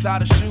laces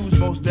out of shoes,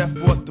 most deaf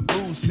bought the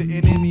blues.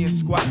 Sitting Indian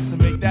squats to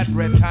make that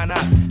bread tie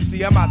knots.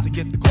 See, I'm out to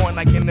get the coin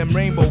like in them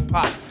rainbow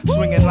pots.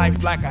 Swinging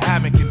life like a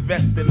hammock,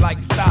 invested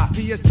like stock.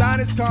 The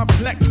assignment is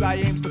complex, I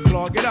aims to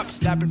clog it up.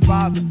 Slapping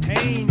files of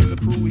pain is a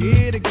crew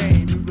here to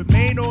game. You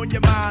remain on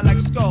your mind like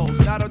skulls.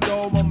 Not a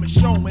dome, I'm a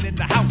showman in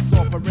the house,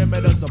 all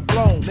perimeters are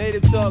blown.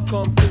 Native tongue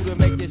come through to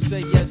make you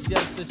say yes,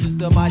 yes. This is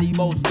the mighty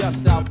most death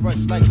style, fresh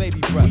like baby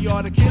breath. We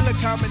are the killer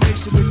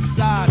combination with the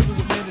size to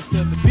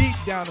administer the beat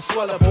down to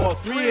swell up all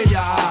three of your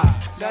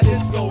eyes. Now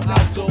this goes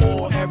out to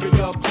all area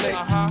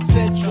clicks.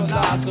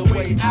 Centralize the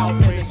way out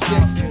in the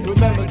sticks.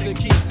 Remember to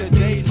keep the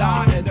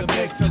daylight in the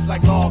mix. Cause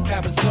like log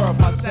cabin syrup,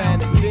 my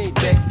sound is deep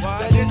thick.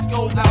 Now this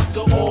goes out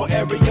to all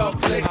area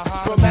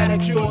clicks. From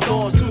manicure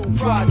lawns to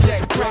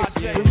project bricks.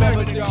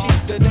 Remember to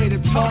keep the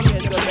native tongue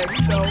in the mix.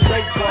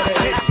 Straight for the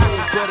hits,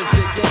 as good as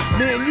it gets.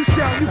 Man, you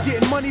shout, you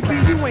getting money, B,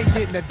 you ain't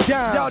getting a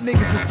dime. Y'all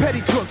niggas is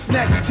petty crooks,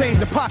 snatch and change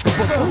the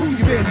pocketbook. So who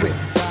you been with?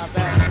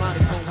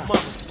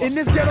 In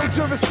this ghetto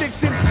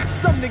jurisdiction,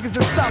 some niggas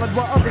are solid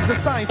while others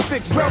are science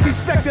fiction. Well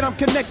respected, I'm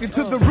connected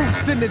to the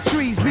roots in the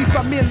trees. Mi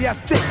familia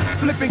thick,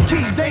 flipping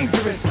keys,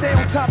 dangerous. Stay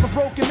on top of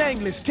broken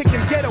English,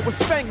 kicking ghetto with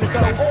Spanglish. So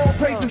all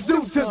praises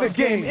due to the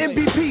game.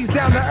 MVPs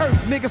down to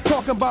earth, niggas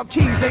talking about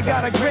keys, they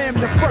got a gram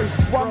the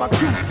first. While my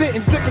crew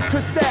sitting, sipping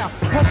Cristal,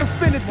 pumping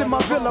spinach in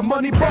my villa.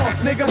 Money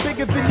boss, nigga,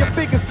 bigger than your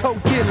biggest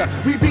coke dealer.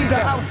 We be the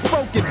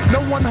outspoken,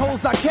 no one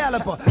holds our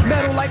caliber.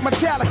 Metal like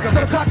Metallica,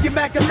 so cock your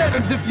Mac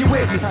 11s if you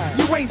with me.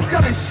 You ain't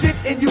selling shit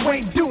and you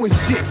ain't doing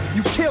shit.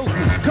 You kills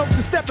me. Coach and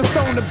stepping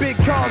stone to big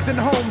cars and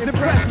homes.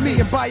 Impress me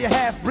and buy a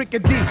half brick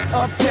of deep.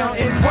 Uptown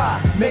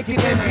NY, make it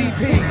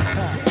MVP.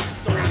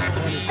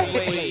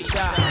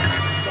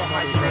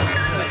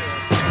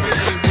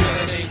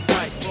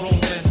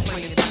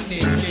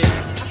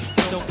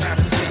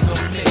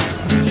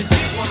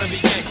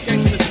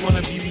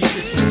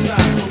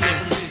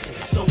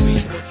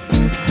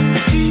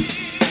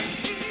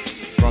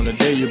 From the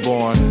day you're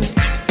born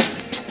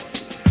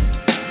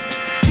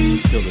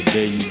till the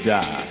day you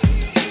die.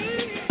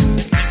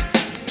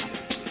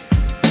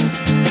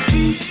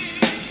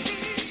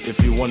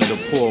 If you're one of the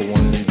poor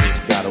ones, you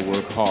just gotta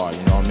work hard,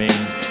 you know what I mean?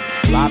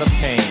 A lot of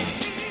pain,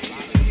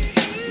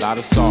 a lot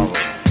of sorrow,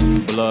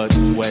 blood,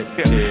 sweat,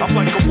 tears. I'm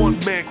like a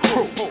one-man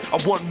crew,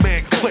 a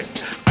one-man clique.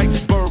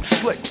 Iceberg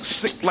slick,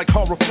 sick like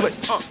horror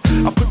flicks.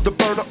 I put the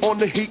burner on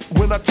the heat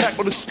when I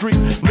tackle the street.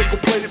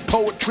 Nickel-plated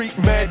poetry,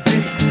 mad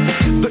deep.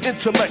 The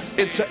intellect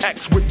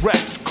interacts with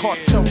raps.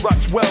 Cartel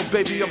rocks well,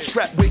 baby, I'm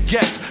strapped with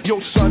gas. Yo,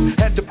 son,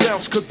 had to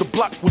bounce cause the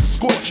block was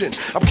scorching.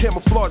 I'm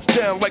camouflaged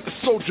down like a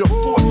soldier of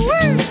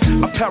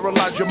fortune. I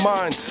paralyze your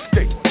mind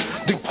state,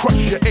 then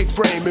crush your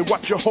A-frame and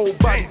watch your whole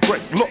body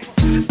break. Look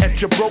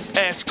at your broke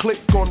ass click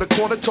on the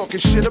corner talking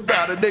shit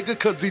about a nigga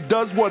cause he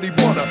does what he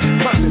wanna.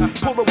 Cousin,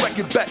 pull the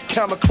record back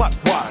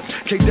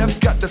counterclockwise. K-Def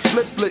got the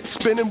split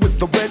spinning with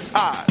the red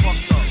eyes.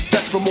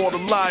 That's from all the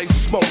lies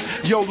smoke.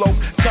 YOLO,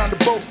 time to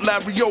vote,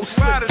 Larry O,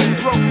 slide in your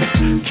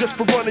throat. Just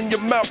for running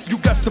your mouth, you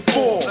got to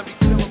fall.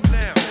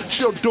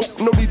 Chill, dope,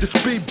 no need to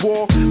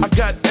speedball. I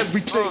got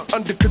everything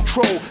under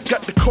control.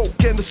 Got the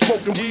coke and the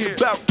smoke and we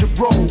about to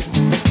roll.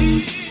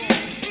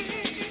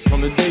 From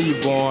the day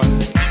you're born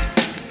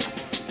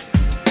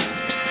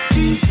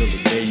until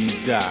the day you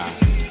die.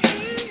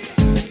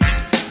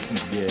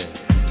 Yeah.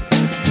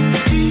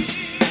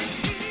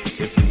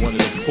 If you're one of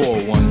the poor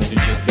ones, you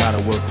just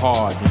gotta work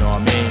hard, you know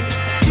what I mean?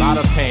 A lot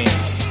of pain,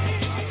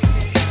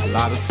 a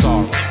lot of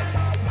sorrow,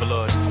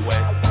 blood,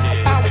 sweat,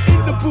 tears. Out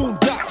in the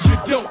boondocks, you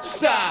don't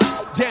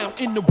stop. Down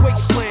in the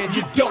wasteland,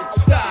 you don't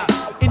stop.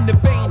 In the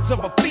veins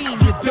of a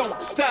fiend, you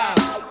don't stop.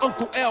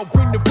 Uncle L,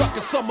 bring the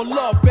ruckus, summer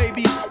love,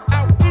 baby.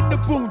 Out in the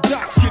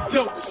boondocks, you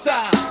don't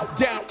stop.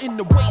 Down in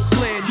the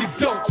wasteland, you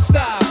don't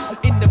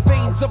stop. In the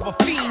veins of a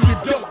fiend,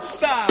 you don't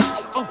stop.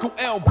 Uncle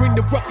L, bring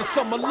the ruckus,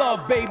 summer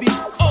love, baby.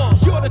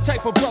 You're the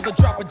type of brother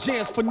dropping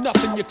jams for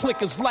nothing. Your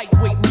click is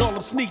lightweight and all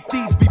them sneak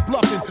thieves be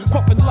bluffing.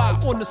 Puffing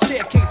live on the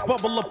staircase,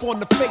 bubble up on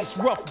the face.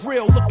 Rough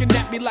grill, looking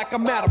at me like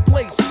I'm out of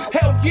place.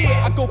 Hell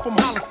yeah, I go from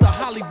Hollis to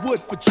Hollywood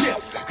for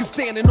chips. Cause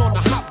standing on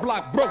the hot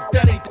block broke,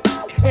 that ain't the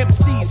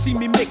MCs see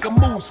me make a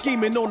move,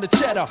 scheming on the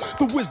cheddar.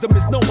 The wisdom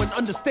is knowing,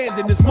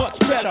 understanding is much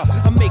better.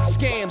 I make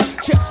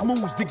scams, chess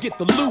moves to get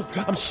the loot.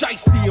 I'm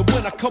shiesty and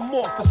when I come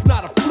off, it's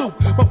not a fluke.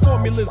 My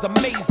formula's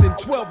amazing,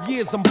 12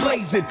 years I'm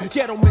blazing.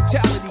 Ghetto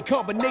mentality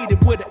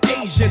carbonated with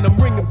an Asian. I'm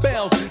ringing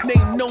bells,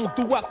 name known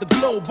throughout the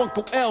globe.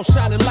 Uncle L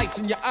shining lights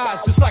in your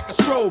eyes just like a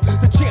strobe.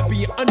 The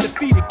champion,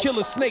 undefeated,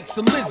 killer snakes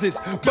and lizards.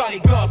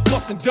 Bodyguards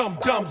busting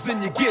dum-dums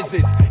in your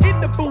gizzards.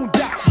 In the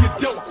boondocks, you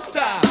don't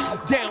stop.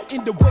 Down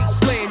in the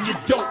wasteland, you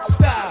don't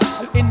stop.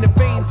 In the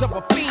veins of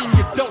a fiend,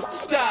 you don't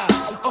stop.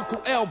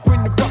 Uncle L,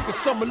 bring the ruckus,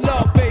 summer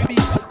love, baby.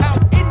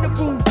 Out in the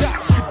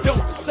boondocks, you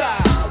don't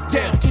stop.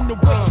 Down in the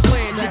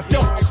wasteland, you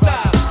don't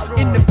stop.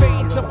 In the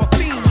veins of a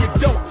fiend,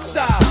 you don't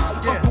stop.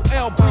 Uncle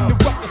L, bring the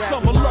ruckus,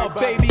 summer love,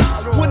 baby.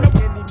 When I'm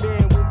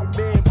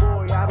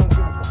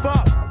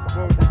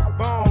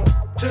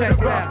check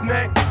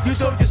roughneck, you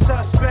told your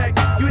suspect.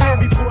 You hear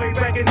me, boy,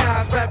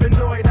 recognize,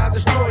 rappinoid, I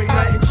destroy,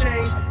 night and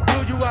chain.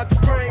 Blew you out the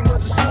frame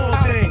was a small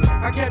thing.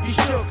 I kept you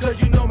shook,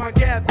 cause you know my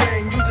gap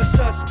bang. You the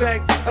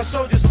suspect, a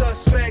soldier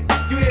suspect.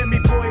 You hear me,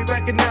 boy,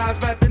 recognize,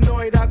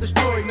 rappinoid, I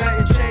destroy, night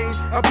and chain.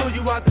 I blew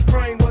you out the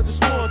frame was a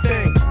small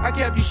thing. I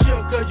kept you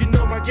shook, cause you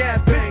know my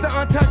gap bang. It's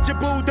the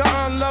untouchable, the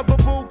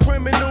unlovable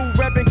criminal,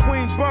 reppin'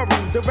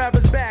 Queensboro. The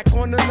rapper's back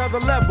on another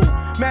level.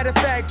 Matter of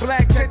fact,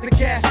 black, check the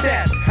gas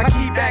stats. I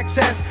keep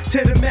access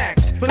to the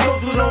max. For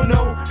those who don't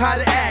know how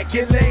to act,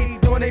 get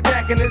laid on they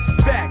back and it's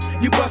a fact.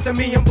 You bustin'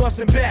 me, I'm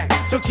bustin' back.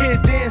 So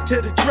kid, dance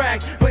to the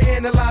track, but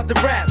analyze the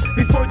rap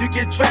before you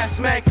get trapped,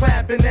 smack,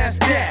 clap, and that's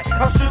that.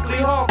 I'm strictly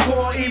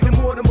hardcore, even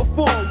more than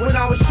before. When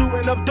I was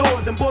shooting up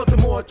doors in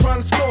Baltimore,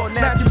 trying to score.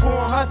 Natural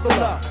born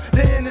hustler,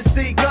 the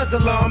Hennessy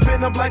guzzler. I'm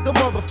been up like a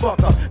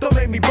motherfucker. Don't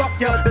make me buck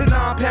ya, the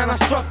 9-pound I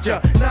struck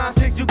ya.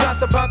 9-6, you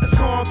got about this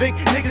convict.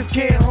 Niggas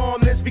can't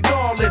harm this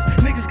regardless.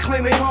 Niggas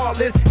claim they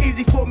heartless.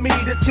 Easy for me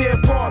to tear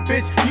apart,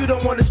 bitch. You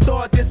don't wanna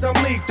start this, I'm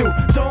lethal.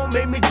 Don't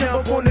make me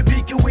jump on the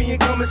BQE and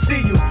come and see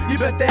you. You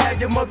best to have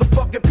your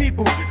motherfucking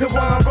people. Cause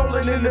while I'm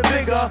rolling in the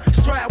vigor,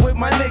 strap with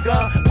my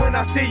nigga. When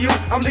I see you,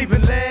 I'm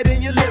leaving lead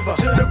in your liver.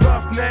 To the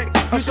roughneck,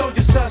 you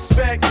soldier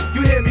suspect.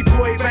 You hear me,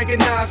 boy,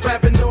 recognize,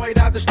 rappinoid,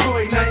 I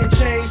destroy, night and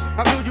chain.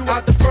 I blew you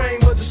out the frame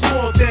with a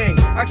small thing.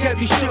 I kept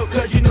you shook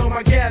cause you know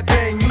my gap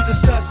bang. You the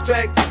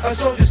suspect, a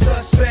soldier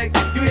suspect.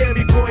 You hear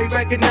me, boy,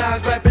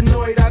 recognize,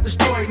 rappinoid, I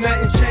destroy,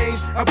 night and chain.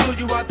 I blew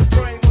you out the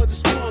frame with a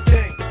small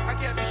thing. I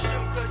kept you shook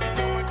cause you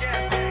know my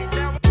gap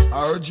bang.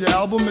 I heard your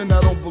album and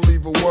I don't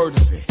believe a word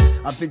of it.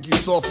 I think you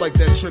soft like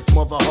that trick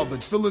Mother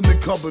Hubbard. Filling the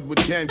cupboard with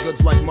canned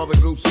goods like Mother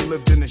Goose who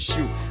lived in a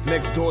shoe.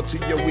 Next door to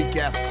your weak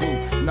ass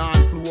crew.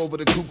 9 flew over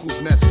the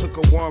cuckoo's nest. Took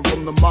a worm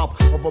from the mouth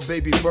of a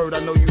baby bird.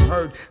 I know you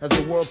heard as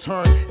the world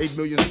turned. 8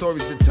 million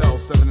stories to tell.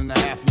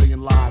 7.5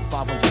 million lies.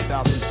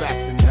 500,000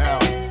 facts in hell.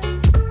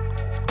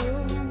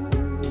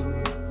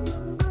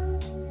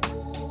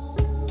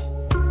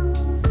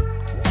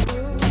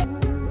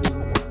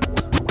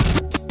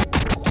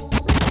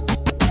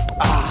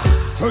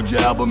 Heard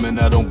your album and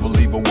I don't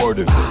believe a word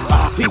of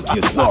it. Think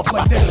you're soft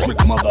like that trick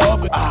Mother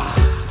Hubbard.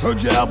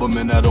 Heard your album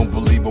and I don't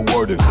believe a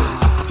word of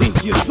it.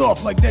 Think you're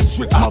soft like that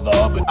trick Mother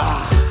Hubbard.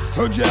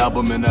 Heard your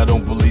album and I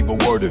don't believe a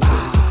word of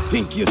it.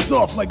 Think you're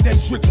soft like that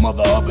trick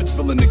Mother Hubbard.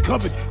 Filling the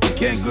cupboard with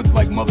canned goods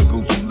like Mother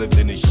Goose who lived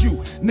in a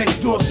shoe.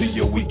 Next door to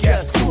your weak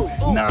ass crew.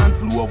 9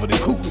 flew over the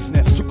cuckoo's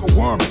nest. Took a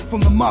worm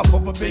from the mouth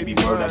of a baby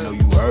bird. I know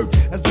you heard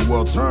as the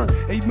world turned.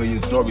 8 million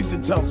stories to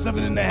tell.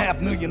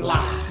 7.5 million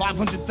lies.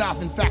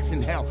 500,000 facts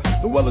in hell.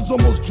 The well is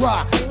almost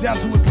dry, down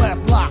to its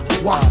last lie.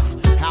 Why?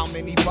 How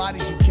many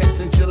bodies you kept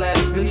since your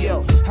last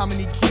video? How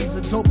many keys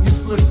of dope you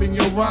flip in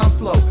your rhyme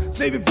flow?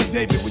 Save it for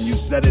David, when you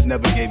said it,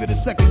 never gave it a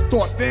second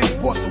thought. Fans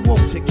bought the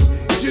wolf ticket.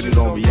 Shit it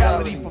on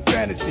reality for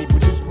fantasy.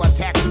 Produced by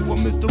Tattoo and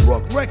Mr.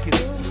 Rock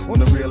Records. On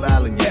the real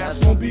island, yeah,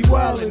 I won't be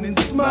wildin' and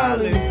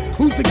smiling.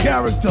 Who's the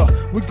character?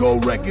 With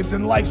gold records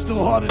and life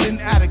still harder than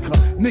Attica.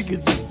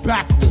 Niggas is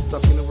backwards.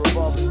 Stuck in a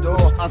revolving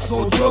door. I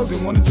sold drugs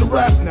and wanted to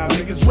rap. Now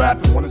niggas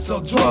rapping, wanna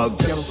sell drugs.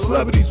 Ghetto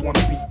celebrities wanna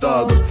be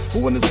thugs.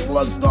 But when the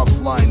slugs start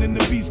flying and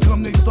the beats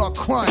come, they start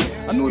crying.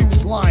 I knew he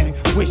was lying,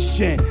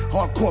 wishing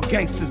hardcore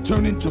gangsters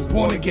turn into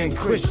born again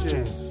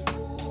Christians.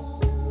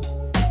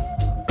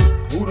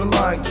 Who the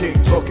Lion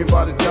King talking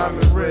about his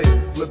diamond ring?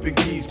 Flipping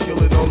keys,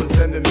 killing all his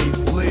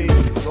enemies,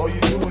 please. All you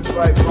do is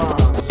write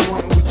rhymes.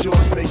 Swing with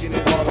yours, making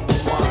it harder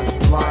for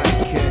mine.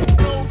 Lion King.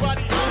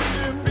 Nobody out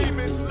there be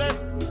misled.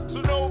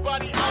 So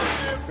nobody out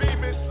there be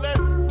misled.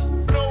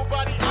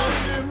 Nobody out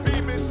there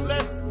be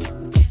misled.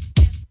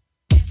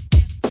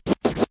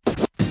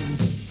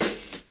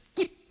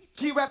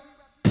 G-Rap.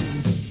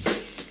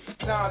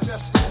 Nah,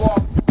 just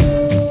walk.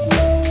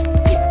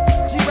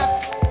 G-Rap.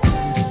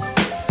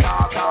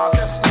 Nah,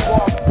 just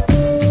walk.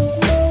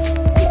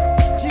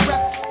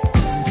 G-Rap.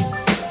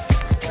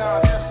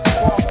 Nah, just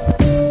walk.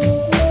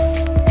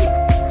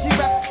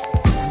 G-Rap.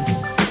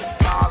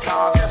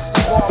 Nah, just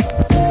walk.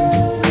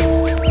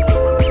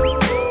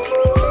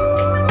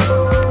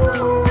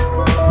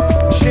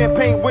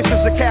 Champagne wishes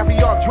and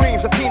caviar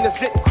dreams. A team that's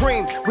sitting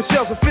cream with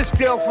shells and fish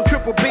scales from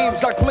triple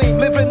beams. I gleam,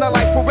 living a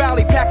life for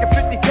rally, packing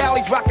 50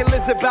 galleys, rocking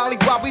lizard valleys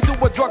while we do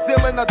a drug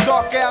deal in a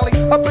dark alley.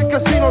 Up in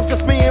casinos,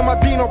 just me and my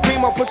Dino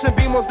Primo, pushing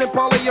Beamos, then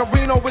Paulie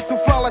Reno with two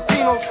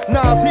Latinos.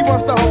 Nas, he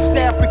runs the whole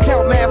staff. We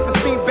count math for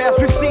steam baths.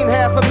 We've seen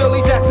half of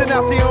Millie Jackson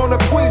out there on the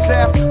Queens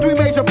half. 3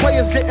 major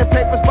players getting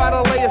papers by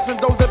the layers, and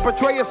those that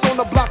betray us on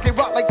the block, they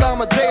rock like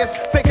Amadeus.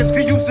 Fakers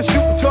can use the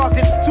shooting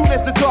targets. Soon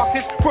as the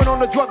darkest, front on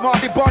the drug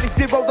market, bodies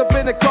get rolled up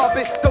in the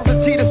carpet. Those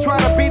are cheaters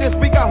trying to beat us.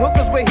 We got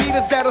hookers with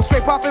heaters that'll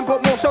straight pop and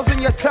put more shows in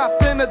your top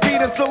than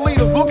Adidas. The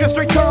leaders looking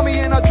straight Tommy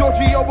and our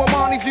Giorgio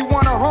Armani's. You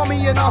wanna harm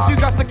me and us, you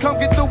got to come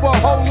get through a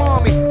whole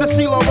army. The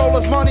CeeLo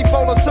rollers, money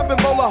folders, sipping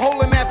bowler,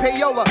 holding that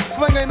payola,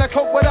 slinging the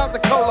coke without the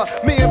cola.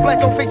 Me and Black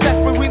don't fake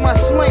that, but we might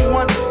sling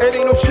one. It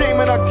ain't no shame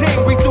in our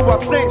game, we do our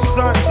thing,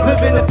 son.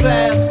 Living a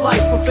fast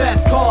life with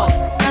fast cars.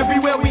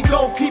 Everywhere we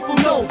go, people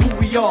know who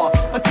we are.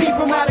 A team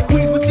from out of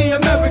Queens with the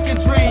American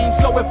dream.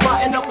 So we're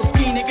plotting up a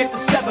scheme to get the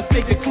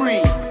 7-figure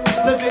cream.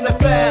 Living a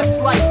fast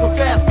life with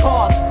fast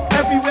cars.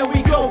 Everywhere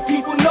we go,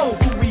 people know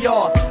who we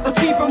are. A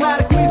team from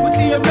out of Queens with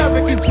the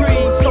American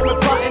dream. So we're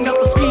plotting up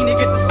a scheme to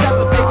get the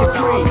 7-figure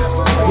cream.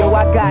 Yo,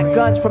 I got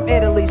guns from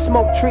Italy,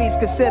 smoke trees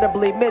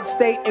considerably.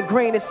 Mid-state and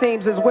green, it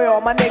seems, is where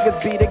all my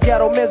niggas be. The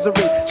ghetto misery,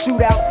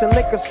 shootouts and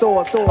liquor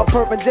stores. A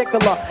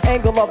perpendicular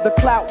angle of the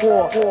clout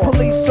war.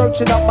 Police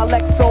searching up my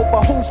Lexo,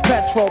 but who's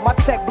petrol? My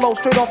tech blow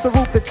straight off the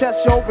roof to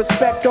test your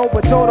respect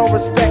over. Don't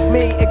respect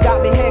me, it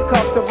got me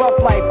handcuffed to rough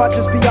life. I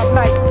just be up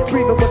nights,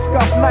 breathing with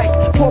scuffed nights.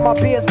 Pour my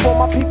beers, pour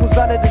my peoples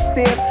under the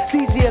stairs.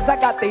 These years, I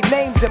got their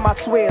names in my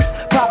swears.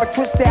 Private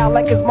Cristal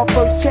like it's my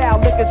first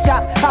child. Liquor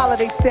shots,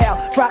 holiday style.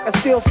 Rockin'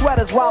 steel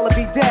sweaters while it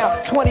be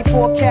down.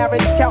 24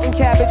 carats, counting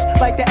cabbage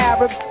like the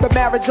Arabs. The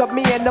marriage of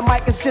me and the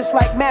mic is just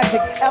like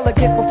magic.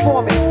 Elegant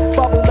performance,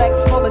 bubble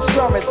legs, full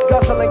insurance.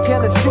 Guzzling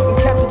Guinness, shooting,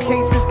 catching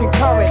cases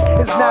concurrent.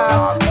 It's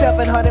Nas,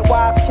 700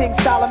 wise, King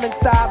Solomon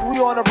size. We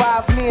on the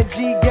rise, me and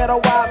G, ghetto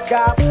wise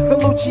guys. The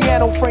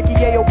Luciano, Frankie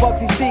Yale,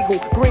 Bugsy Siegel.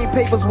 Green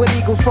papers with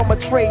eagles from a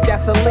trade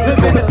that's illegal.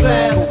 Living a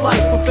fast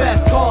life with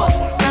fast cars.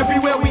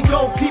 Everywhere we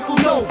go, people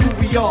know who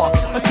we are.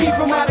 A team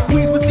from out of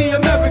Queens with the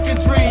American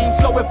dream.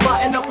 So we're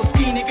plotting up a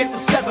scheme to get the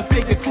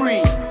 7-figure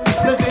cream.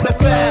 Living a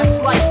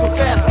fast life with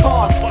fast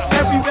cars.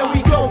 Everywhere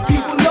we go,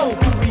 people know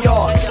who we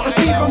are. A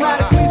team from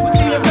out of Queens with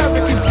the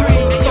American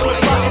dream. So we're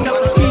plotting up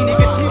a scheme to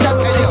get the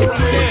 7-figure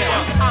cream.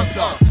 I'm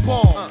the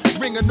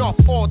bomb, ringing off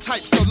all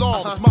types of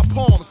alarms. My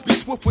palms be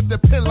swift with the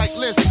pen like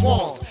Liz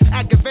Swans.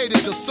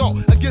 Aggravated assault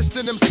against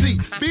an MC.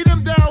 Beat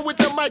him down with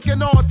the mic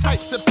and all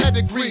types of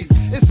pedigrees.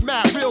 It's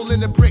mad real in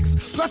the bricks.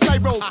 Plus I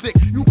roll thick.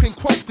 You can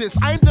quote this.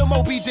 I'm the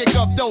Moby Dick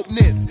of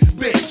dopeness.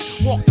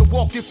 Bitch, walk the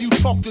walk if you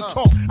talk the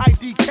talk.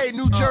 IDK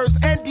New Jersey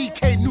and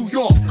DK New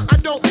York. I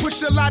don't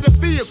push a lot of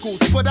vehicles,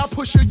 but I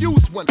push a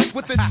used one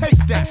with a take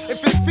that.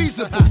 If it's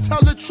feasible,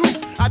 tell the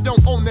truth. I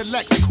don't own a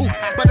Lex coupe,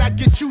 but I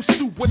get you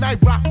soup when I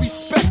rock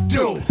respect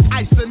due.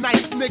 Ice a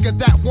nice nigga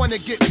that wanna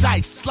get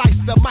diced. Slice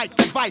the mic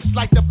device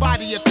like the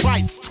body of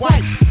Christ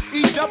twice.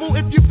 E double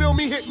if you feel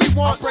me, hit me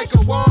one. I'll break a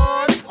 1,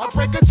 I'll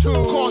break a 2.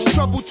 Cause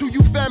trouble to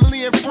you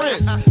family and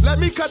friends. Let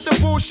me cut the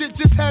bullshit,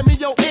 just hand me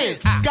your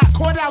ends. Got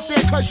caught out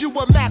there cause you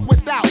were Mac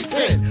without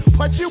 10.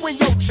 Punch you in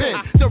your chin,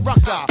 the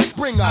rucker,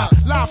 bringer.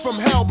 Live from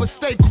hell but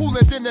stay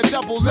cooler than a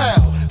double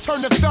L.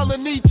 Turn a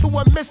felony to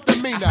a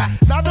misdemeanor.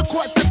 Now the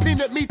court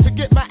subpoenaed me to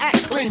get my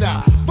act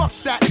cleaner. Fuck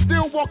that,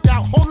 still walk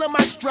out holding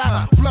my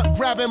strap. Blunt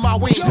grabbing my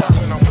wiener.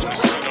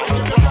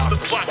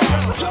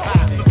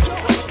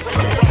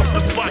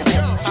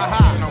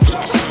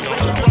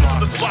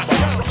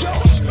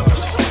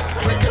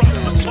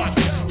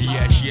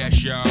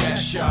 Yes, y'all.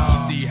 Yes,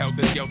 y'all. See how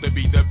this girl to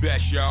be the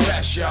best, y'all.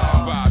 Best,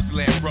 y'all. 5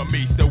 slam from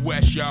east to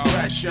west, y'all.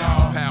 Best,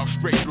 y'all. Pound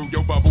straight through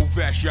your bubble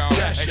vest, y'all.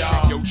 Best, y'all.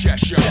 And shake your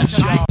chest, y'all. Yes,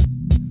 y'all.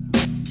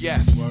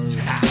 Yes.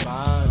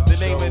 The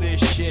name of this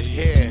shit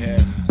here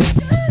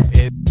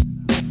is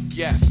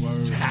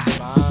yes.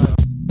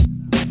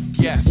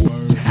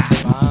 Yes.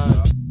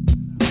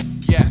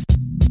 Yes.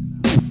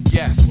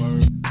 Yes.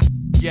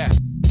 Yes.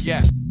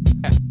 Yes.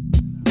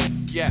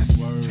 Yes.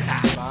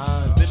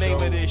 The name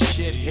of this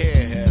shit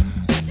here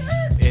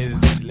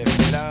is Le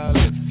Fleur,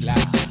 Le Fleur.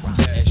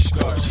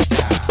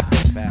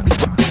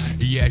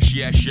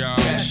 Yes, y'all.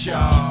 Yes,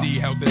 y'all. See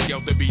how this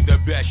girl to be the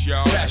best,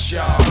 y'all. Best,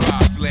 y'all.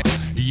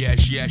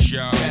 Yes,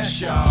 y'all.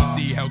 Yes, y'all.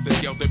 See how the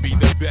scale to be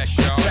the best,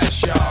 y'all.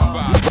 Best, y'all.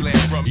 Five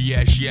slam from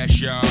yes, y'all.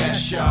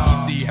 Yes,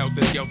 y'all. See how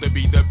the scale to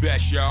be the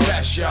best, y'all.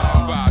 Best,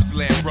 y'all. Five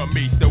slam from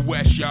east to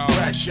west, y'all.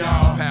 Best,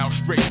 y'all. Pound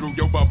straight through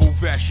your bubble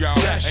vest, y'all.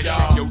 Best, And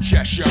y'all. shake your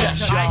chest,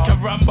 y'all. Like a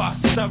rumba,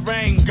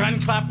 stirring, gun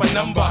clap a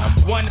number.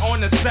 One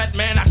on the set,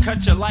 man, I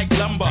cut you like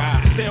lumber.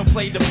 Still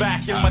play the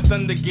back in my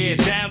thunder gear,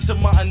 down to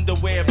my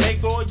underwear.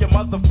 Make all your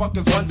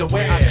motherfuckers wonder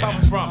where I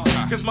come from.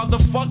 Cause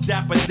motherfuck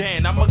Dapper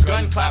Dan, I'm a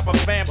gun clapper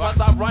fan. Plus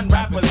I run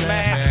rappers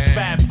mad.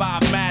 Fat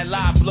Five, mad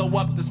live, blow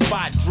up the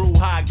spot. Drew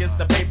High gets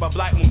the paper,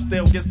 Black Moon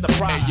still gets the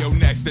prize. Hey yo,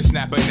 next to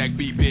snap a neck,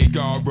 be big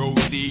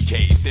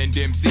R-O-C-K. Send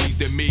MCs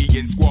to me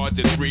in squads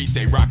of three.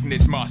 Say rockin'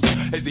 this monster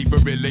as he for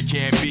real it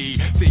can be.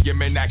 See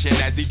him in action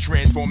as he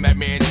transform that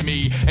man's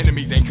me.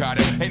 Enemies ain't caught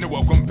him, ain't no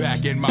welcome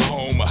back in my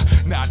home.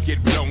 Knots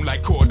get blown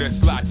like quarter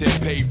slots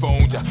and pay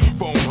phones.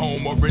 Phone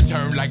home or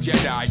return like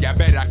Jedi. I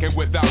bet I can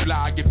without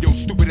lie give your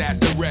stupid ass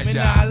the red Man,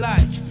 eye. I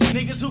like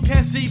niggas who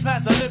can't see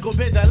past a little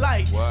bit of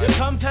light. What? You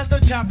come test the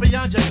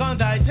champion, you're gonna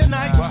die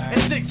tonight. What?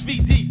 And 6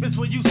 feet deep is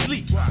where you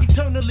sleep.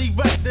 Eternally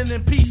resting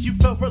in peace, you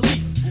feel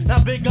relief.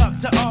 Now big up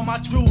to all my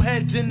true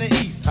heads in the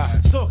east.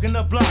 Stalking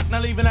the block,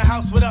 not leaving the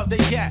house without they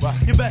gat.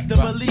 You best to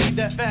believe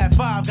that Fat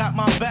Five got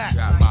my back.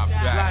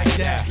 Like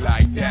that.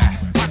 Like that.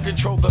 I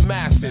control the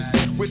masses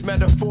with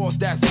metaphors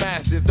that's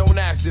massive. Don't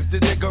ask if the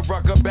nigga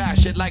rucker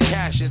bash it like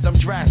Cassius. I'm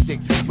drastic.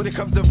 When it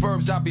comes to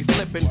verbs, I be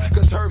flipping.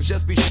 Cause herbs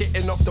just be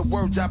shitting off the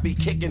words I be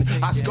kicking.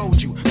 I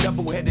scold you,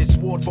 double-headed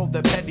sword for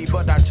the petty.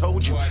 But I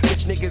told you,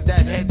 bitch niggas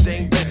that heads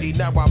ain't ready.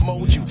 Now I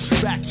mold you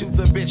back to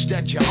the bitch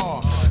that you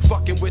are.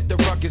 Fucking with the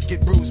ruckus,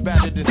 get bruised,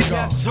 battered and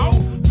scarred. Guess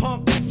who?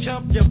 Punk,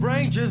 chump, your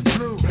brain just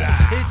blew.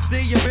 It's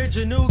the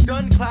original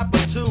gun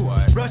clapper too.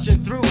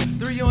 Rushing through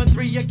 3 on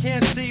 3, you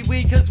can't see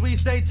we cause we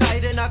stay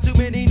tight and not too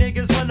many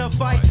niggas wanna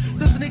fight.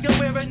 Since nigga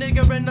wear a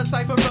nigga in the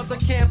cypher of the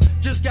camp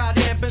just got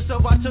amping,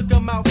 so I took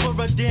him out for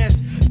a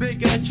dance.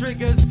 Bigger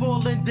triggers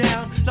falling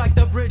down like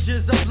the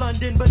bridges of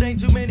London, but ain't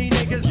too many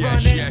niggas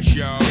running. Yes,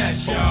 y'all.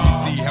 Yes,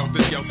 y'all. You see how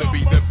the scale to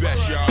be the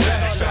best, y'all.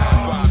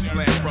 Five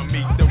slam from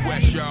east to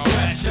west, y'all.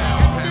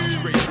 Pound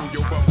straight through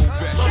your bubble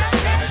vest, y'all.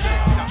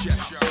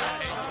 Yes, y'all.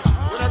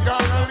 We're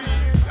gonna leave.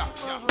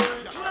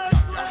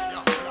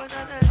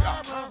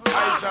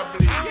 Eyes are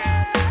bleeding.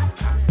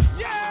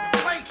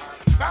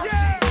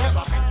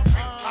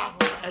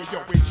 Hey yo,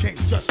 we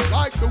change just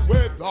like the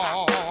weather.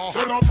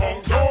 Tell a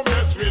punk don't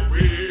mess with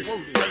me.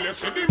 Well, you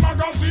see the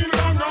magazine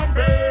long and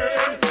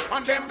big,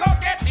 and them go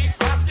get this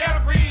Pascal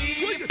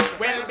free.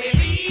 Well,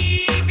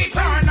 believe it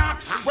or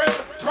not. Well,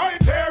 right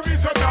there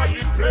is a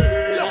dying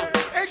place.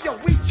 Hey yo,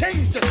 we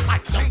change just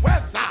like the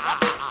weather.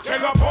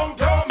 Tell a punk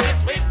don't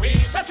mess with me.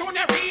 So to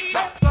the read.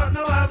 Got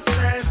no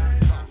absence.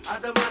 I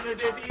don't want to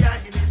be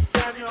behind it.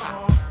 Stand your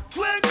home.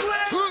 Quick,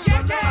 quick.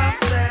 Got no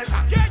absence. I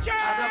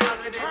don't want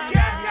to be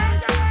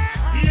behind it.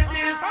 Hear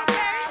this.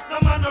 No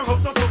man no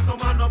rough, no tough, no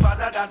man no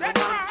badder than the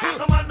man.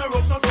 No man no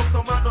rough, no tough, no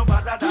man no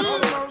badder than the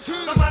man.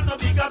 No man no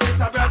bigger,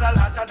 better, brother,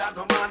 larger than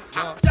the man.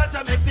 Jaja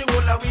make the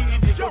whole of we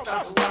biggest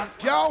as one.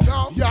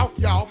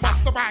 Yo,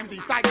 mastermind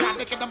these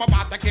psychotic and I'm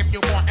about to give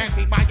you more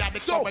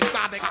antibiotics so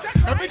exotic.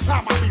 Every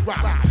time I be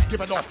rhyming,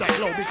 giving off that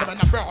glow, becoming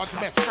a broad's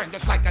best friend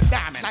just like a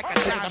diamond. Like a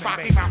diamond, the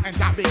Rocky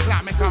Mountains, I be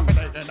climbing,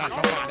 combinating like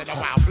a ride in the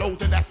wild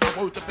flows, and that's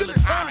my word to feel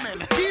it's timing.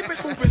 Keep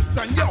it moving,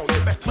 son, yo,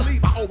 you best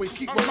believe I always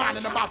keep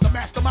reminding about the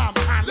mastermind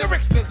behind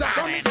lyrics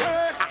design.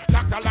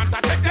 Dr.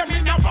 Lanta, take them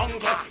in your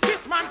bungle.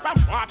 This man from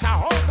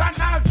Waterhouse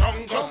and all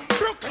jungle.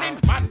 Brooklyn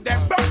man,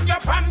 them burn your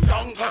pan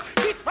jungle.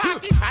 This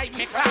 45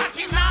 me clutch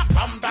in a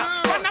fumble.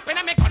 Run up in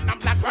a me gun and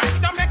black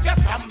right, don't make you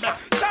stumble.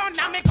 So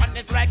now me gun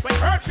is like when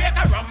earthquake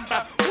a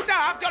rumble. Would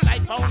have your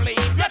life only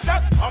if you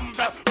just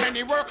humble.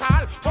 Many work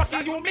hard, but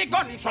you me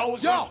gun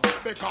shows. Yo,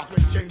 because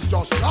we change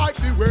just like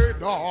the weather.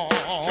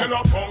 Tell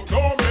a punk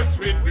don't mess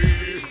with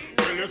me.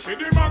 When you see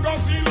the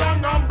magazine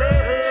long and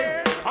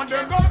big, and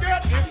then go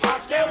get this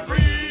Haskell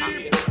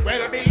free.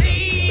 Well,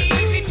 believe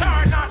it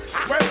or not.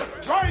 Well,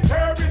 right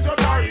here is your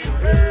dying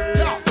place.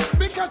 Yes,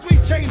 because we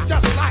change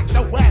just like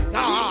the weather.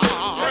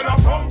 Tell a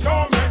punk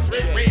don't mess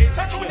with me.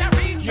 So do that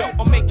reach. Yo,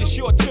 I'm making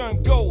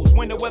short-term goals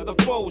when the weather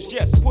falls.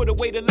 Yes, put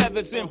away the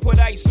leathers and put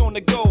ice on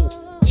the gold.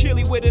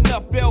 Chilly with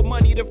enough bail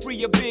money to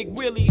free a Big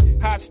Willie.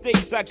 High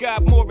stakes, I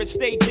got more at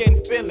stake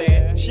than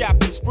Philly.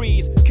 Shopping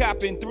sprees,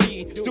 copping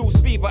 3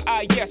 Deuce fever,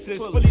 yeses,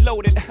 fully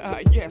loaded,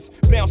 yes.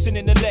 Bouncing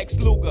in the Lex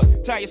Luger,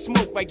 tire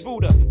smoke like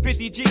Buddha.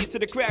 50 G's to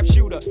the crap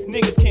shooter,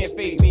 niggas can't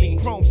fade me.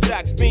 Chrome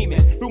socks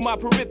beaming, through my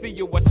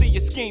peripheral, I see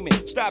you scheming.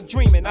 Stop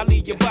dreaming, I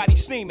leave your body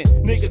steaming.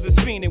 Niggas is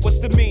fiending, what's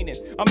the meaning?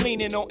 I'm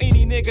leaning on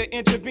any nigga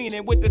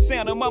intervening with the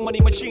sound of my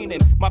money machining.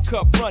 My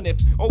cup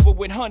runneth, over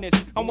with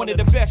hundreds. I'm one of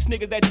the best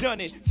niggas that done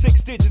it.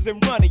 6 digits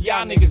and running,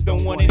 y'all niggas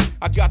don't want it.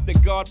 I got the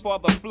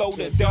Godfather flow,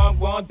 the Don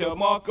Juan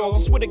DeMarco.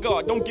 Swear to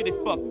God, don't get it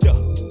fucked up.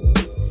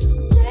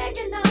 I'm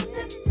taking up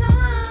this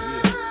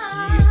time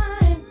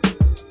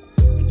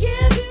to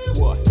give you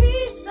What?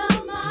 peace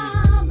of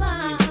my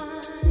mind.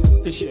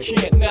 Cause you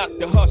can't knock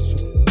the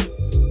hustle.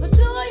 But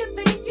do you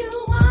think you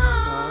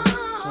are?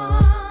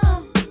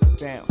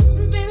 Down.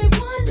 Baby,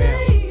 one day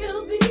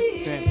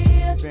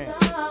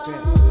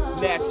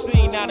That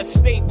scene out of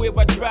state where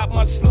I drop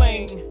my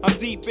sling. I'm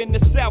deep in the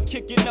south,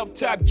 kicking up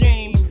top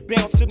game.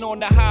 Bouncing on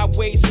the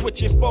highway,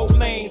 switching 4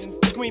 lanes.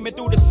 Screaming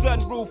through the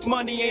sunroof,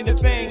 money ain't a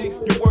thing.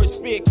 Your words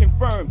fear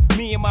confirmed.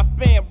 Me and my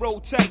fam roll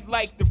tight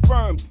like the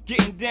firm.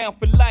 Getting down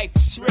for life,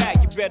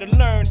 shrag. You better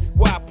learn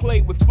why I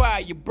play with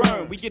fire, you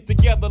burn. We get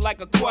together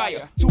like a choir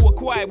to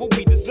acquire what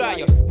we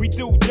desire. We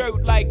do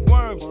dirt like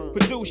worms,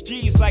 produce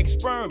G's like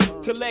sperm.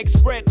 Till legs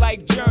spread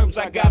like germs.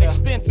 I got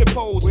extensive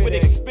hoes with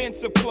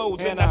expensive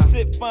clothes. And I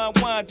sip fine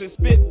wines and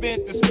spit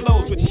vintage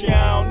flows. But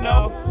y'all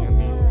know,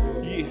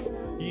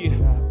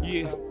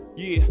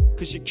 yeah,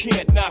 cause you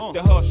can't knock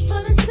the hustle.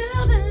 But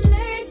until the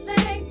late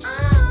thing,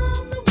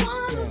 I'm the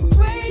one who's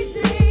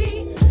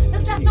crazy.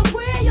 Cause that's the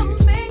way you're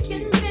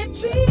making me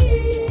feel.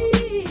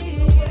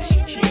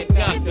 You can't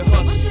knock the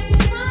hustle. I'm just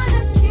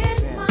trying to get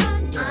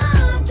mine. I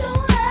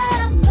don't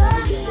have the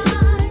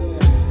time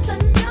to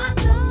knock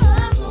the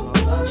hustle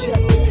for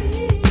me.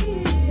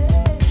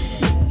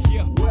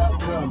 Yeah.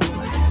 Welcome.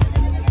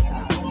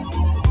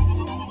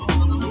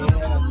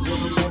 Yeah, to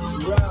the next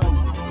round.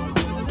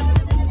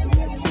 The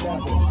next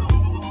level.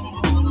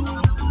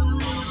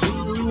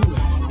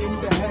 In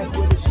the head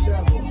with a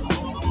shovel.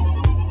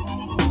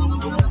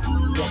 Yeah,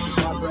 got to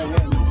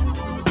comprehend.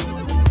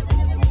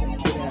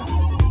 Check it out.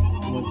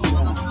 One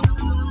time.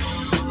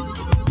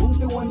 Who's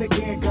the one that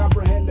can't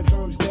comprehend the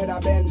verbs that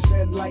I've been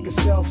said like a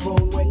cell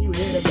phone? When you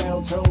hear the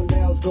bell tone,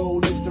 nails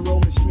gold. It's to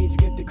roam the streets,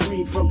 get the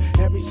cream from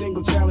every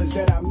single challenge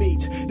that I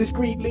meet.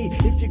 Discreetly,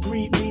 if you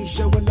greet me,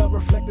 showing love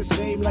reflect the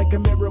same like a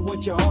mirror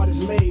what your heart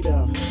is made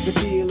of. The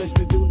deal is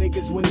to do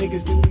niggas when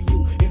niggas do to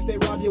you. If they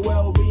rob your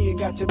well-being,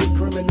 got to be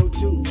criminal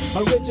too.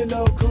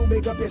 Original crew,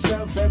 make up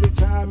yourself every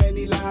time.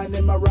 Any line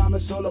in my rhyme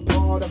is all a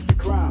part of the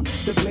crime.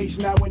 The place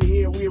now and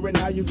here, we're in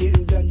how you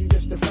getting done. You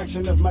just a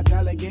fraction of my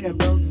talent getting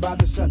burnt by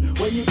the sun.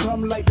 When you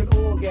come like an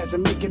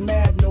orgasm, making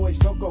mad noise,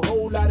 talk a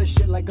whole lot of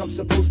shit like I'm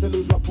supposed to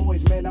lose my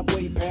poise. Man, I'm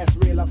way past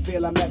real. I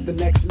feel I'm at the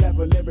next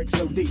level. Lyrics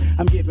so deep,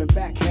 I'm giving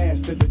back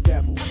hands to the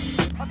devil.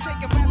 I'm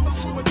taking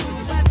rappers to a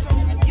new plateau.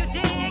 You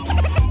dig?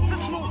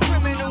 Smooth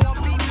criminal on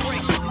beat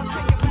breaks. I'm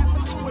taking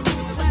rappers to a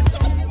new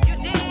plateau. You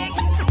dig?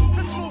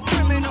 Smooth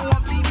criminal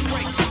on beat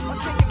breaks. I'm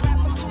taking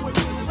rappers to a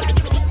new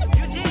plateau.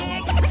 You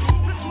dig?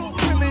 Smooth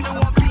criminal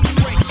on beat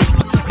breaks.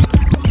 I'm taking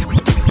rappers to a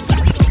new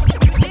plateau.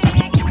 You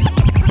dig?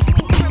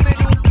 Smooth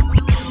criminal.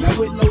 Now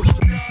with no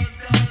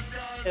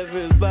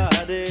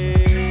everybody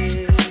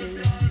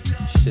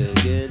should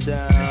get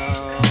down.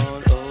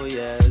 Oh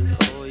yes,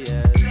 oh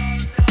yes,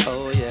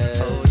 oh yes,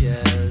 oh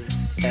yes.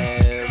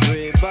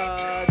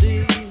 Everybody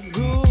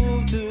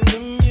groove to the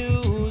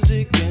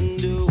music and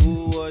do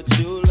what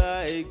you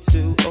like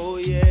to. Oh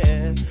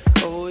yeah,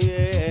 oh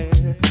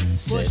yeah.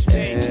 Bush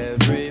baby,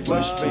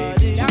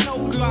 everybody. Y'all know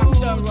we rock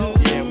the road.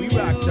 Yeah, we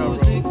rock the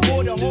road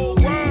for the whole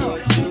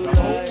world. The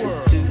whole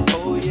world.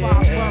 Oh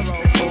yeah, 5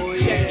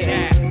 boroughs. Check it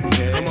out.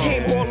 I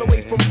came all the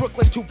way from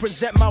Brooklyn to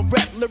present my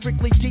rep.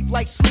 Lyrically deep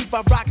like sleep,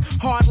 I rock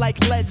hard like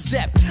Led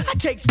Zepp. I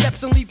take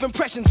steps and leave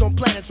impressions on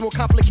planets more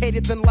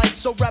complicated than life,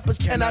 so rappers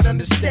cannot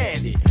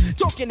understand it.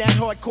 Talking that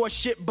hardcore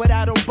shit, but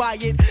I don't buy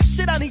it.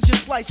 Sit down, eat your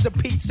slice of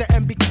pizza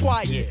and be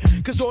quiet.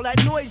 Cause all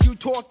that noise you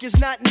talk is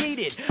not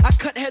needed. I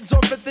cut heads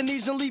off at the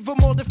knees and leave them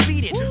all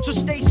defeated. So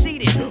stay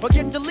seated or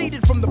get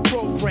deleted from the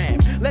program.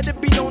 Let it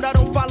be known I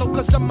don't follow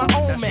cause I'm my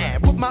own man.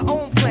 With my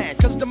own plan,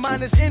 cause the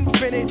mind is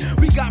infinite.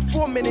 We got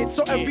 4 minutes,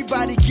 so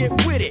everybody get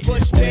with it.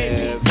 Bush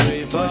baby,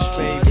 Bush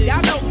baby.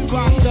 Y'all know we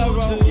rock the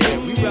road. Yeah,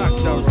 we rock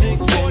the road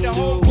for the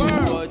whole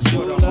world.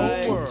 For the whole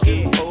world.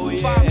 Yeah.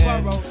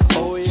 5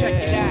 boroughs. Check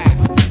it out.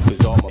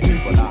 Cause all my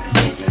people out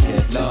there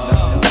get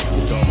love.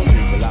 Cause all my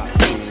people out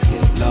there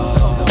get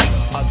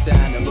love.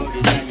 Uptown and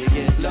boogie down you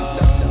get love.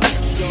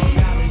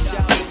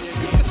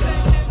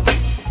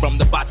 From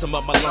the bottom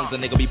of my lungs, a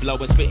nigga be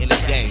blowing, spitting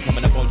this game.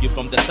 Coming up on you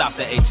from the south,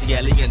 the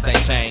ATLians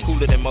ain't changed.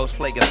 Cooler than most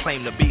players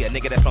claim to be. A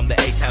nigga that from the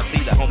A-Town C,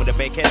 the home of the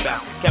vacant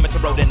bound.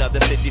 Cameron Road and other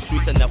city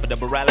streets, enough of the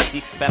morality,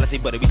 fallacy,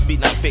 but it be speed,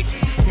 not fiction.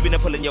 People been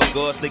pulling your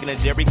guards, looking at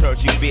Jerry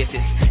Curse, you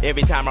bitches.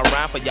 Every time I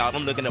rhyme for y'all,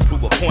 I'm looking to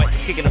prove a point.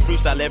 Kicking a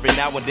freestyle every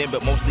now and then,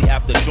 but mostly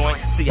after joint.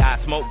 See how I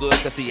smoke good,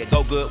 cause see it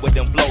go good with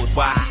them flows.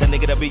 Why? The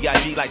nigga that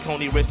B.I.G. like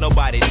Tony Rich,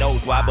 nobody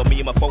knows why. But me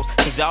and my folks,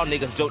 cause y'all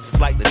niggas joke just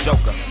like the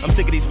Joker. I'm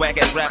sick of these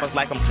whack-ass rappers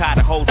like I'm tired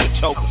of hoes with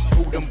chokers.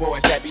 Who them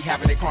boys that be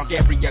having it crunk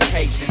every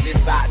occasion?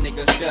 This side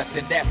niggas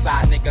dustin', that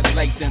side niggas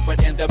lacing.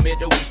 But in the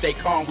middle we stay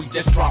calm, we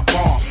just drop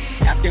bombs.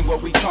 Asking where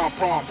we come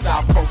from,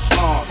 South Coast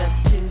slums.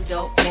 Just 2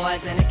 dope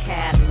boys in a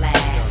Cadillac.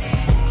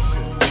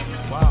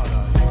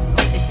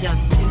 It's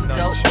just 2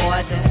 dope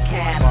boys in a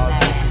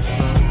Cadillac.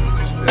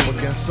 Still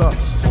against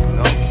us, you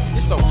know?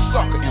 This old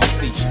sucker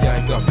MC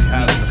stepped up to me,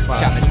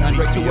 challenged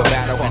Andre to a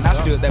battle, and I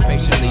stood there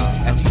patiently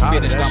as he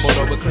spit and stumbled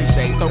over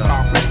cliches,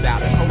 so-called freestyle.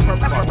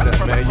 Fuck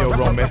that, man. Yo,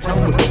 Roman, tell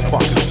me what the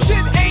fuck is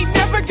shit ain't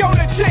never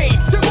gonna change.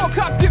 Till more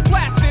cops get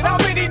blasted. How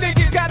many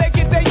niggas gotta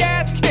get their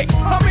ass kicked?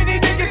 How many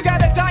niggas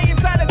gotta die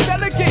inside a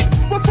cell again?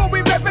 Before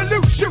we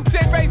revolute, shoot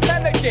and raise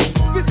hell again.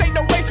 This ain't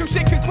no racial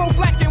shit, cause both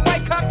black and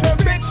white cop turn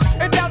bitch.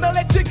 And down to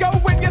let you go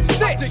when you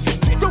snitch.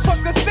 So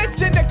fuck the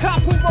snitch and the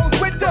cop who rolls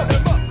with them.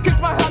 Cause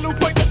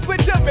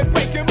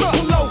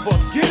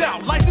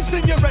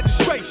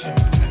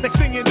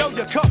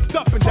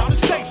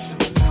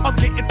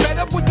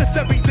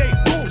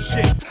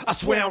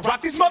way I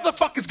rock, these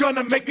motherfuckers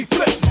gonna make me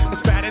flip.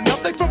 It's bad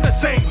enough they from the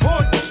same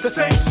hood, the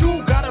same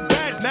school, got a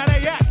badge, now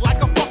they act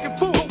like a fucking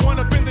fool. One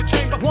up in the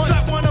chamber,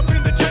 once, one up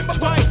in the chamber,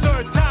 twice,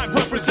 third time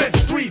represents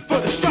 3 for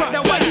the strike.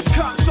 Now why you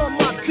cops on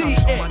my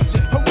DN,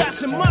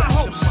 harassing my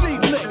whole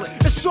C-lit?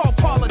 It's all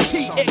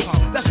politics,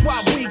 that's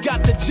why we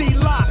got the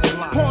G-Lock.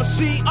 Pawn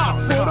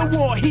C-Op for the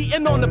war,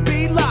 heating on the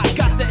B-Lock.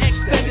 Got the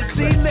extended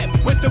C-lip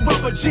with the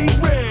rubber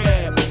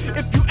G-Rib.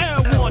 If you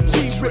L1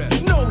 T-Rip,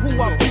 you know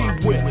who I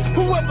be with.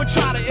 Whoever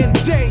try to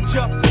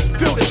endanger,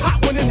 feel this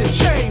hot one in the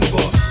chamber.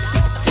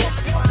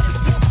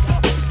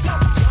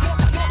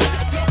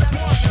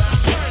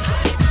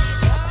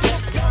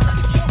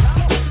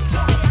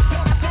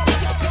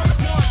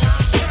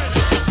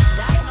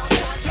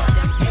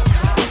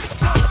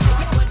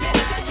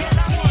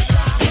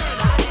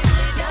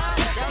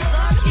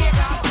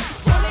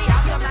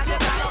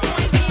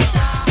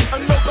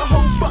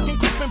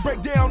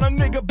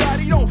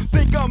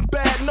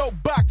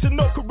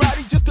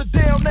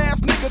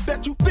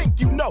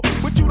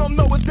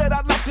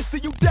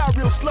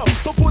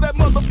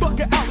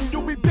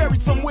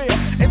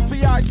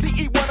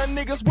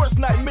 Worst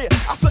nightmare.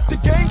 I sucked the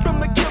game from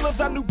the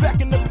killers I knew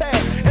back in the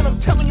past. And I'm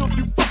telling you, if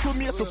you fuck with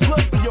me, it's a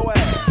slug for your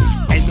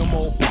ass. Ain't no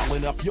more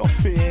balling up your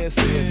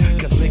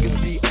fences, cause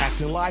niggas be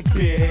acting like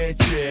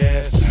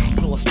bitches.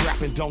 Pull a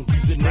strap and don't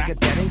use a nigga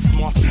that ain't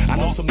smart. I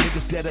know some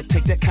niggas that'll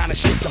take that kind of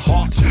shit to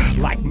heart.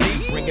 Like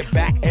me, bring it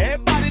back,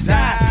 everybody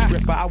die.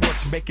 Spread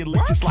fireworks, make it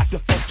look just like the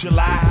 4th of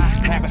July.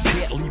 Have his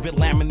head, leave it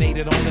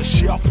laminated on the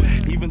shelf.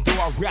 Even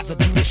though I'd rather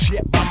do the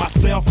shit by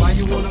myself. Why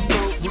you wanna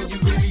vote when you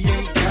really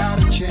ain't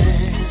got a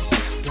chance?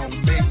 Don't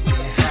make me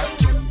have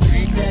to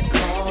make that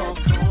call.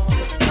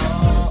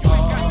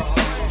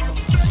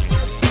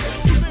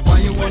 Why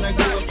you wanna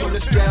go for the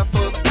strap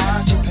up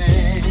out your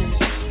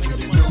pants? When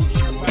you know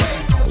you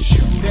ain't gonna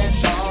shoot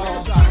at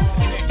all.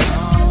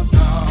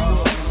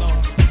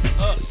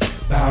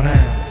 Bow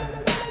down.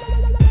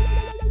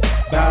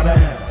 Bow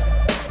down.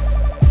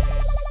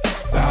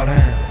 Bow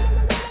down.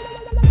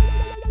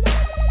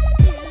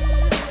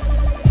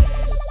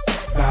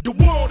 The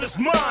world is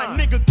mine,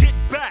 nigga, get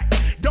back.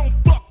 Don't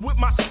fuck with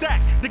my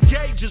stack, the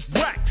gauge is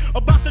whack.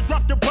 About to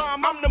drop the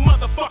bomb, I'm the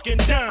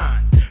motherfucking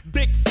dime.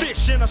 Big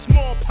fish in a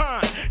small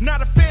pond.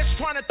 Not a fish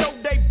trying to throw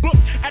they book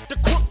at the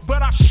crook,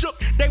 but I shook.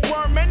 They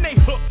worm and they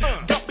hook.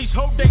 Guppies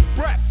hold they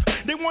breath.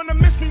 They wanna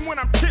miss me when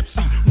I'm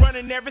tipsy.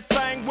 Running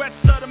everything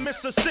west of the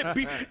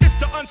Mississippi. It's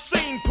the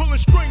unseen, pulling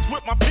strings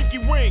with my pinky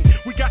ring.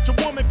 We got your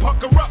woman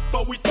pucker up,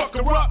 but we fuck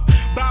her up.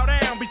 Bow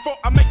down before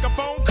I make a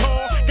phone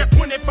call. Got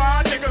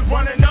 25 niggas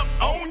running up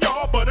on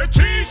y'all for the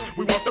cheese.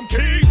 We want them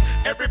keys.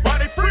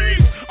 Everybody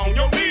freeze on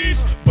your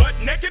knees, butt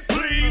naked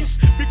please.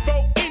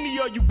 Before any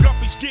of you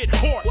guppies get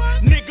hot,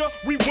 nigga,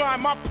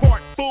 rewind my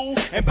part, fool,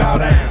 and bow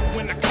down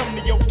when I come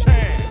to your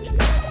town.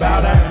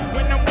 Bow down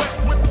when I'm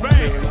Westwood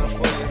Band.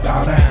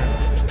 Bow down,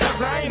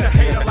 cause I ain't a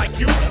hater like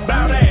you.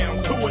 Bow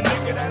down to a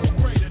nigga that's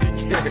greater than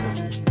you.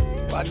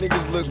 My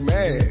niggas look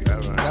mad.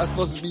 Y'all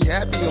supposed to be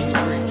happy I'm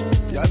free.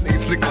 Y'all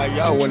niggas look like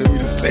y'all wanted me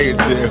to stay in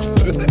jail.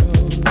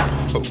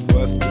 Oh,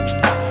 busters.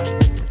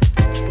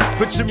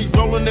 Picture me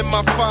rolling in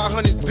my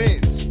 500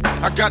 Benz.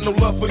 I got no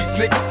love for these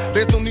niggas.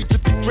 There's no need to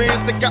be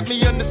friends. They got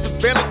me under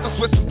surveillance. I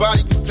swear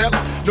somebody can tell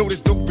them. No,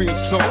 there's no being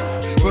sold.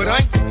 But I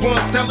ain't the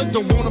one selling.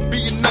 Don't wanna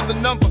be another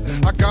number.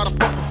 I got a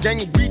fucking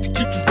gang of weed to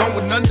keep them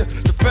going under.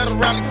 The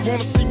federalists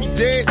wanna see me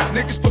dead.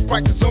 Niggas put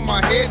prices on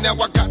my head. Now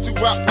I got 2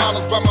 rock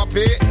dollars by my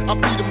bed. I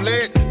feed them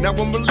lead. Now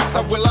I'm released.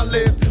 How will I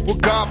live? Well,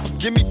 God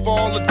forgive me for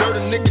all the dirt a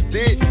nigga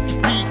did. To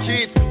feed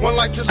kids, one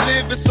life to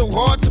live. It's so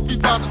hard to be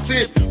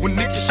positive when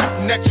niggas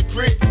shooting at your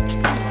crib.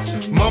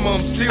 Mama, I'm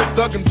still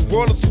thugging. The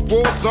world is a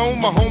war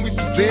zone. My homies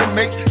is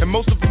inmates, and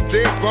most of them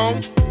dead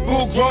grown.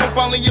 Full grown,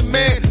 finally you're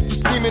mad.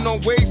 So scheming on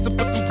ways to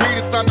put some greed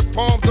inside the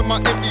palms of my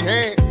empty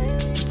hands.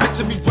 Just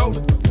picture me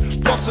rolling,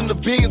 flossing the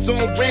beans on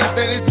rims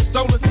that isn't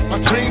stolen.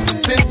 My dreams are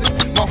sensing,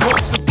 my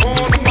hopes are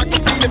gone. I'm like a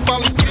demon,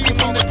 falling seas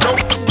on the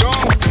dope is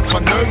gone. My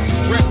nerves are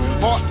stressed,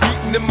 heart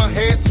beating in my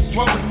head is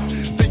swollen.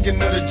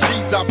 Thinking of the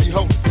G's I'll be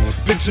holding.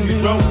 Picture me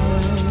rolling.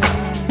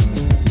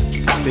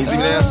 Can you see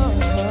me now?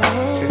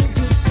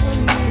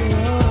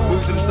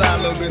 Move to the side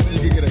a little bit so you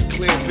can get a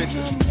clear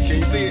picture. Can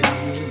you see it?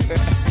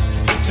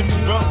 Picture me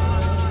rolling.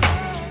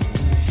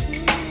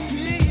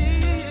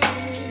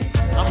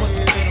 I must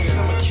have been on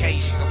some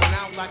occasion, going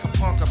out like a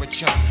punk or a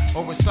chump,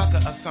 or a sucker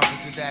or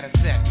something to that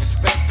effect.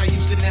 Respect I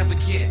used to never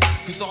get,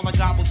 cause all I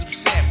got was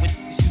upset when it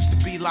used to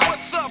be like,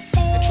 what's up,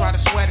 fool? And try to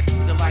sweat it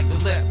to like the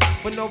lip.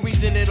 For no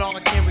reason at all, I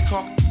can't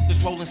recall.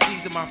 Just rolling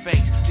C's in my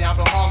face. Down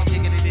the hall,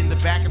 kicking it in the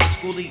back of the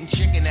school, eating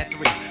chicken at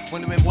 3.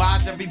 Wondering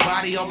why's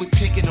everybody always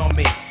picking on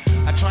me.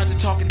 I tried to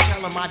talk and tell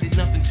him I did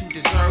nothing to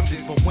deserve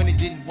this, but when it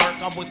didn't work,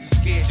 I wasn't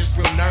scared, just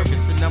real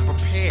nervous and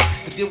unprepared.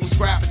 But there was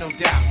scrapping, no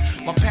doubt.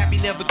 My pappy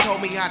never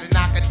told me how to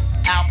knock it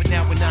out, but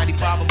now with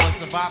 95, I must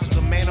survive as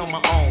a man on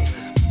my own.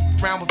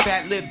 Round with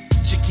fat lip,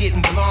 shit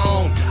getting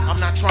blown. I'm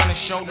not trying to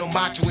show no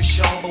macho is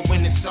shown, but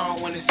when it's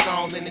on,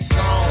 then it's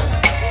on.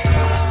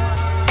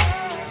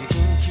 You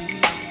can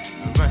keep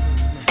running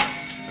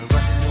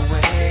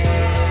away.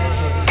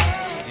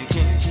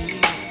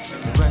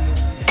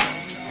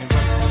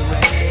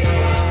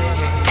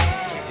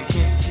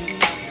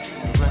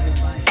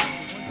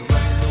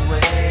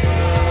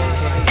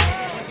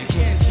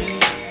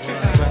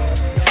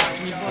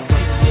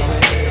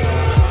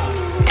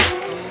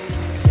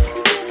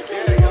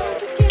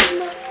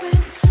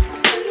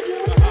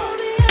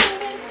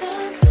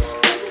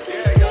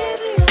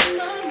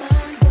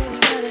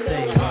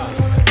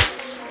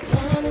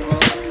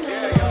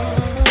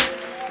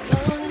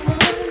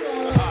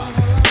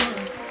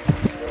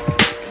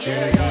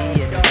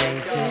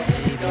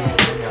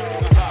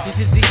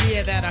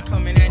 I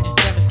come in and just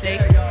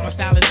devastate. My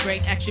style is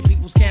great, action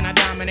peoples can I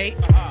dominate.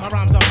 My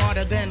rhymes are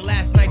harder than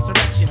last night's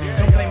erection.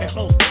 Don't play me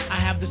close, I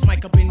have this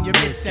mic up in your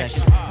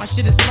midsection. My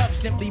shit is love,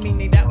 simply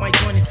meaning that my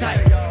joint is tight.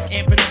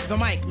 Amping up the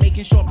mic,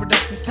 making sure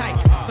production's tight.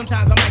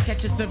 Sometimes I might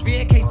catch a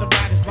severe case of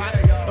writer's block,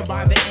 but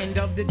by the end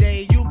of the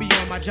day, you'll be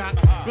on my job.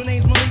 Real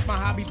name's Malik, my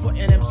hobby's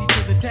putting MCs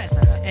to the test.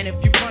 And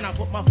if you front, I'll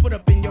put my foot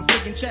up in your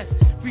friggin' chest.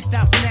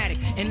 Freestyle fanatic,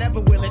 and never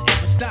will it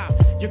ever stop.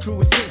 Your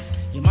crew is his,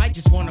 you might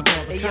just wanna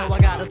call the Hey cops. yo, I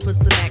gotta put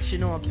some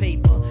action on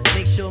paper.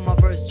 Make sure my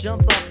verse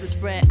jump up and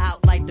spread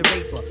out like the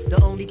raper.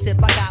 The only tip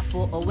I got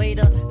for a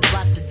waiter is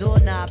watch the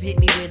doorknob hit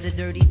me where the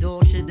dirty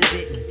dog should have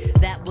bit me.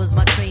 That was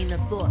my train of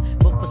thought,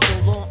 but for so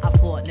long I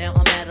fought. Now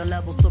I'm at a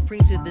level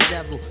supreme to the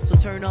devil. So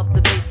turn up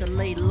the bass and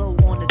lay low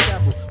on the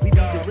treble. We be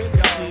the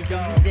willing kids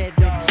and you dead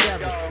with the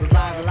shovel.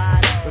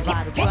 Revitalize,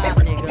 revive the tribe,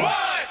 nigga.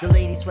 The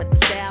ladies sweat the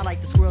style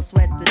like the squirrel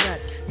sweat the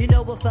nuts. You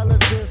know what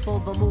fella's good for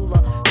the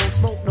moolah. Don't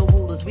smoke no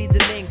rulers. We the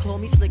men, call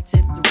me Slick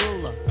Tip the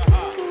ruler.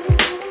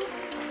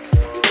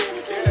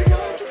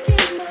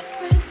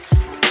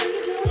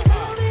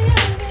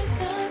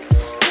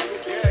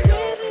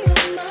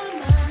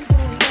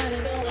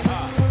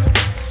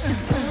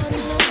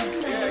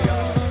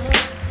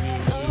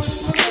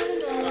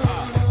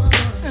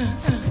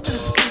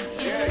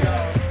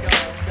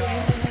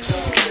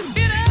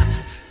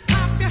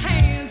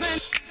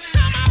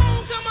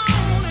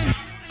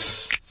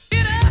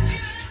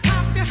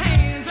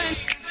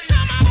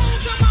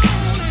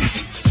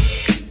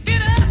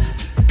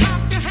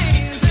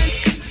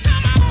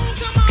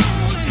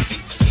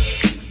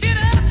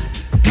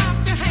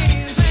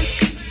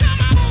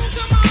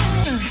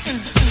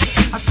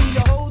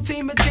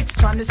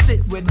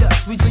 Sit with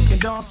us, we drinking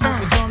down,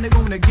 smoking John, they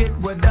wanna get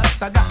with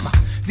us. I got my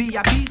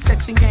VIP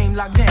section game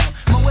locked down.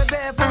 My web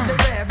bad phones are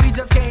rare, we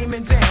just came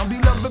in town. Be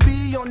love to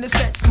be on the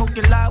set,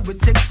 smoking loud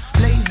with chicks,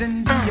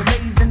 blazing, be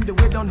amazing, do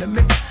it on the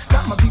mix.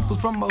 Got my people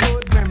from my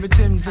hood, wearing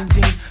Timbs and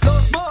jeans.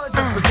 Lost boys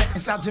representing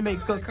South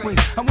Jamaica, Queens.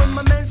 And when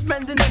my men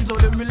spending ends,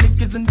 ordering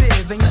liquors and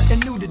beers, ain't nothing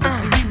new to this.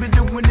 See, we been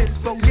doing this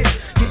for years.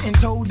 Getting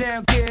told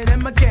down, kid,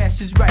 and my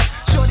cash is right.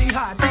 Shorty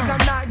hot, think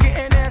I'm not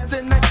getting ass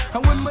tonight.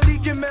 And when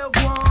Malik and Mel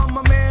Guam,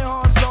 my man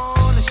Hans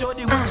on, and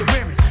shorty what you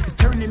wearing, it's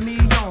turning me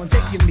on,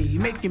 taking me,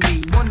 making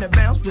me wanna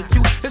bounce with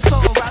you. It's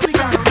alright, we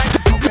got a right to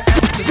smoke an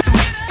ounce or two.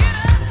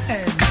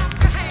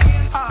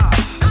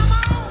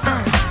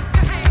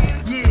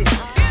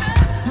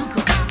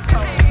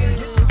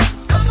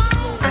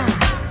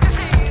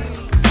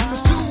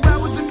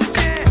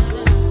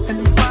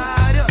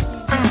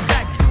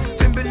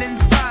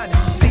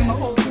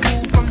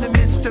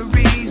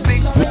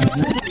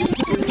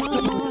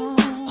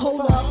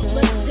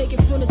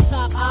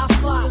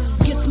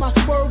 And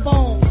swerve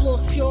on,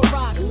 floors pure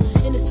rocks.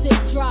 In the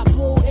 6 drop,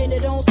 bull, and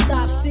it don't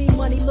stop. See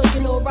money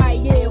looking alright,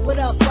 yeah, what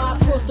up? I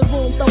cross the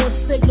room, throwing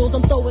signals,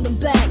 I'm throwing them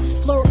back.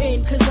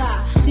 Flirting, cause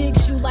I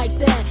digs you like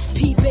that.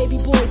 P baby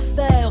boy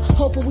style,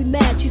 hoping we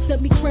match. He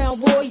sent me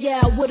Crown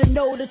Royale with a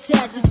note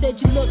attached. He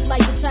said you look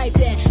like the type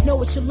that know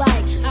what you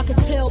like. I could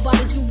tell by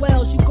the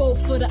jewels, you go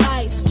for the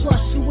ice.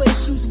 Plus you wear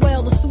shoes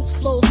well, the suit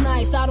flows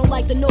nice. I don't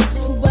like the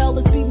notes too well,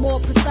 let's be more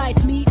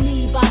precise. Meet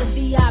me by the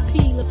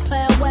VIP, let's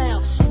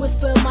powwow.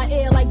 Whisper in my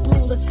ear like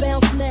blue, let's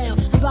bounce now.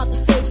 I'm about to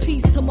say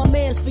peace to my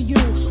mans for you.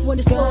 When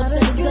it's all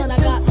said and done, I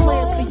got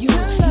plans for you.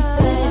 He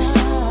said,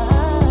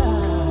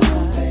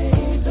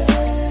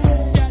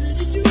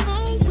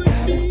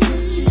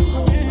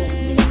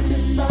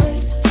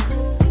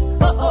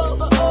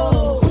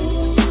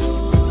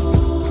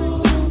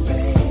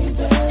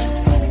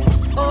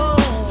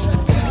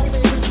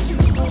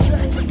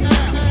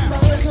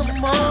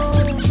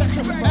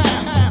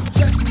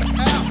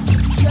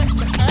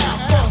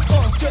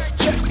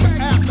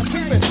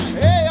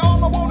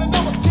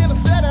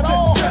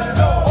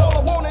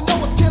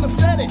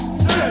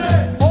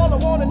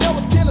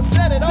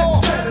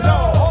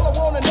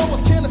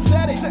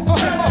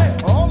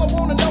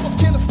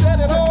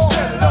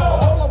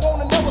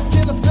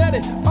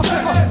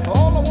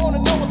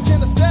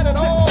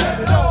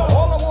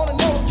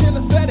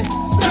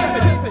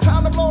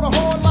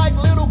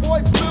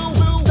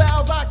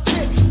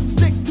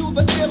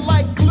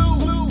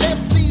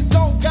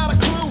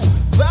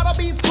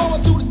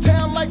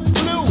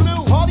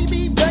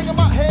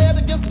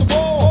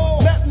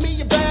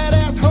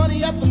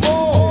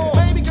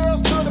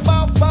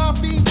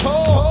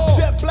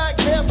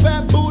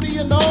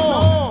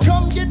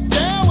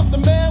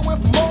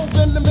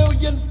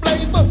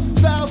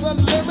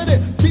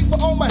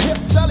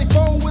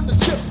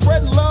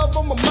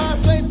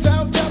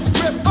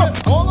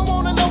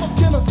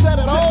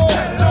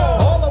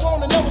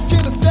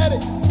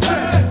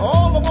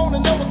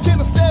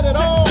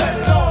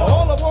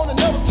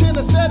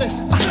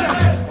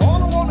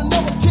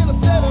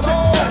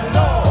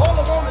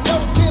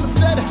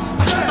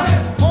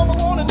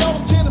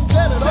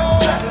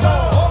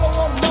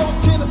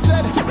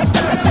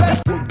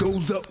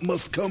 up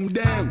must come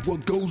down.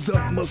 What goes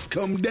up must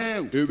come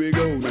down. Here we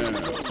go now.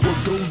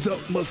 What goes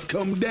up must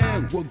come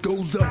down. What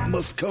goes up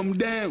must come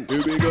down.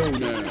 Here we go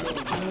now.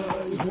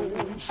 I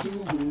hold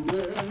silver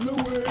and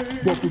away.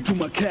 Welcome to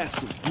my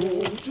castle.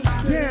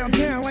 Down,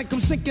 down like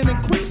I'm sinking in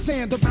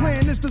quicksand. The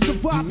plan is to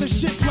survive the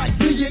shit like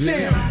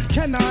Vietnam.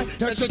 Can I?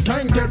 That's a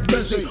gang get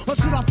busy. Or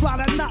should I fly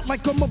that knot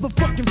like a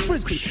motherfucking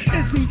frisbee?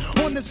 Is he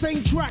on the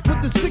same track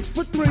with the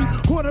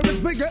 6'3", quarter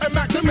inch bigger and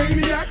Mac the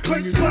maniac?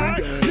 Click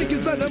clack.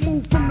 Niggas better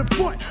move from the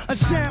front. A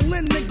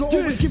Shaolin nigga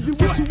always give you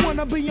what you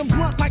wanna. Being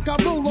blunt like I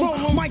roll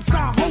 'em. Mics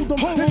I hold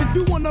 'em. And if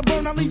you wanna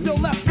burn, I leave your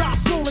left eye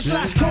swollen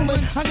 / colon.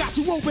 I got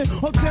you open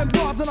on 10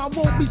 bars and I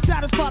won't be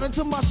satisfied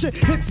until my shit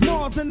hits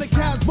Mars and the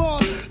Cas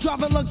bars.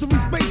 Driving luxury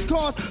space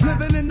cars,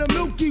 living in the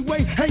Milky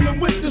Way, hanging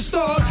with the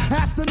stars.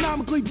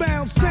 Astronomically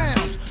bound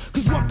sounds.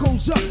 Cause what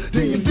goes up,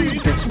 they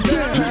indeed gets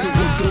down.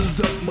 What goes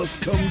up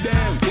must come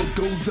down. What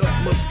goes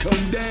up must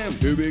come down.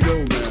 Here we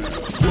go now.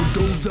 What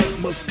goes up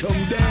must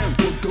come down.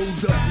 What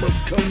goes up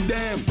must come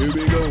down. Here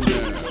we go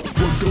now.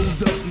 What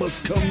goes up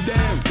must come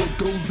down. What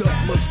goes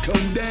up must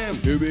come down.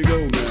 Here we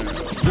go now.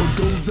 What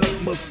goes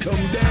up must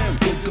come down.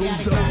 What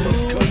goes up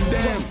must come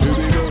down. Here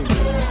we go now.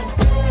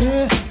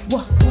 Yeah,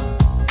 what?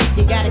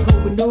 You got it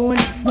going on.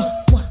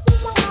 What?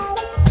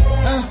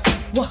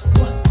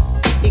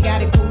 You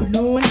got it going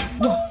on.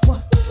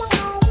 What?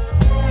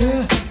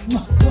 Yeah,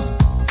 what?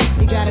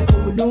 You got it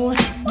going on.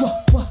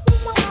 What?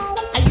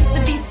 I used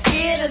to be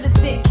scared of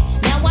the dick.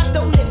 Now I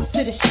throw lips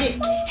to the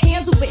shit.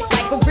 Handle it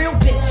like a real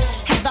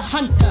bitch. Have the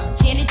hunter,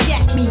 Janet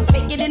Jack me,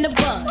 take it in the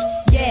bud.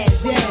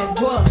 Yes,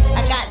 what?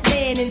 I got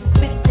land in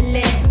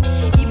Switzerland.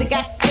 Even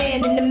got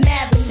sand in the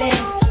Maryland.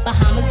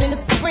 Bahamas in the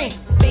spring.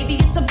 Baby,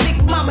 it's a big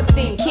mama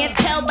thing. Can't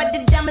tell by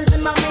the diamonds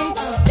in my rings.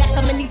 That's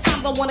how many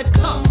times I wanna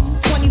come.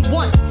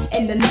 21,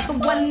 and another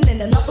one,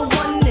 and another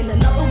one, and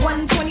another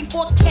one.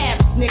 24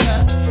 carats,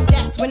 nigga.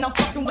 That's when I'm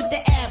fucking with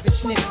the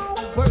average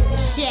nigga. Work the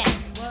shack.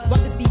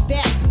 Brothers be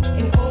back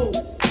and old.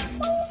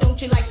 Don't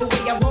you like the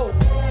way I roll?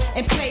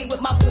 And play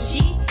with my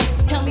pushy?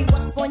 Tell me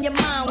what's on your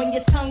mind when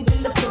your tongue's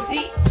in the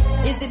pussy.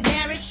 Is it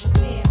marriage?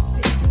 Damn,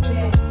 bitch,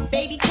 dead.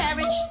 Baby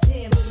carriage?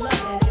 Damn, love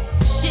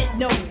that. Shit,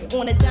 no.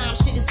 On a dime,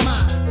 shit is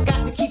mine.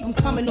 Got to keep them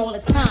coming all the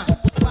time.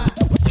 Why?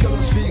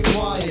 Killers be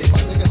quiet, my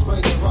niggas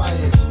ready to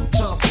riot.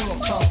 Tough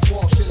talk, tough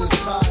walk, shit is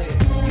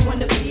tired. You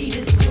wanna be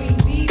this queen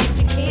bee, but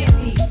you can't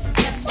be.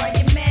 That's why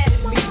you're mad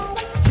at me.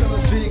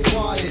 Killers be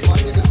quiet, my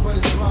niggas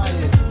ready to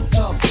riot.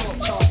 Tough talk,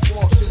 tough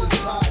walk, shit is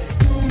tired.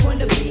 You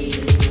wanna be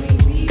this queen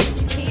bee, but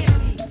you can't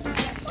be.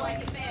 That's why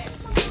you're mad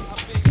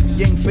at me.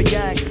 Yin for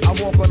yang, I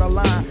walk on a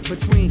line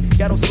between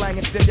ghetto slang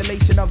and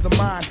stimulation of the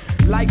mind.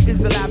 Life is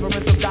a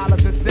labyrinth of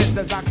dollars and cents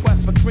as I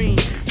quest for cream.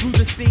 Through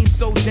the steam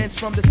so dense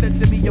from the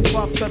sense of me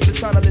above, cause the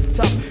tunnel is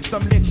tough.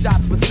 Some lick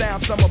shots with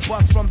sound, some are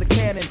bust from the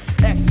cannon.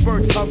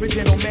 Experts,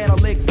 original man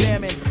will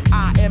examine.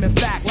 I am in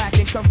fact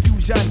lacking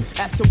confusion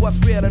as to what's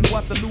real and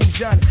what's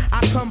illusion.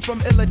 I come from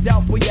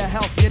Philadelphia,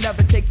 health you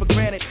never take for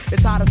granted.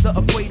 It's hot as the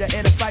equator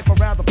in a cipher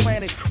around the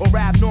planet. Or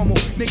abnormal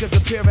niggas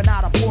appearing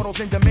out of portals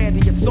and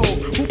demanding your soul.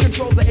 Who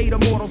control the 8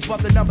 immortals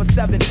but the number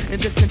 7 in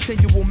this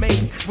continual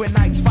maze where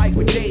nights fight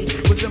with days?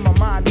 Within my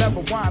mind never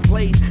wine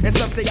blaze. And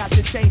some say I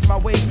should change my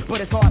ways, but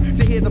it's hard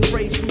to hear the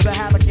phrase through the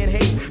havoc and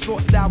haze.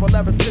 Thought style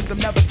lyricism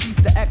never cease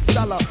to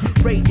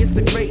accelerate. It's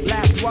the great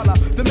lab dweller.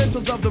 The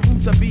mentals of the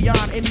roots are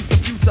beyond any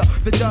computer.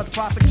 The judge,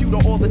 prosecutor,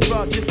 or the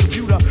drug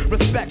distributor.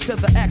 Respect to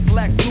the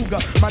ex-Lex Luger.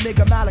 My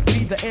nigga Malik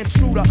be the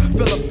intruder.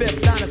 Phil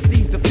Fifth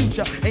Dynasty's the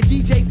future. And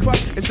DJ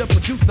Crush is the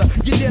producer.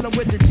 You're dealing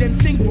with the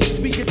ginseng roots.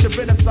 We get your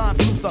renaissance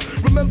looser.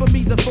 Remember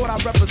me, the thought I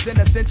represent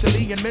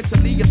essentially and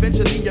mentally.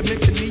 Eventually you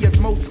mention me as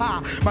most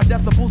high. My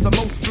decibels are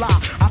most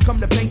fly. I come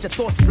to paint your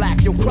thoughts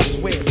black. Your Crush,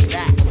 where's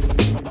that?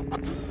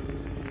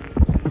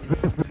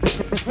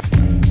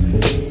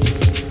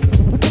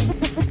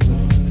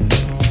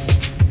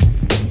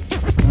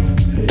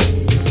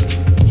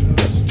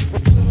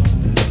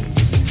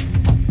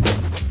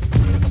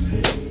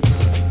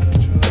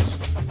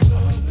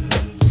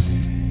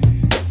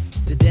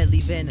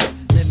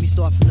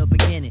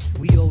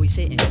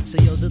 So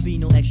yo, there'll be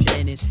no extra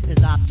innings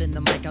as I send the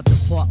mic out the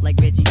park like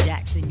Reggie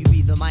Jackson. You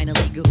be the minor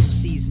leaguer who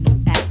sees no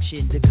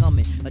action. The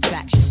coming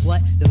attraction,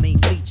 what? The main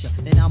feature.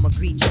 And I'ma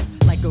greet you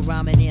like a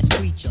rhyming ass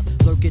creature,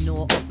 lurking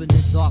all up in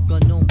the dark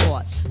unknown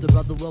parts. The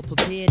brother well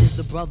prepared is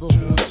the brother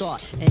who will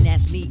start. And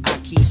that's me, I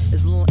keep.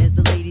 As long as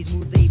the ladies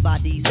move their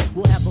bodies,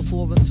 we'll have a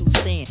forum to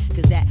stand.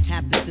 Cause that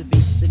happens to be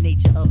the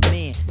nature of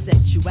man.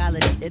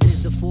 Sexuality, it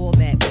is the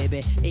format,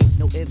 baby. Ain't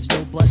no ifs,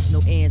 no buts,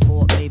 no ands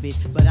or babies.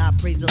 But I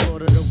praise the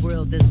Lord of the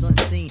world that's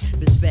unseen.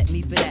 Respect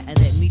me for that and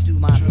let me do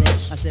my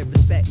thing. I said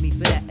respect me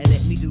for that and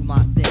let me do my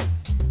thing.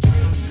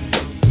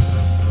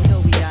 You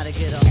know we gotta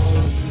get a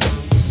hold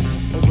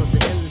over the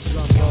illest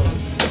drum roll.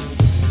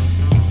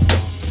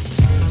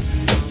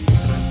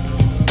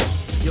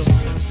 Yo.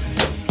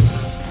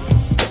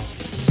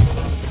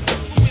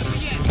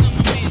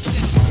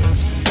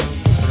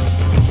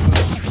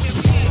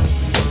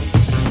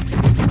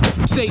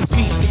 Say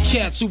peace to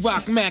cats to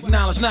rock Mac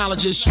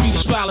knowledges, street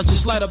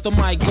astrologists, light up the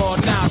mic,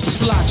 guard knowledges,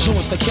 fly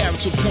joints that carry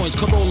 2 points,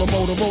 Corolla,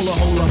 Motorola,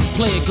 Hola,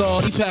 play it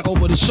guard, he pack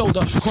over the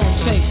shoulder, chrome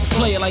tanks,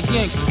 play it like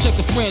Yanks, check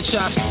the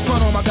franchise,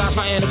 front on my guys,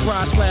 my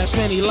enterprise, splash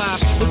many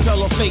lives,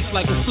 repel off fakes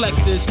like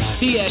reflectors,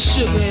 he has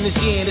sugar in his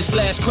ear in his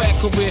last crack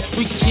career,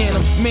 we can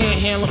can him,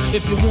 manhandle him,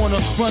 if you wanna,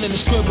 run in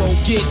his cribbo,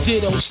 get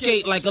ditto,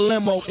 skate like a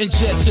limo, and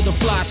jet to the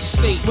fly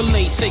state,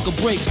 relate, take a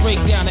break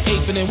down the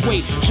 8th and then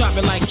wait, drop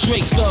it like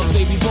Drake, thugs,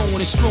 they be rolling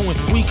and screwing,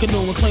 we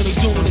canoeing, claim they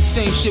doing the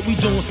same shit we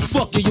doing,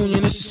 fuck your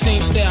union, it's the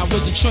same style,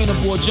 where's the trainer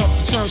boy, jump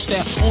the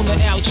turnstile, on the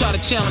alley, try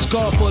to challenge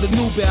guard for the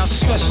new bounce,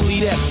 especially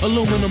that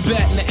aluminum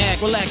bat in the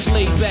act, relax,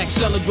 laid back,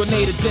 sell a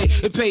grenade a day,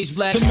 it pays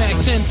black, the Mac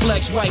 10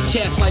 flex, white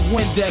cats like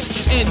Windex,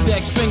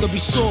 index, finger be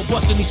sore,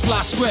 busting these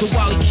fly spread, the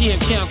Wally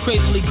can't count,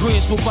 crazily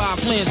grins, provide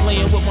plans,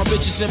 laying with my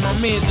bitches and my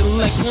mans, and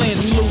Lex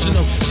lands, we losing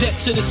them, jet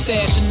to the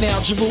stash, and now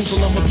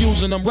Jerusalem,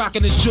 abusing them,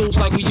 rocking his jewels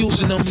like we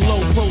using them,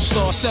 low pro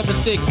star, 7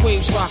 thick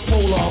waves, rock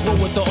polar, roll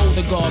with the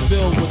older guard,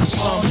 build with the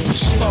sun and the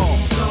star.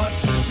 Start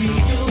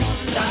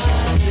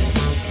realizing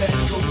that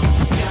ghost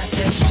got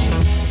that shit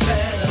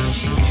that'll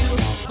keep you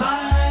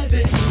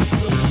vibing.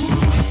 Look who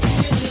is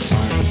here to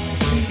bring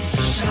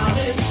the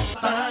Charlotte's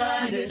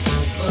finest,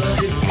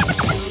 but if you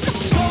choose to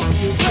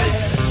you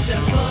better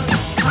step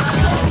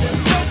behind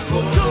us.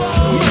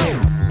 Yeah.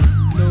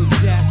 No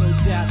doubt,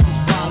 this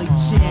Wally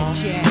Chan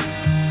cat.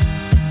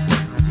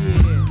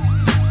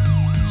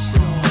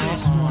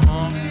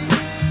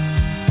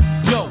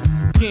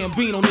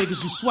 Gambino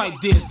niggas who swipe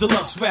this,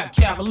 deluxe rap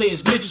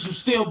cavaliers, bitches who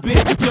still big,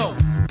 yo.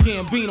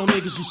 Gambino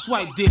niggas who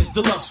swipe this,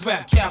 deluxe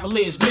rap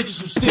cavaliers,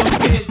 bitches who still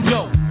biz,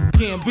 yo.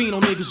 Gambino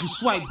niggas who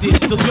swipe this,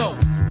 the yo.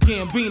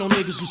 Gambino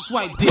niggas who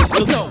swipe this,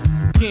 the yo.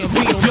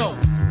 Gambino, yo.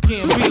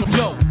 Gambino,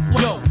 yo.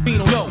 Yo,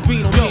 Bino, yo,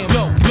 Bino, yo,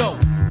 yo, yo.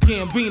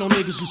 Gambino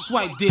niggas who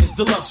swipe this,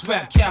 deluxe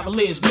rap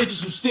cavaliers,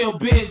 bitches who still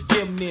biz,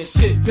 give them this.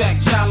 Sit back,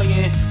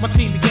 jollying. My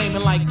team be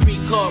gaming like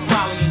 3-card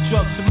volleying,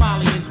 drugs,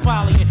 Somalians,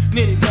 polying,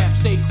 knitted rap,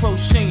 stay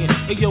crocheting.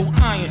 Ayo,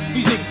 iron,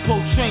 these niggas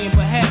portraying,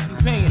 but half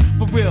be paying.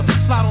 For real,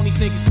 slide on these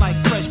niggas like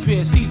fresh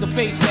beer. Caesar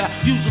fade style,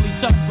 usually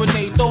tough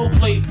grenade, throw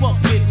play,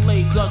 fuck getting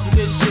laid, guzzle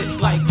this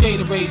shit like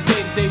Gatorade.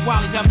 Day-to-day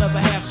Wallies have never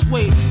half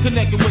swayed,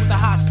 connected with the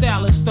hot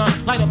stylist,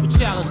 light up a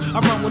challenge. I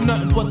run with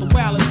nothing but the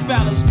wildest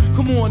phallus.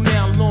 Come on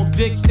now, long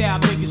dick style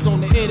niggas on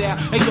the hit out.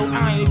 Ayo,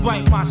 I ain't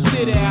bite my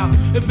sit out.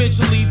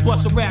 Eventually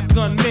bust a rap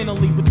gun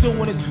mentally, but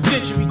doing this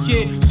century,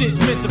 kid, shit's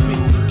meant to be.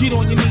 Get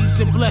on your knees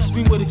and bless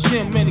me with a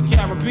gym in the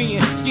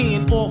Caribbean,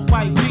 skiing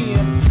off-white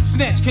BM.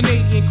 Snatch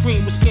Canadian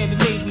cream with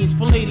Scandinavians,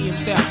 Palladium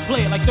style,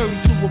 play it like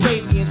 32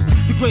 Arabians.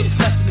 The greatest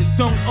lesson is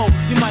don't owe,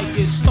 you might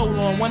get stole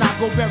on when I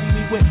go bury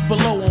me with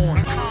below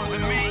on.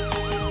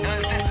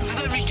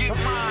 Let me get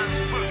mine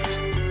first.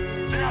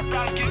 Then after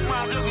I get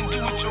mine, you can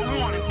do what you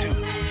want to do.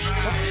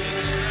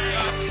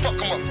 Fuck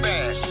 'em up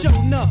bad.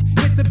 Showing up,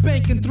 hit the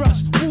bank and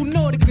thrust. Who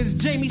Nauticas,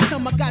 Jamie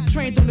Summer got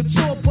trained on the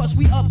tour bus.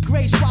 We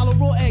upgrade, swallow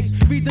raw eggs.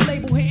 Read the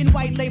label, hitting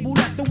white label.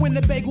 Left the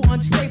Winnebago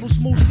unstable,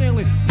 smooth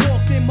sailing.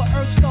 Walked in, my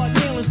earth start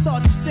nailing,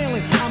 started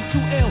stealing. I'm too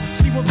ill,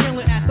 she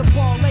revealing at the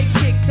parlay.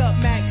 Kicked up,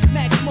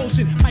 Max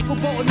Motion. Michael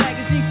Bolton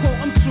magazine quote,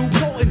 I'm too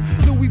potent.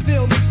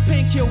 Louisville mixed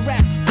painkiller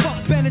rap.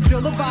 Fuck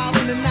Benadryl, a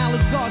violin and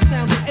knowledge guard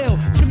sounding ill.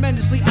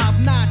 Tremendously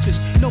obnoxious,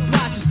 no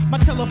blotches. My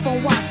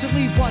telephone watch and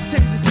leave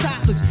bartenders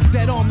topless.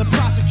 Dead on the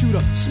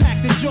prosecutor,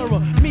 smack the juror.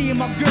 Me and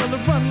my girl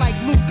that run like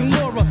Luke and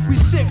Laura. We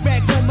sit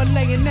back on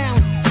Malayan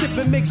Islands,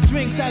 sipping mixed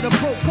drinks out of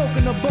broke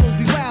coconut bowls.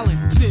 We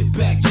wildin'. Sit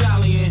back,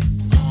 jollying.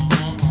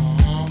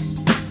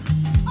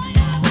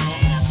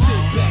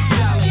 Sit back,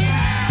 jollying.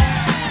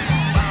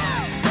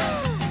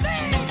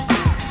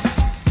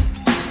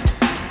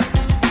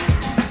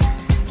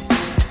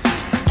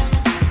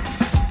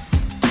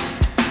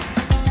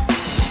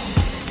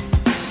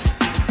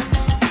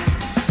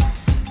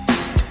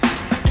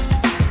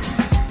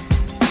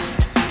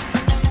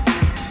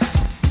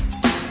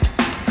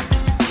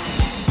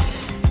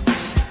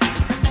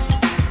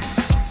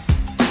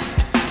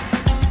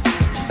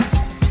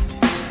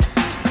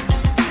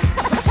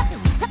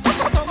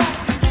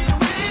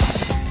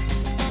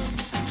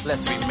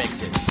 Let's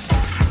remix it.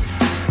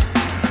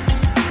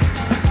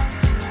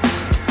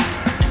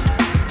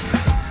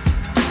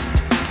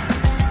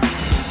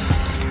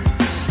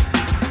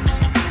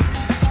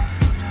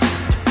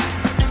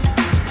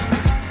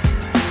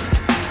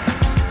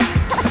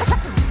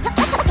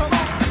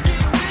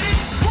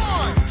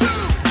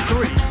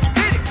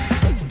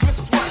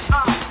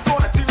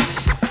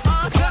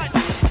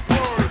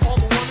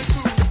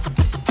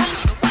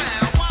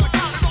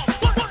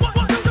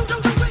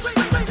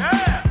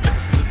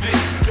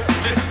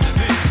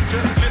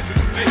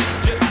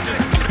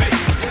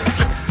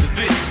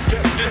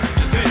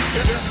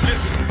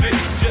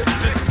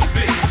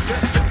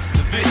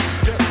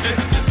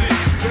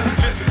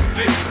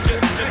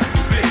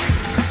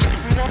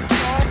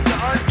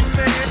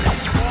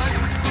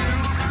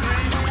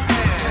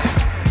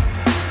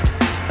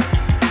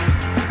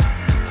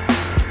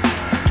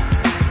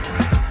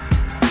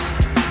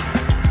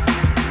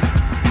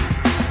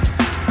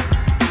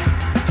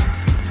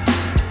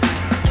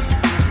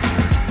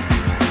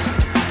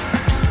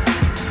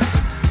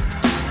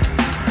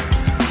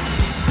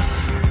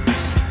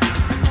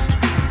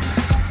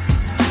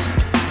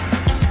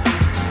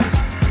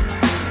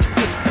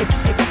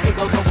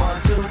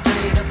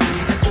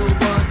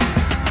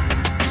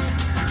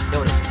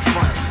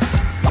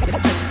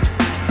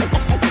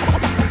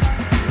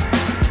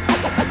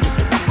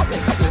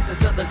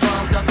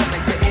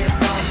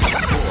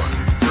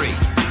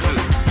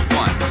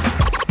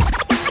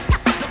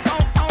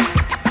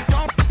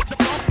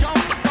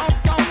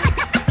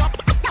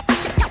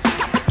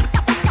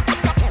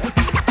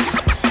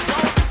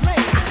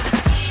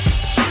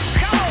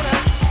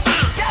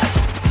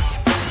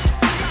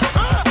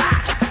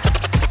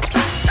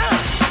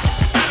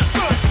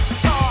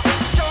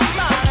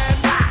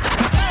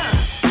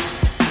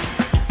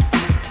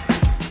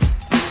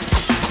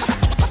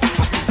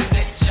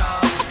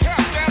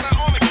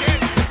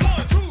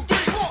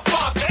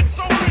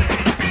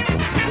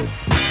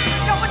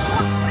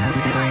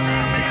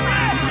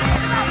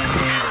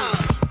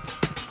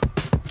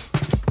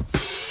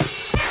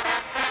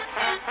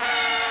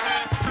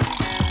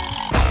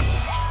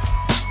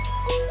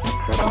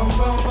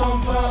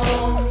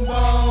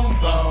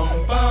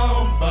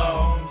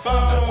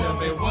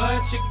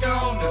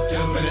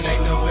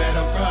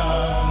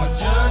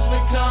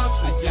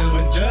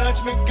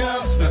 judgment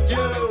comes for you.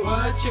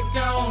 What you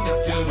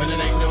gonna do when it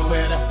ain't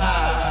nowhere to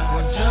hide?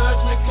 When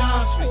judgment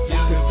comes for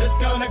you, 'cause it's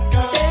gonna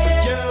come for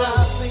you.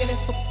 Swinging it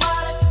for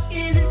water,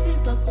 easy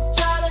sees Uncle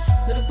Charlie.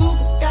 Little boo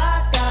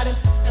guy's got him,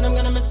 and I'm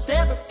gonna miss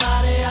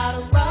everybody out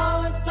of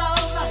roll and flow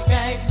like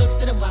eggs.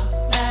 Looked at a wild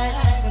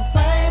flag and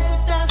played for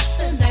dust,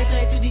 and they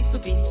play too deep for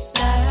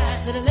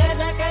beachside. Little legs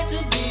I got to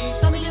be.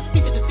 Tell me your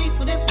piece of the seats,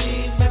 would it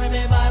please? Marry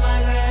me by my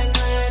grand,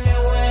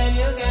 anywhere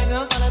you can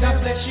go.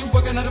 God bless you,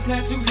 working on a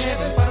plan to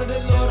heaven. Follow the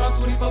Lord on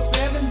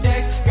 24/7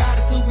 days. God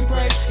is who we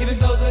praise, even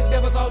though the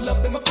devil's all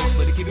up in my face,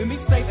 but he keeping me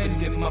safe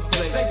and in my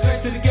place. Say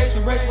grace to the gates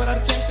we race without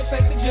a chance to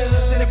face the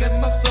judge, and I got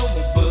my soul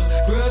with buzz.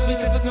 Grudge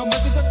because there's no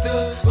mercy for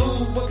thugs.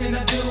 Ooh, what can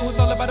I do? It's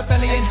all about the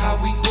family and how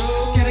we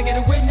grow. Can I get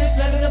a witness?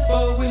 Let it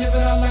unfold. We live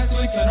in our lives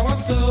so we turn our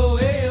soul.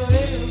 Hell,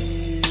 hell.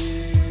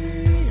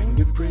 And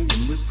we're praying,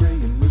 we're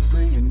praying, we're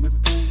praying, we're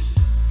praying.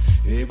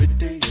 Every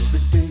day,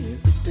 every day,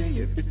 every day,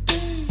 every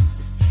day.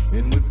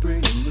 And we're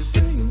praying, we're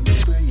praying,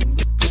 we're praying,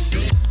 we're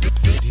praying.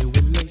 Deal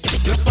with lace.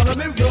 Just follow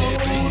me,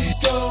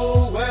 Rosto.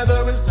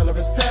 Whether it's tell or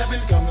it's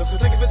savage, come, let's go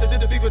take a visit to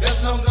the people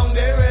that's long gone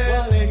there.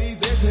 While he's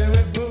there,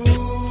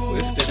 terrible.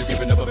 Instead of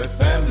keeping up with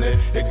family,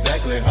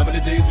 exactly how many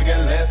days we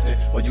got lasting?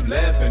 While you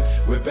laughing,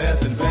 we're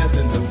passing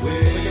the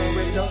way. We gon'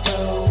 rest our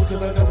souls,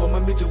 'cause I know I'ma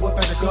meet you up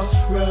at the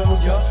crossroad.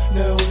 Y'all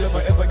know if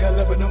I ever got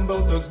love with them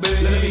both thugs,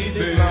 baby. Let me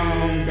this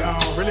long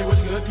gone, really wish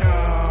you could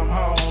come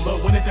home. But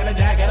when it's time to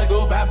die, gotta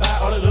go bye-bye.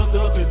 All the little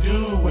thug could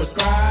do was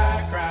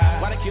cry, cry.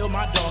 Why they kill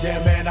my dog? Yeah,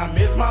 man, I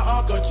miss my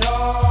Uncle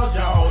Charles,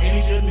 y'all. And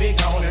he shouldn't be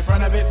gone in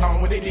front of his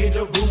home. When they did,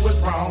 the boo was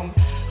wrong.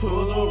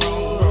 Who's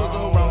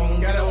wrong?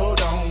 Gotta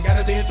hold on,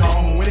 gotta stay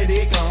strong. When it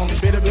did come,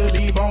 better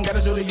believe on.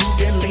 Gotta show that you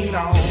can lean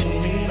on,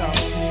 lean on.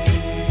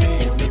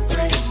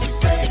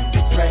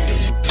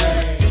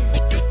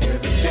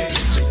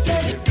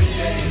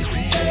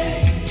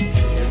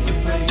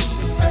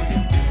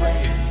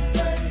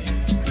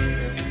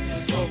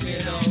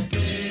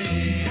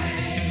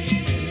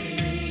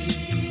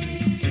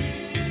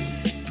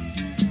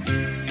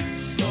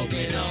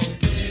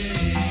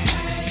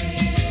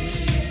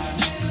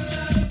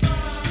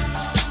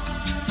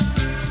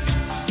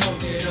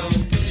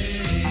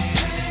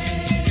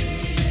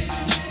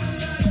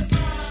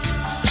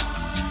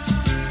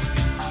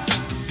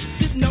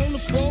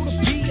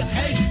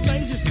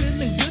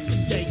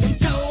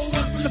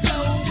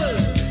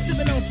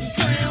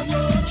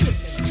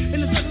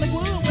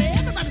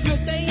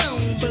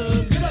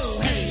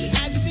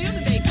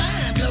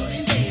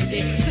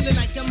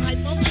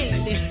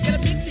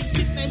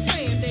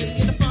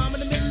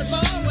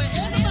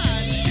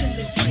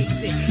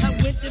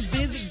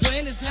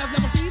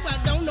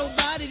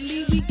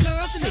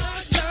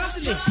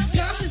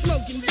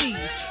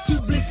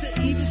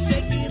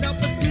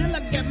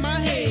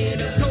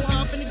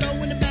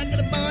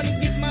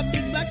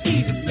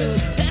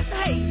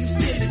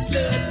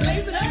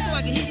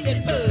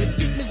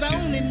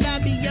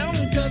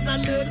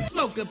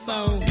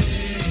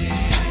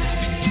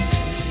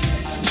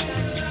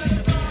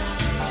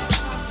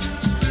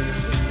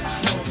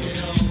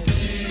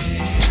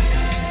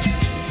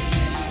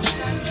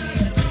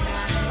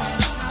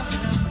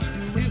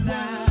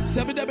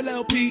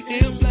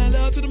 PM, flying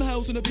love to them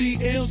hoes in the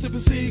BM, sipping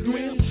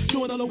Seagram,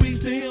 showing all the weed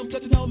stem,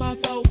 touching all my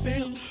faux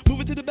film.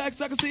 Moving to the back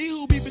so I can see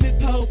who beeping this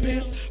pole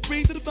pimp.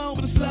 Free to the phone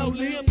with a slow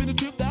limp, in the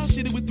trip out,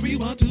 shit it with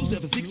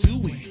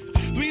 312-762-WIN.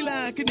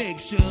 3-line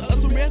connection,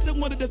 us some rest that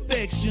wanted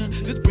affection.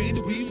 Let's bring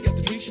the weed, we got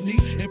the drinks you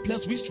need, and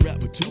plus we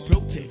strapped with 2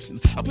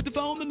 protections. I put the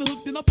phone in the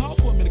hook, then I pause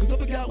for a minute, cause I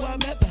forgot why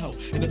I'm at the hoe.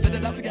 And the fact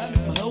that I forgot me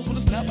for hoes, when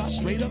I snap, I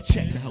straight up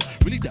check the hoe.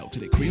 Really dope to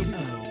the crib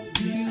now.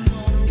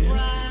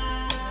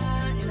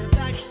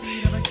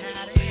 Backseat of a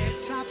Cadillac,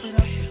 top it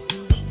up to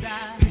the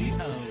die.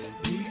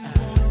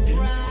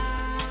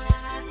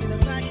 Ride in the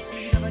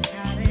backseat of a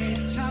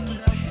Cadillac, chop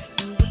it up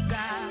to the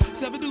die.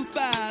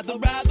 725, the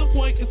ride, the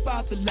point is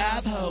spot the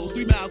live hoes,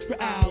 3 miles per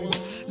hour.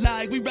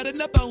 Like we running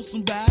up on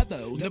some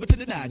rivals, never to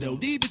deny though.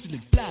 These bitches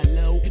look fly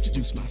low,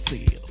 introduce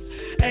myself.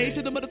 A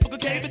to the motherfucker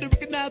came and to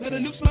recognize that I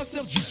lose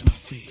myself, juice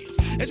myself.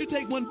 As you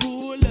take one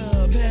pull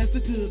up, pass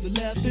it to the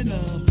left and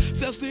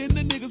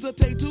self-centered niggas will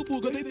take 2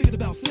 pull, cause they thinking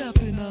about self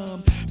and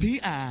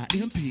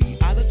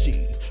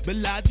P-I-M-P-ology. But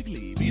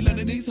logically, be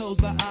learning these hoes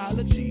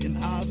biology, and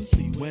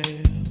obviously, well,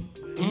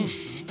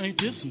 ain't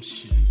this some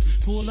shit?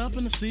 Pull up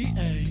in the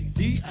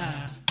C-A-D-I-double-L,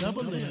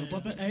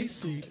 bumpin'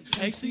 AC.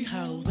 AC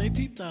hoes, they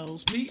peep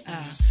those,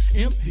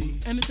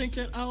 P-I-M-P. And they think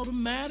that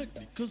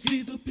automatically, cause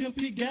he's a pimp,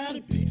 he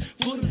gotta be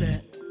full of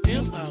that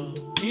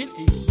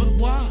M-O-N-E. But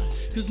why?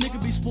 Cause nigga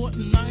be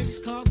sporting nice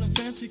cars and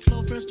fancy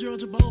clothes, fresh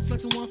Georgia bowl,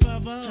 flexing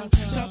 150.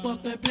 Chop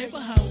up that paper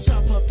house,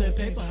 chop up that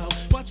paper house.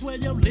 Watch where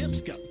your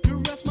lips go,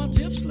 caress my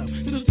tips slow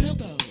to the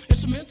tempo.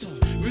 Instrumental,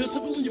 real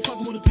simple when you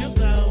fucking with a pimp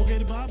though.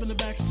 Get a bob in the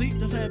back seat,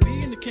 that's how it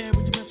be in the cab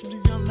when you mess with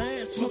a young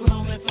lad. Smoking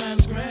on that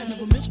finest grad,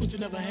 never miss what you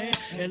never had.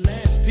 At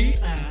last,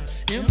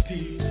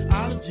 P-I-M-P-ology,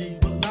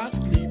 but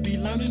logically be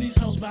learning these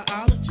hoes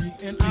biology,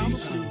 and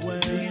obviously, well,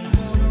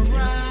 wanna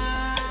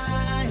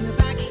ride in the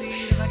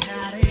backseat of a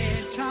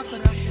Cadillac, chop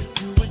it up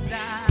to a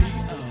die.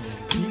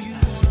 Do you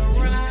wanna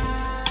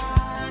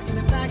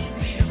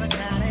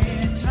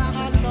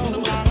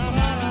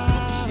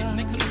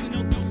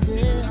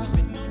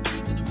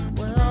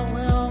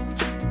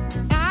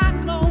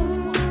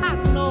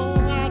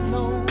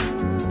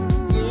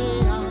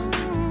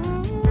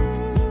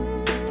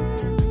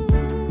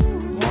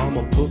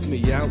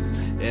me out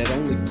at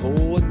only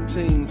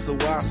 14. So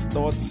I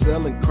start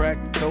selling crack,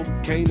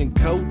 cocaine, and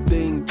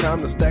codeine. Time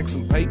to stack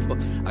some paper,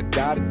 I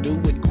gotta do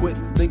it quick.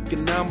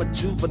 Thinking I'm a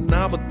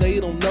juvenile, but they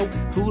don't know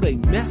who they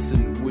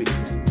messing with.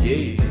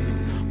 Yeah,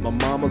 my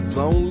mama's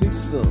only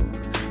son,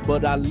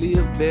 but I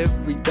live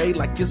every day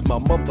like it's my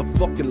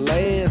motherfucking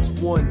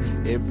last one.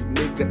 Every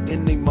nigga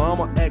and they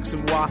mama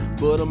asking why,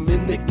 but I'm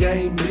in the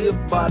game,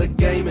 live by the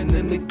game, and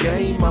in the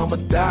game I'ma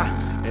die.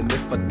 And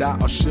if I die,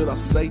 or should I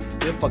say,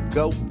 if I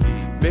go,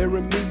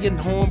 bury me in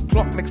Horn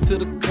Clark next to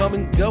the come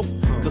and go.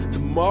 Cause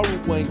tomorrow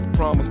ain't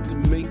promised to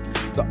me.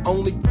 The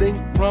only thing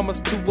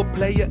promised to a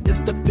player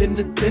is the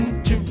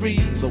penitentiary.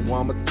 So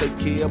I'ma take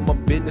care of my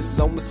business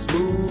on the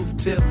smooth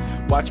tip.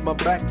 Watch my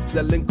back,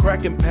 selling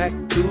crack and pack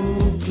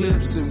 2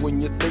 clips. And when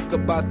you think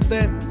about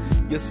that,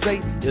 you say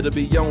it'll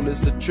be on.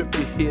 It's a trip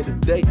you're here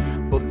today,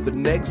 but the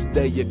next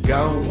day you're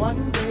gone.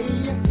 One day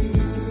you're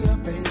here,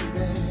 baby,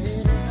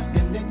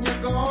 and then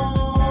you're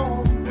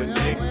gone. The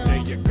next day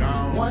you're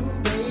gone.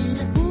 One day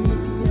you're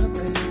here,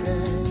 baby,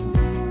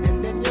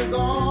 and then you're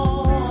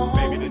gone.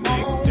 Baby, the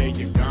next day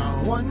you're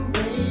gone. One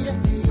day you're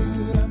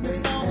here,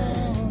 baby,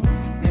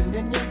 and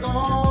then you're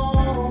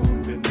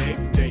gone. The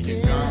next day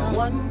you're gone.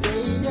 One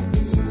day you're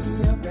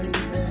here, baby,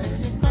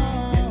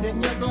 and then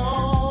you're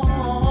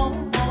gone.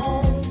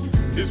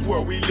 This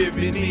world we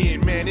living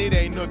in, man, it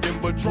ain't nothing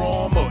but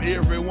drama.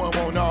 Everyone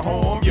wanna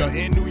harm ya.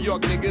 In New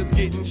York, niggas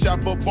getting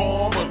shot for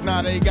bombers.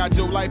 Now they got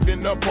your life in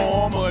the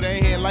palm of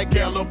their hand like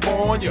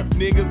California.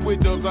 Niggas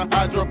with dubs are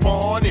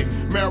hydroponic.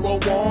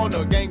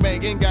 Marijuana,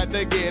 gangbanging got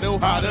the ghetto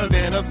hotter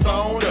than a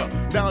sauna.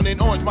 Down in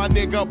Orange, my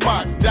nigga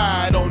Box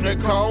died on the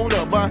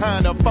corner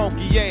behind a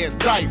funky ass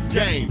dice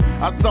game.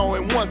 I saw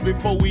him once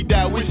before we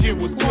died, wish it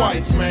was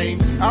twice, man.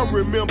 I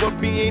remember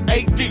being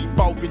 8 deep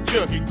off in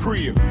Chucky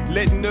crib,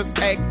 letting us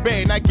act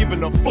bad, not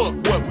giving a fuck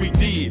what we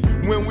did.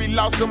 When we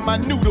lost him, I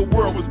knew the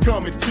world was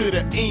coming to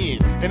the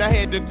end, and I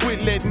had to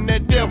quit letting the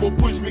devil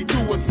push me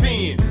to a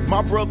sin.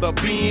 My brother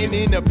been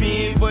in the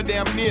pen for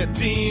damn near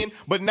 10,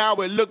 but now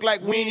it look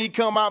like when he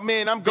come out,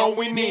 man, I'm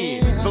going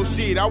in. So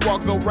shit, I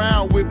walk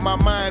around with my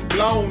mind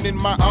blown in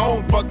my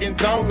own fucking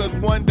zone, cause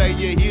one day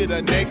you're here,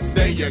 the next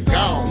day you're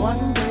gone.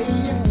 One day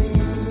you're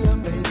here,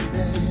 baby,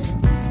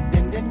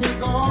 and then you're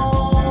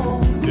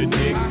gone. The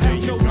next day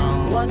you're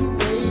gone. One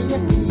day you're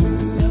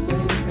here,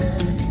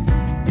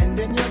 baby, and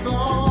then you're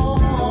gone.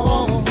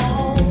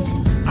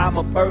 I'm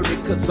a birdie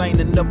cause ain't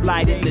enough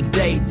light in the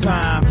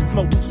daytime.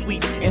 Smoke 2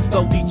 sweets and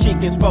slow these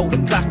chickens for the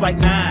clock like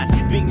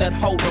 9. Being that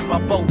holder, my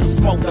boulder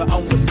smoker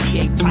on the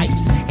PA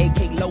pipes.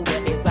 AK loader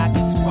as I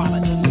get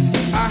swallowed.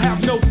 I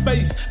have no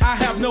face, I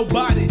have no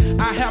body,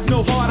 I have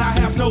no heart, I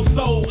have no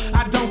soul.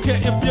 I don't care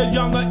if you're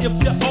young or if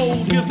you're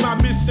old. Here's my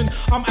mission,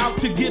 I'm out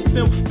to get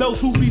them. Those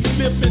who be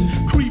slipping,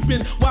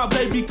 creeping while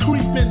they be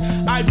creeping.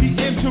 I be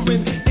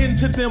entering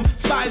into them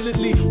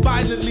silently,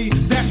 violently.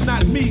 That's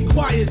not me,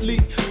 quietly.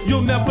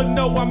 You'll never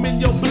know I'm in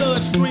your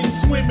bloodstream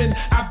swimming.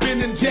 I've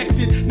been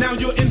injected, now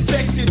you're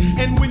infected.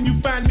 And when you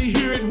find me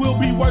here, it will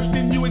be worse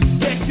than you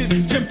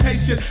expected.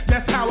 Temptation,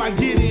 that's how I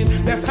get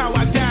in, that's how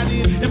I got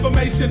in.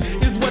 Information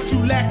is what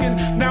you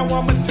lacking. Now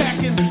I'm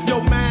attacking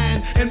your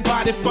mind and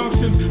body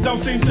functions. Don't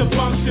seem to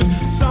function.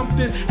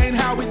 Something ain't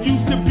how it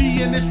used to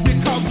be, and it's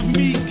because of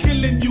me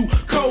killing you.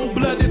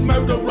 Cold-blooded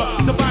murderer.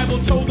 The Bible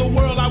told the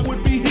world I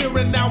would be here,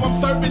 and now I'm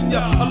serving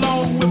ya.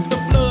 Along with the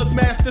floods,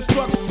 mass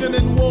destruction,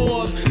 and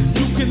wars.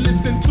 You can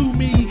listen to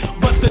me,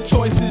 but the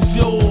choice is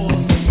yours.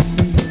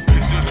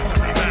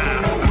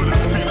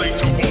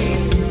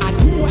 I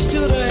knew I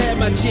should've had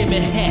my Jimmy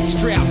hat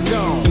strapped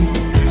on.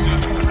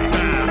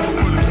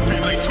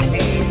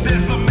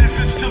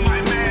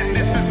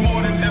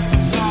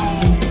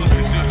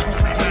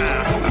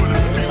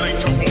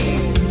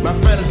 My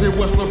fantasy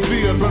was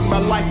fulfilled, but my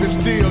life is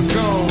still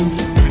gone.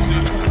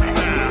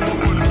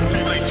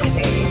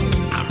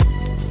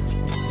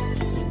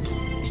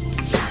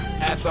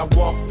 As I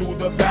walk through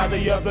the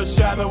valley of the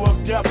shadow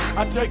of death,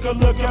 I take a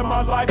look at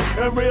my life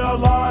and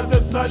realize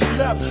there's nothing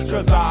left.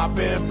 Cause I've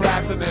been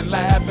blasting and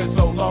laughing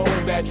so long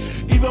that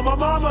even my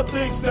mama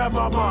thinks that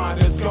my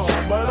mind is gone.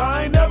 But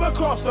I ain't never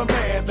crossed a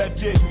man that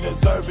didn't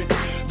deserve it.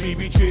 Me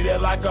be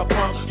treated like a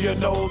punk, you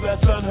know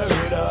that's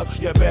unheard of.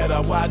 You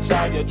better watch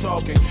how you're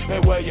talking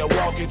and where you're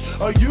walking,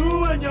 or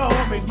you and your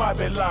homies might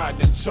be lined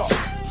in chalk.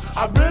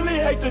 I really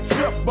hate the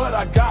trip, but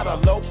I gotta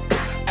low.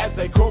 As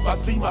they croak, I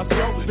see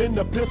myself in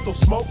the pistol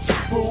smoke.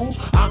 Fool,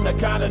 I'm the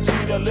kind of G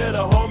the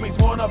little homies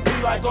wanna be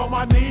like, on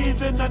my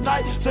knees in the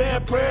night,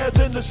 saying prayers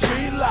in the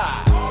street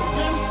light.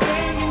 Been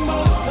spending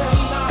most of their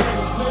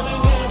lives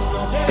living in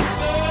the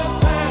gangster's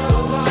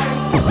paradise.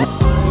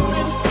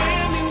 Been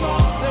spending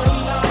most of their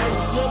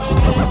lives living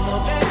in the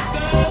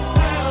gangster's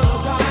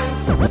paradise.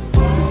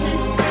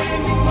 Keep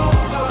spending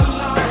most of their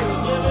lives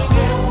living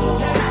in the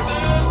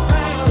gangster's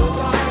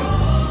paradise.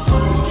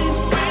 Keep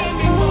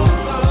spending most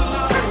of their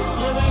lives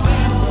living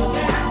in the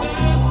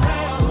gangster's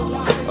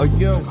paradise. A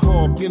young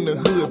hawk in the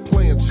hood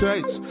playing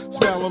chase.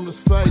 Smile on his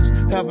face,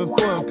 having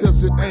fun,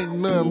 cause it ain't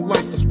nothing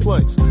like this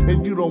place.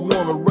 And you don't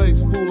wanna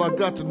race, fool, I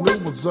got the new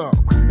ones on.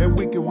 And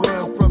we can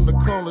run from the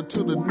corner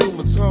to the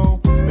Newman's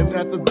home. And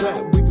after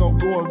that, we gon'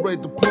 go and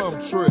raid the plum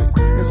tree.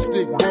 And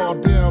stick ball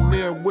down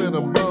there where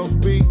the bums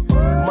be.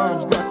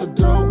 Mom's got the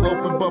dough,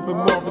 open, bumpin'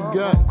 Marvin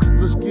Gaye.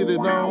 Let's get it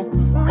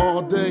on,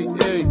 all day,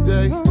 every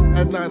day.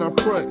 At night I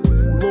pray,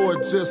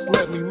 Lord, just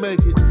let me make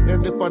it.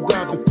 And if I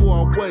die before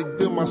I wake,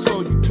 then my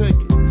soul you take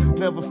it.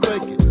 Never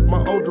fake it,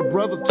 my older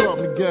brother taught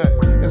me game.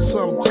 And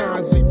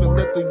sometimes even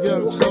let the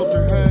young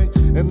soldier hang.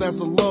 And as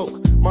a loc,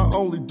 my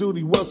only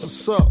duty was to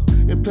soak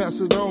and pass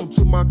it on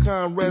to my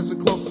comrades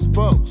and closest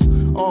folks.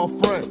 All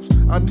frames,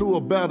 I knew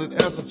about it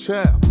as a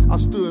child. I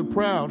stood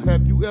proud.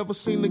 Have you ever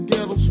seen the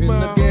ghetto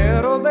smile? In the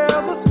ghetto there's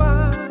a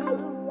smile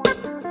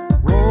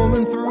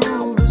roaming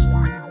through the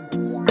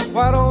streets.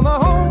 Why don't the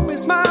homie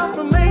smile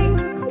for me?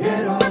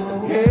 Ghetto,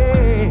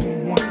 hey.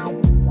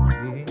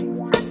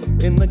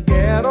 In the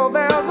ghetto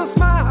there's a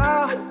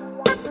smile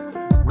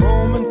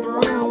roaming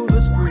through the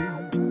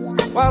streets.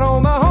 Why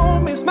don't the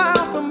homie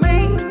smile for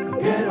me?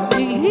 Ghetto.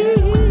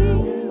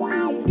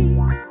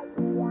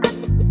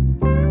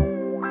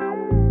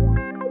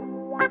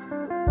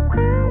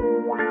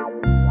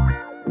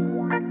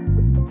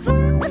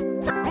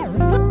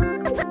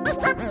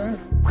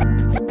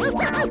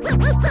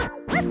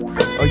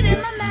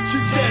 She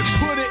said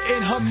put it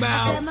in her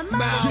mouth,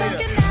 yeah.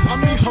 I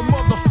mean her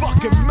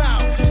motherfucking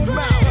mouth.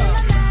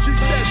 She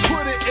said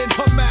put it in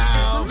her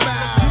mouth,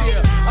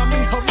 yeah. I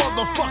mean her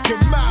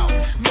motherfucking mouth.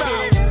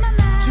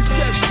 She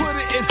said put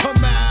it in her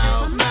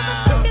mouth, I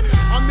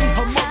mean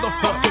her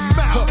motherfucking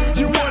mouth.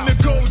 You wanna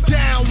go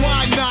down,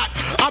 why not?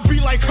 I'll be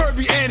like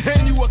Herbie and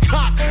hand you a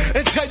cock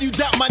and tell you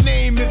that my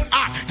name is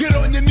Ock. Get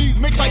on your knees,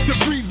 make like the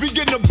breeze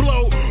begin to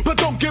blow. But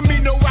don't give me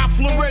no Ralph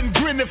Lauren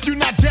grin if you're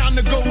not down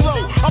to go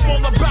low. I'm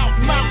all about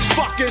mouth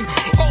fucking,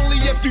 only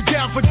if you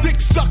down for dick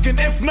sucking.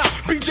 If not,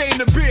 BJ and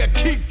the beer,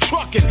 keep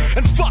trucking.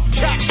 And fuck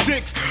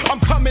chapsticks, I'm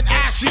coming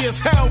ashy as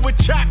hell with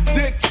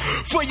chapsticks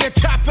for your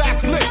chap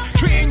ass lips.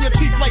 Treating your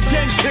teeth like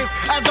dentists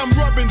as I'm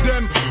rubbing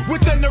them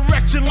with an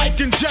erection like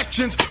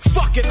injections.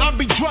 Fuck it, I'll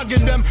be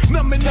drugging them,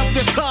 numbing up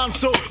their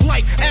tonsil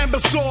like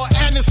Ambisor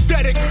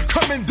anesthetic,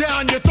 coming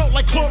down your throat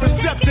like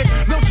chloroseptic.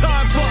 No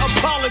time for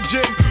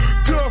apology,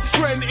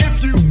 girlfriend.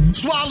 If you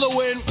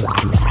swallowing,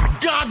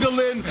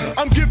 goggling,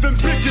 I'm giving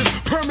bitches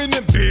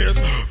permanent beers.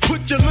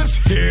 Put your lips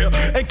here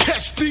and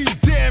catch these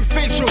damn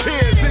facial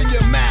hairs in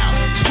your mouth.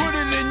 Put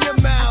it in your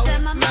mouth.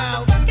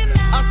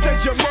 I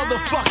said your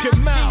motherfucking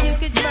mouth.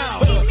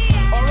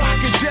 Or I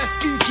can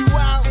just eat you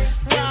out.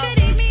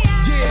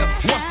 Yeah,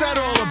 what's that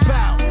all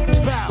about?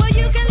 Well,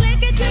 you can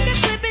lick it, you can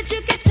flip it,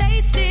 you can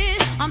taste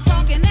it. I'm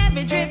talking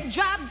every drip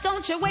drop,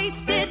 don't you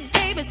waste it,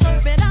 baby.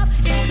 Slurp it up,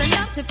 it's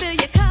enough to fill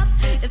your cup.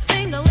 It's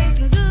finger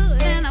licking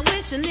good, and I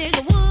wish a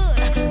nigga would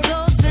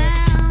go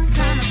down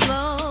kinda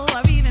slow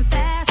or even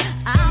fast.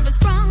 I'll be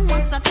sprung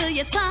once I feel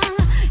your tongue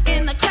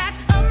in the crack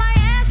of my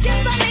ass.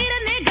 Yes, I need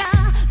a nigga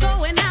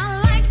going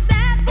out like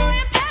that. Boy,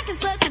 I'm packing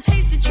such a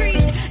tasty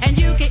treat, and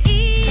you can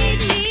eat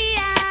me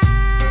out,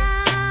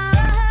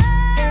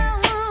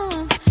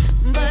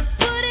 but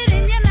put it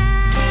in your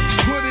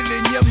mouth. Put it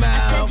in your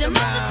mouth.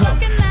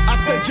 I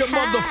said your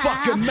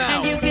motherfucking mouth.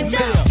 And you can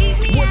just eat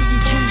me what do you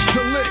choose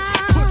to lick?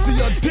 Pussy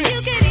or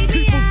dicks?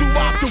 People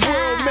throughout the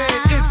world, man,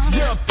 it's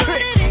your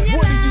pick.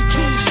 What do you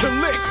choose to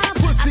lick?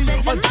 Pussy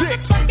or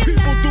dicks?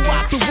 People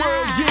throughout the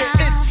world,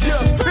 yeah, it's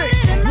your pick.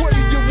 What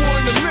do you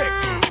want to lick?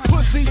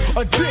 Pussy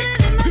or dicks?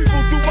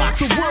 People throughout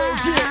the world,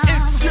 yeah,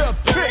 it's your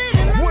pick.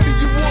 What do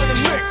you want to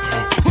lick?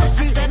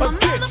 Pussy or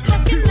dicks?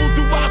 People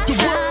throughout the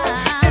world,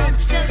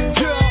 it's your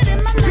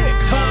pick.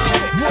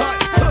 What?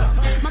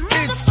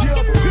 It's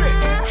your pick.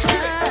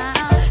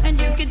 and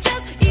you can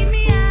just eat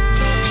me out.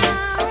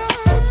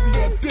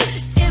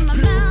 In my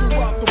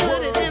mouth,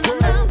 put it in my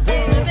mouth,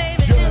 baby,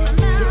 baby, in my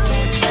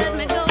mouth. Let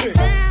me go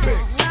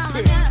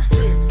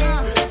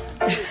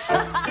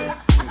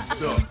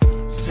The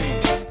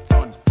scene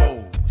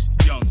unfolds.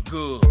 Young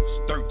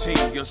girls,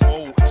 13 years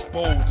old,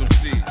 expose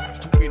themselves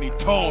to any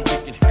tongue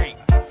they can hang.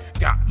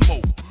 Got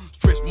more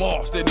stress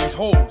marks than these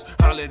hoes.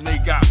 Hollin' they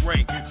got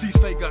rank. See,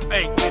 Sega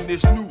ain't in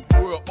this new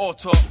world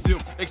order. Them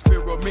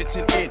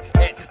experimenting in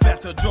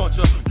Atlanta,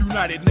 Georgia.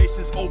 United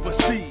Nations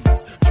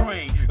overseas.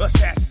 Train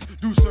assassins,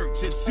 do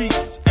search and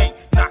seize. Ain't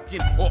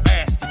knocking or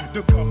asking.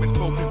 They're coming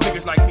for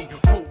niggas like me.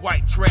 Put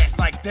white trash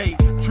like they,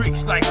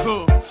 tricks like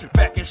her.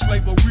 Back in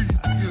slavery.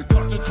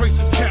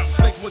 Concentration camps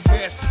laced with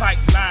gas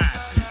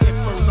pipelines.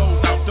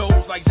 Infernos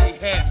outdoors like they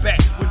had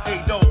back when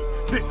Adolf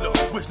Hitler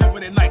was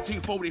living in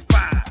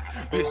 1945.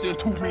 Listen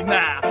to me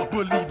now,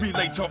 believe me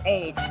later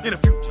on in the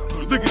future.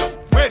 Look it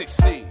up, where it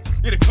said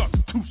in the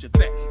Constitution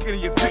that in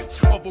the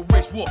event of a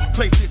race war,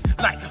 places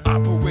like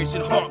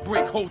Operation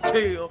Heartbreak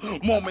Hotel,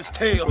 moments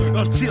tell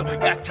until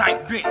that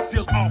tight vent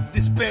seal off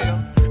despair.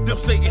 Them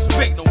say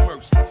expect no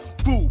mercy.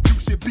 Fool, you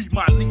should be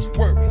my least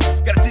worries.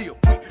 Gotta deal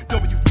with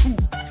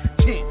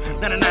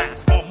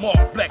W2-1099s on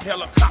mark black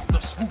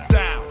helicopters swoop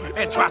down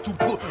and try to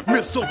put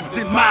missiles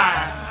in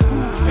mines.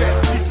 Who's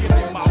that peeking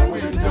in my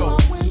window?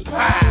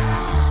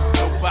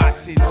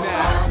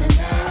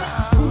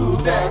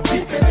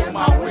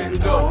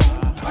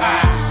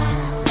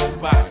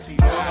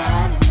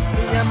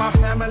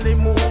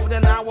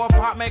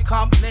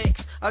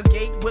 A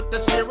gate with the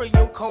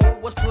cereal code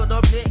was put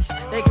up next.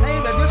 They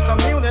claim that this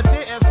community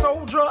is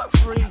so drug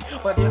free,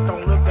 but it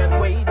don't look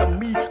that way to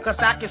me. Cause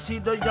I can see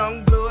the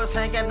young bloods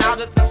hanging out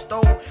at the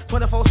store.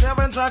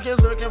 24/7 junkies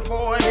looking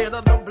for a hit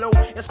of the blow.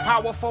 It's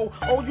powerful.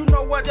 Oh, you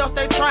know what else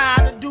they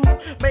trying to do?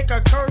 Make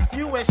a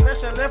curfew,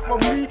 especially for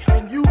me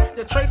and you.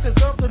 The traces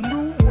of the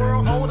new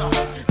world order.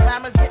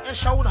 Time is getting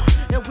shorter.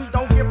 If we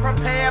don't get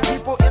prepared,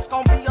 people, it's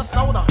gonna be a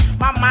slaughter.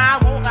 My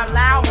mind won't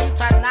allow me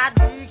to not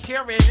be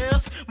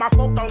curious. My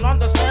folk don't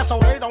understand, so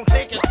they don't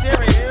take it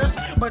serious.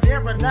 But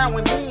every now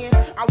and then,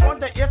 I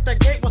wonder if the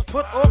gate was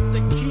put up to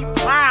keep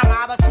crime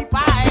out or keep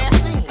our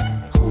ass in.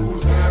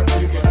 Who's that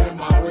peeking in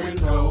my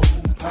window?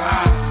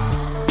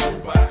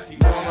 Nobody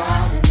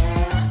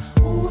there.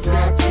 Who's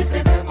that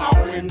peeking in my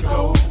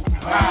window?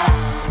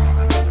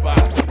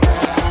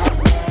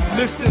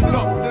 Listen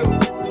up,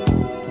 little.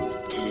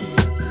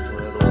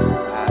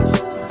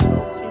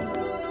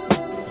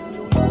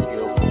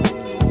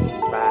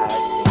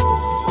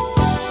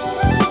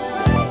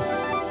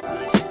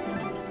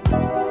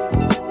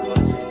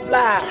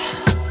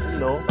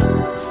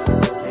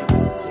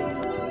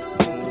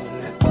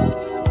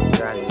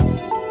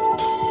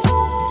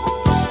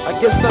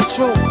 Guess I'm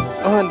true,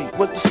 honey,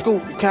 with the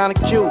scoop, you kinda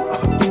cute.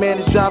 Your man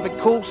is driving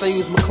coupes, I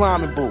use my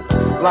climbing boot.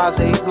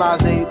 Blase,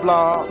 blase,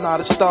 blah,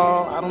 not a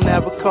star. I don't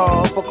have a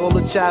car, fuck all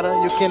the chatter,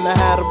 you can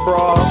have a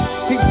bra.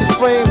 Peep the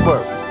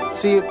framework,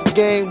 see if the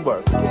game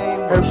work.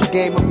 Hurts the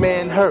game, a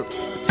man hurt.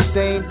 The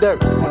same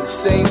dirt, on the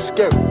same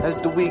skirt as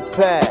the week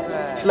pass.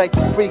 It's like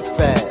the freak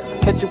fast,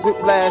 catch a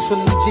whiplash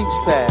on the Jeep's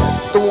pad.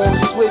 Throw on the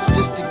switch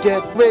just to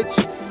get rich.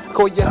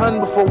 Call your hun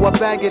before I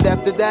bag it,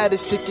 after that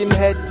it's chicken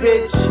head,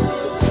 bitch.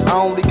 I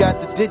only got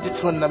the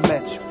digits when I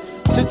met you.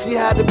 Since he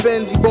had the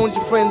Benz, he boned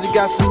your friends and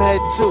got some head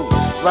too,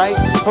 right?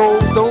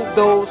 Hoes don't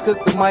doze, cause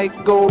the mic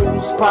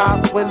goes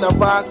pop. When I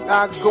rock,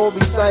 ox go be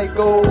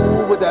psycho,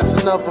 but that's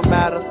another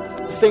matter.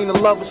 This ain't a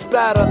lover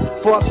splatter,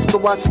 for us to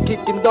watch it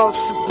kicking dogs,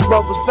 if the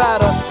brother's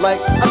fatter.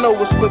 Like, I know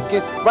what's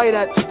looking right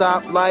at the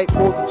stoplight.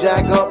 Hold the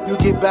jag up, you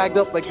get bagged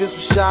up like this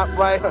was shot,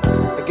 right?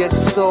 I guess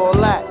it's all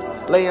that.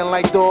 Laying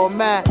like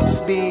doormats,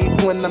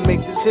 speed. When I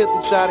make this hit,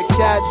 you try to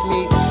catch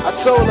me. I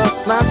told her,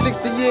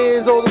 960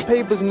 years, all the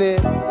papers near.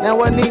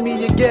 Now I need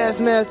me a gas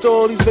mask,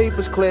 all these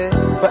vapors clear.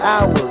 For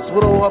hours,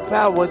 with all her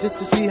power, just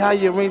to see how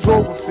your Range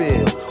Rover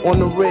feel. On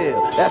the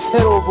rail, that's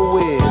head over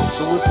wheels.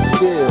 So what's the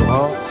deal,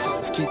 huh?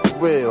 Let's keep it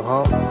real,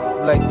 huh?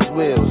 You like these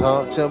wheels,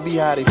 huh? Tell me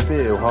how they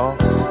feel, huh?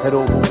 Head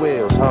over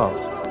wheels, huh?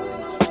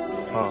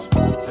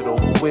 Head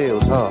over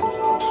wheels, huh?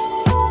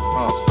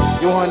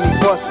 Yo, honey,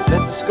 bust it.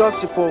 Let's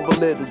discuss it for a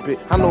little bit.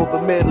 I know the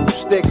middle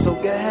stick, so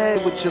go ahead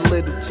with your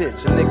little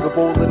tits. A nigga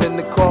rolling in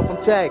the car from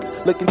tags,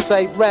 looking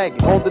tight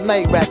ragged. On the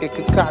night racket,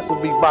 concoct with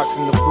Reeboks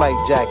in the flight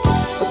jacket.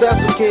 But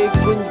that's okay,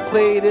 cause when you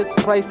play it, it's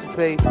the price to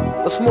pay.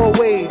 A small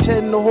wage,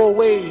 heading the whole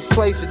ways,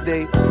 twice a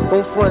day.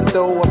 Don't front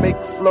though, I make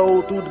it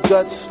flow through the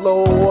guts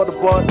slow, or the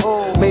butt.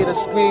 Made her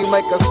scream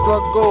like I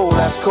struck gold,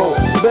 that's cold.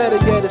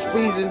 Better yet, it's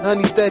freezing,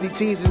 honey steady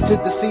teasing. To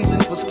the season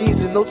for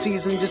skeezing, no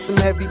teasing, just some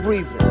heavy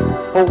breathing.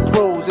 Old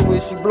pros, and when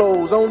she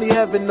blows, only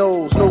heaven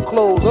knows, no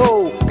clothes.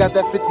 Oh, got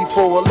that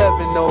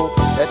 5411, no,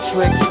 that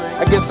trick.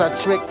 I guess I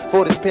trick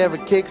for this pair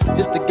of kicks,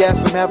 just to gas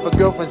some half a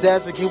girlfriend's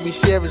ass and you be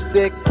sharing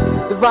dick.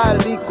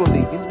 Divided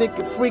equally, and dick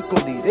it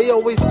frequently. They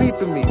always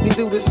beeping me, we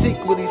do this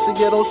secretly, so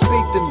you don't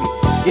speak to me.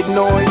 Get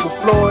annoyed with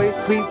Floyd,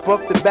 creep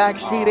up the back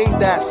street, ain't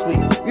that sweet.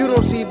 You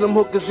don't see them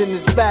hookers in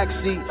his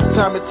backseat.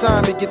 Time and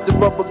time to get the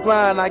rubber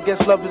grind, I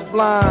guess love is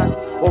blind.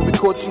 Or we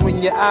caught you in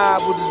your eye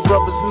with his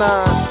brother's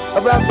nine.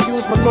 I'd rather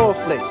use my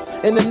North Flakes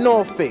in the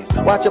North Face.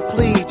 Watch her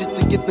plead just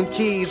to get them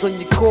keys on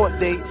your court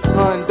date.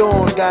 Hun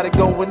Dawn got it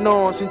going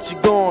on since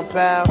you're gone,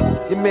 pal.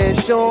 Your man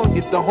Sean,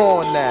 get the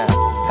horn now.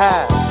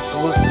 Hi, so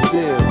what's the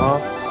deal, huh?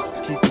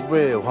 Let's keep it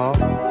real, huh?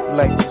 You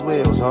like these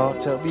wheels, huh?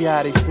 Tell me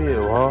how they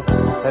feel, huh?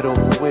 Head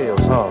over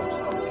wheels, huh?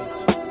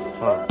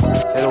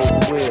 Head over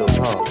wheels,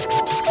 huh?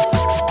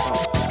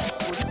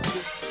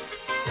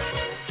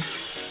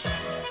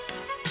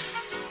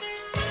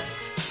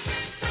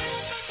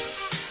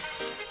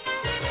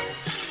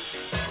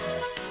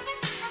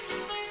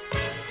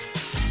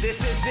 This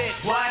is it,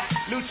 what?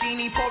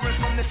 Lucini pouring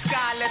from the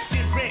sky, let's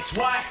get rich,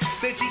 what?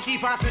 The Jiki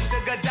Vines and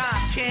Sugar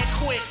Dimes can't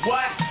quit,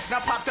 what? Now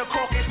pop the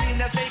cork and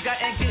Nina Vega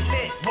and get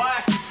lit,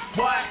 what?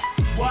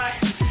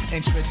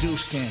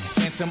 Introducing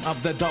Phantom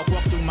of the Dark,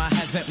 walk through my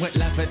heaven with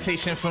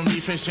levitation from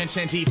reefers,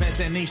 drenching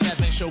defense and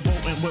E7,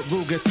 showboating with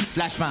Rugers,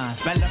 flash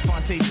vines,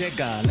 Belafonte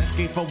Jigger. Let's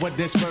skate forward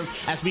this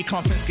birth as we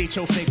confiscate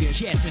your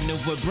figures.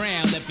 Casanova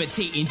Brown,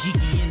 levitating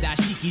Jiki and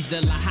Ashiki's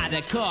the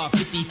Lahada car,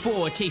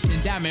 54, chasing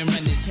diamond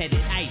runners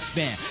headed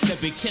icebound. The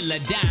big chiller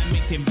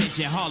diamond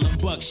convention, Harlem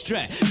Buck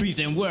strut,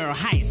 freezing world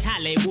heights,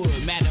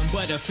 Hollywood, Madam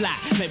Butterfly.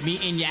 Let me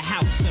in your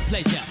house, a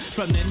pleasure.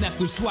 From the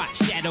knuckle swatch,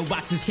 shadow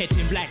boxes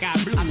catching black eye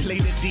blue. I play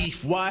the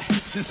thief, what? what?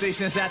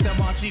 Sensations at the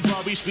Monte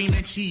Gras, we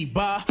screaming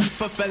Chiba.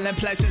 Fulfilling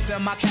pleasures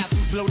in my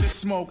castles, blow the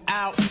smoke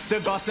out. The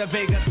Garza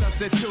Vega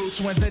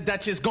substitutes when the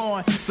Dutch is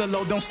gone. The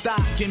load don't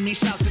stop, give me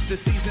shouts, it's the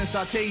season.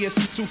 Sauteers,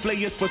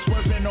 souffleurs for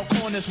swerving no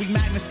corners. We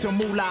magnets to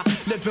moolah.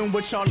 Living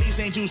with Charlie's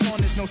Angels on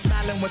us, no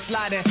smiling when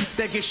sliding.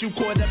 That gets you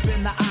caught up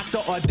in the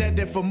octa or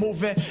dead for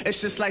moving.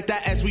 It's just like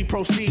that as we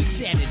proceed.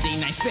 Saturday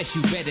night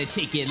special, better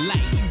take it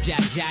light. You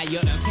Jaja,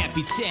 you're El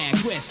Capitan.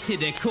 Quest to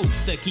the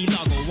coast, the Key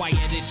Largo, wire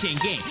the chain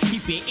gang.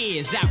 Keep your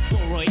ears out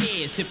for our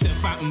ears. Sip the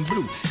fountain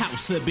blue,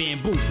 house of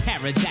bamboo,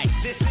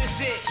 paradise. This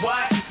is it,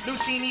 what?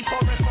 Lucini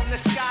pouring from the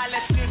sky,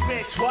 let's get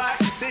rich, what?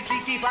 The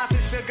Jiki Vines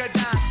and Sugar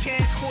Dimes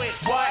can't quit,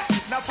 what?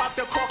 Now pop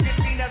the cork,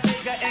 Christina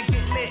Vega and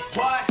get lit,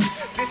 what?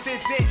 This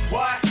is it,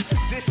 what?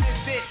 This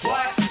is it,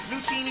 what?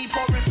 Lucini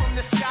pouring from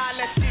the sky,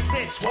 let's get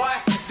rich,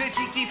 what? The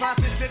Jiki Vines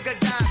and Sugar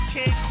Dimes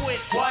can't quit,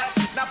 what?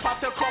 Now pop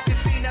the cork,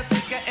 Christina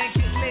Vega and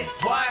get lit,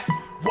 what?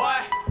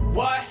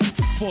 What?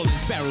 Falling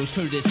sparrows,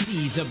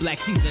 courtesies of Black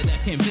Caesar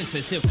that convince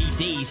us silky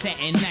days,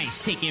 satin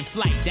nights, taking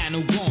flight, Dino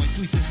going,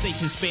 sweet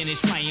sensation, Spanish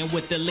flying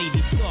with the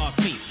lady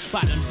Scarface,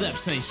 bottoms up,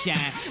 sunshine,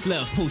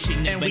 love potion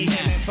And number we 9.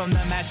 heading from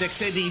the Magic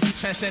City,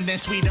 transcending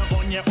sweeter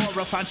on your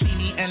aura,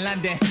 Fancini in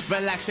London,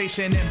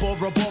 relaxation in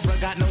Bora Bora,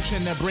 got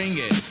notion to bring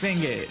it,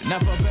 sing it,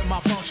 never been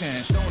my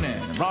function,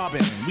 stoning,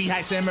 robbing, we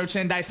heisting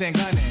merchandise and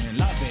gunning,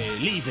 love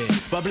it, leave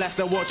it, but bless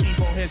the war chief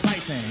for his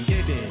bison,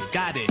 get it,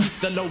 got it,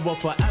 the low will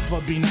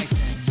forever be nice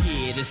and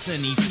Yeah, the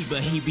sunny Chiba,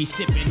 he be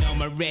sipping on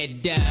my red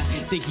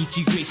They get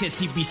you gracious,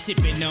 he be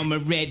sipping on my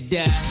red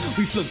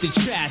We float the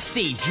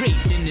tri-state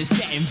draped in the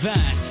satin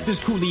vines.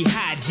 This coolie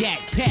hijack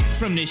pack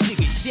from the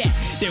sugar shack.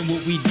 Then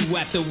what we do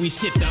after we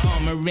sip the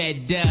armor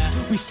red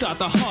we start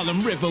the Harlem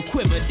River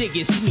quiver, dig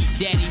it sweet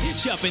daddy.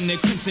 Sharpen the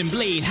crimson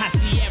blade, high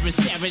Sierra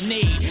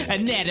serenade.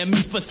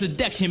 Anatomy for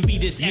seduction, be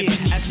this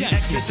ebony as we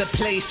exit the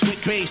place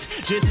with grace.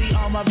 Drizzy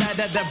armor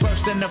rather the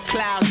bursting of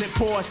clouds, it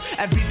pours.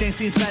 Everything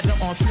seems better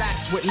on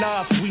flats with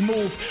love. We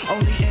move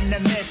only in the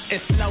mist,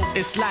 it's slow,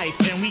 it's life,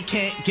 and we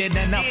can't get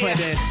enough of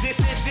this. This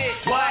is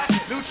it, what?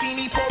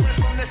 Lucini pouring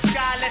from the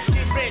sky, let's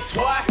get rich,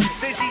 what?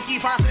 The Jiki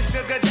Vines and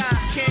Sugar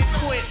Dimes can't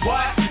quit,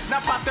 what? Now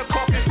pop the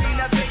cork,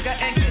 Christina Vega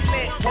and get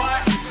lit,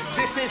 what?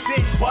 This is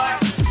it, what?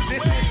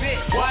 This is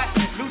it, what?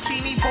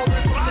 Lucini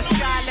pouring from the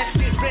sky, let's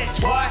get rich,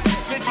 what?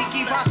 The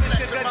Jiki Vines and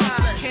Sugar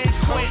Dimes can't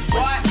quit,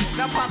 what?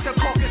 Now pop the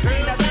cork,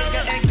 Christina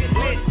Vega and get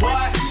lit,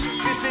 what?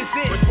 This is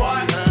it,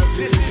 what?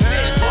 This is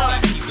it,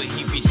 what?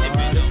 He be sipping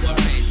on my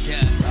red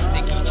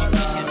They get you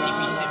gracious, he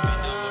be sipping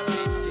on my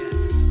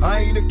red I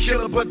ain't a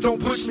killer, but don't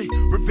push me.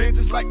 Revenge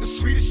is like the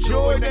sweetest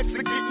joy next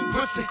to getting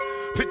pussy.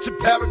 Picture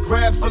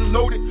paragraphs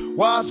unloaded,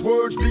 wise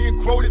words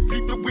being quoted.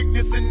 Beat the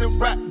weakness in the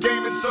rap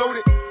game and sold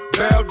it.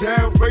 Bow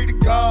down, pray to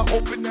God,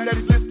 hoping that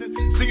he's listening.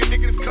 See a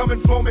nigga that's coming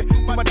for me,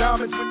 my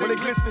diamonds when they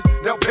glisten.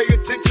 Now pay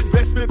attention,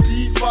 best me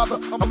peace, father.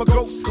 I'm a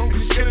ghost in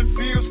these killing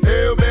fields.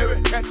 Hail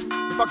Mary, catch me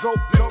if I go.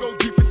 Let's go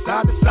deep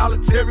inside the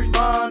solitary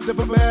mind of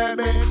a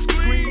madman.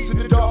 Screams in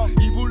the dark,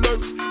 evil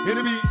lurks,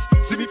 enemies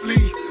see me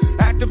flee.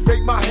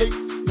 Activate my hate,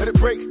 let it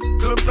break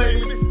till I'm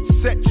flaming.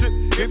 Set trip,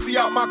 empty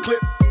out my clip,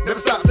 never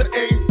stop to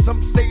aim.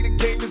 Some say the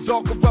game is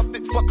all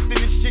corrupted, fucked in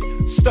this shit.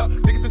 Stuck,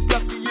 niggas is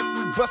lucky if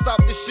we bust out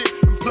this shit.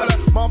 And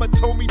plus, mama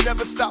told me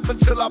never stop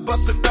until I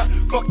bust a nut.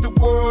 Fuck the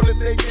world if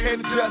they can't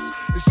adjust.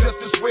 It's just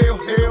as well,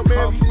 Hail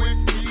Mary with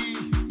me.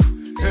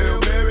 Hail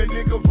Mary,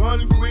 nigga,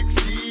 run quick,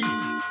 see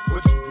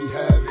what you be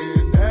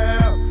having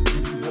now. Do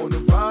you wanna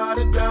ride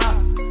or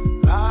die?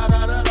 La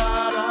da da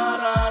da da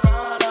da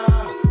da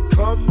da.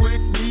 Come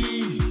with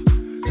me.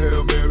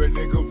 Hail Mary,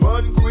 nigga,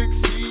 run quick,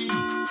 see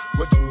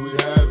what do we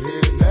have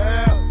here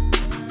now. Do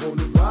you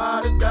wanna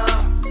ride or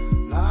die?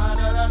 La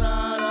da da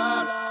da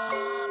da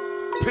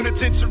da.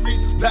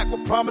 Penitentiaries is packed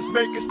with promise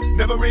makers.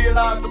 Never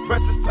realized the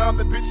precious time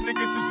the bitch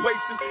niggas is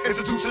wasting.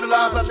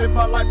 Institutionalized, I live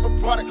my life a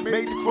product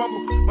made to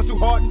crumble. Much too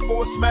hardened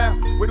for a smile,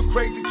 way too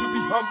crazy to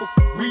be humble.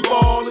 We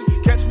ballin',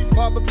 catch me,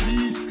 Father,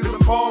 please, cause I'm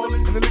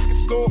falling. In the liquor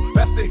store,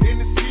 that's the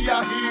Hennessy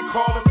I hear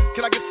calling.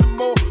 Can I get some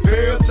more?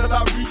 Hell till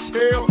I reach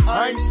hell,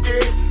 I ain't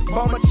scared.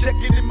 Mama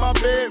checking in my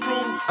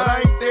bedroom,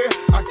 I ain't there.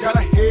 I got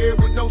a head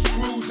with no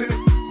screws in it.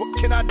 What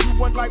can I do?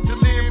 One life to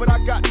live, but I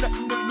got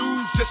nothing to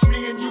lose. Just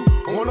me and you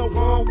on a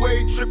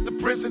one-way trip to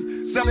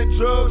prison. Selling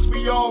drugs,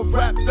 we all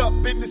wrapped up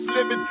in this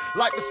living.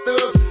 Like the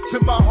studs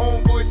to my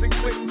homeboys and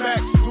Clinton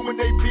Max, doing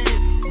they bid.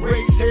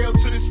 Raise hell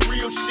to this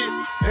real shit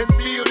and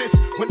feel this.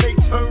 When they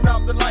turn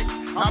out the lights,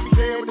 I'll be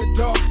there in the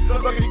dark,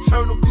 looking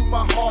eternal through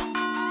my heart.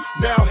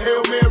 Now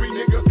Hail Mary,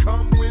 nigga,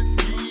 come with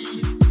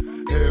me.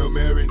 Hail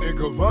Mary,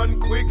 nigga, run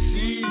quick,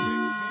 see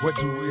what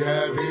do we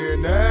have here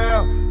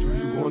now? Do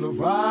you wanna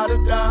ride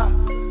or die?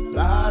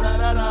 La da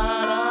da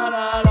da da.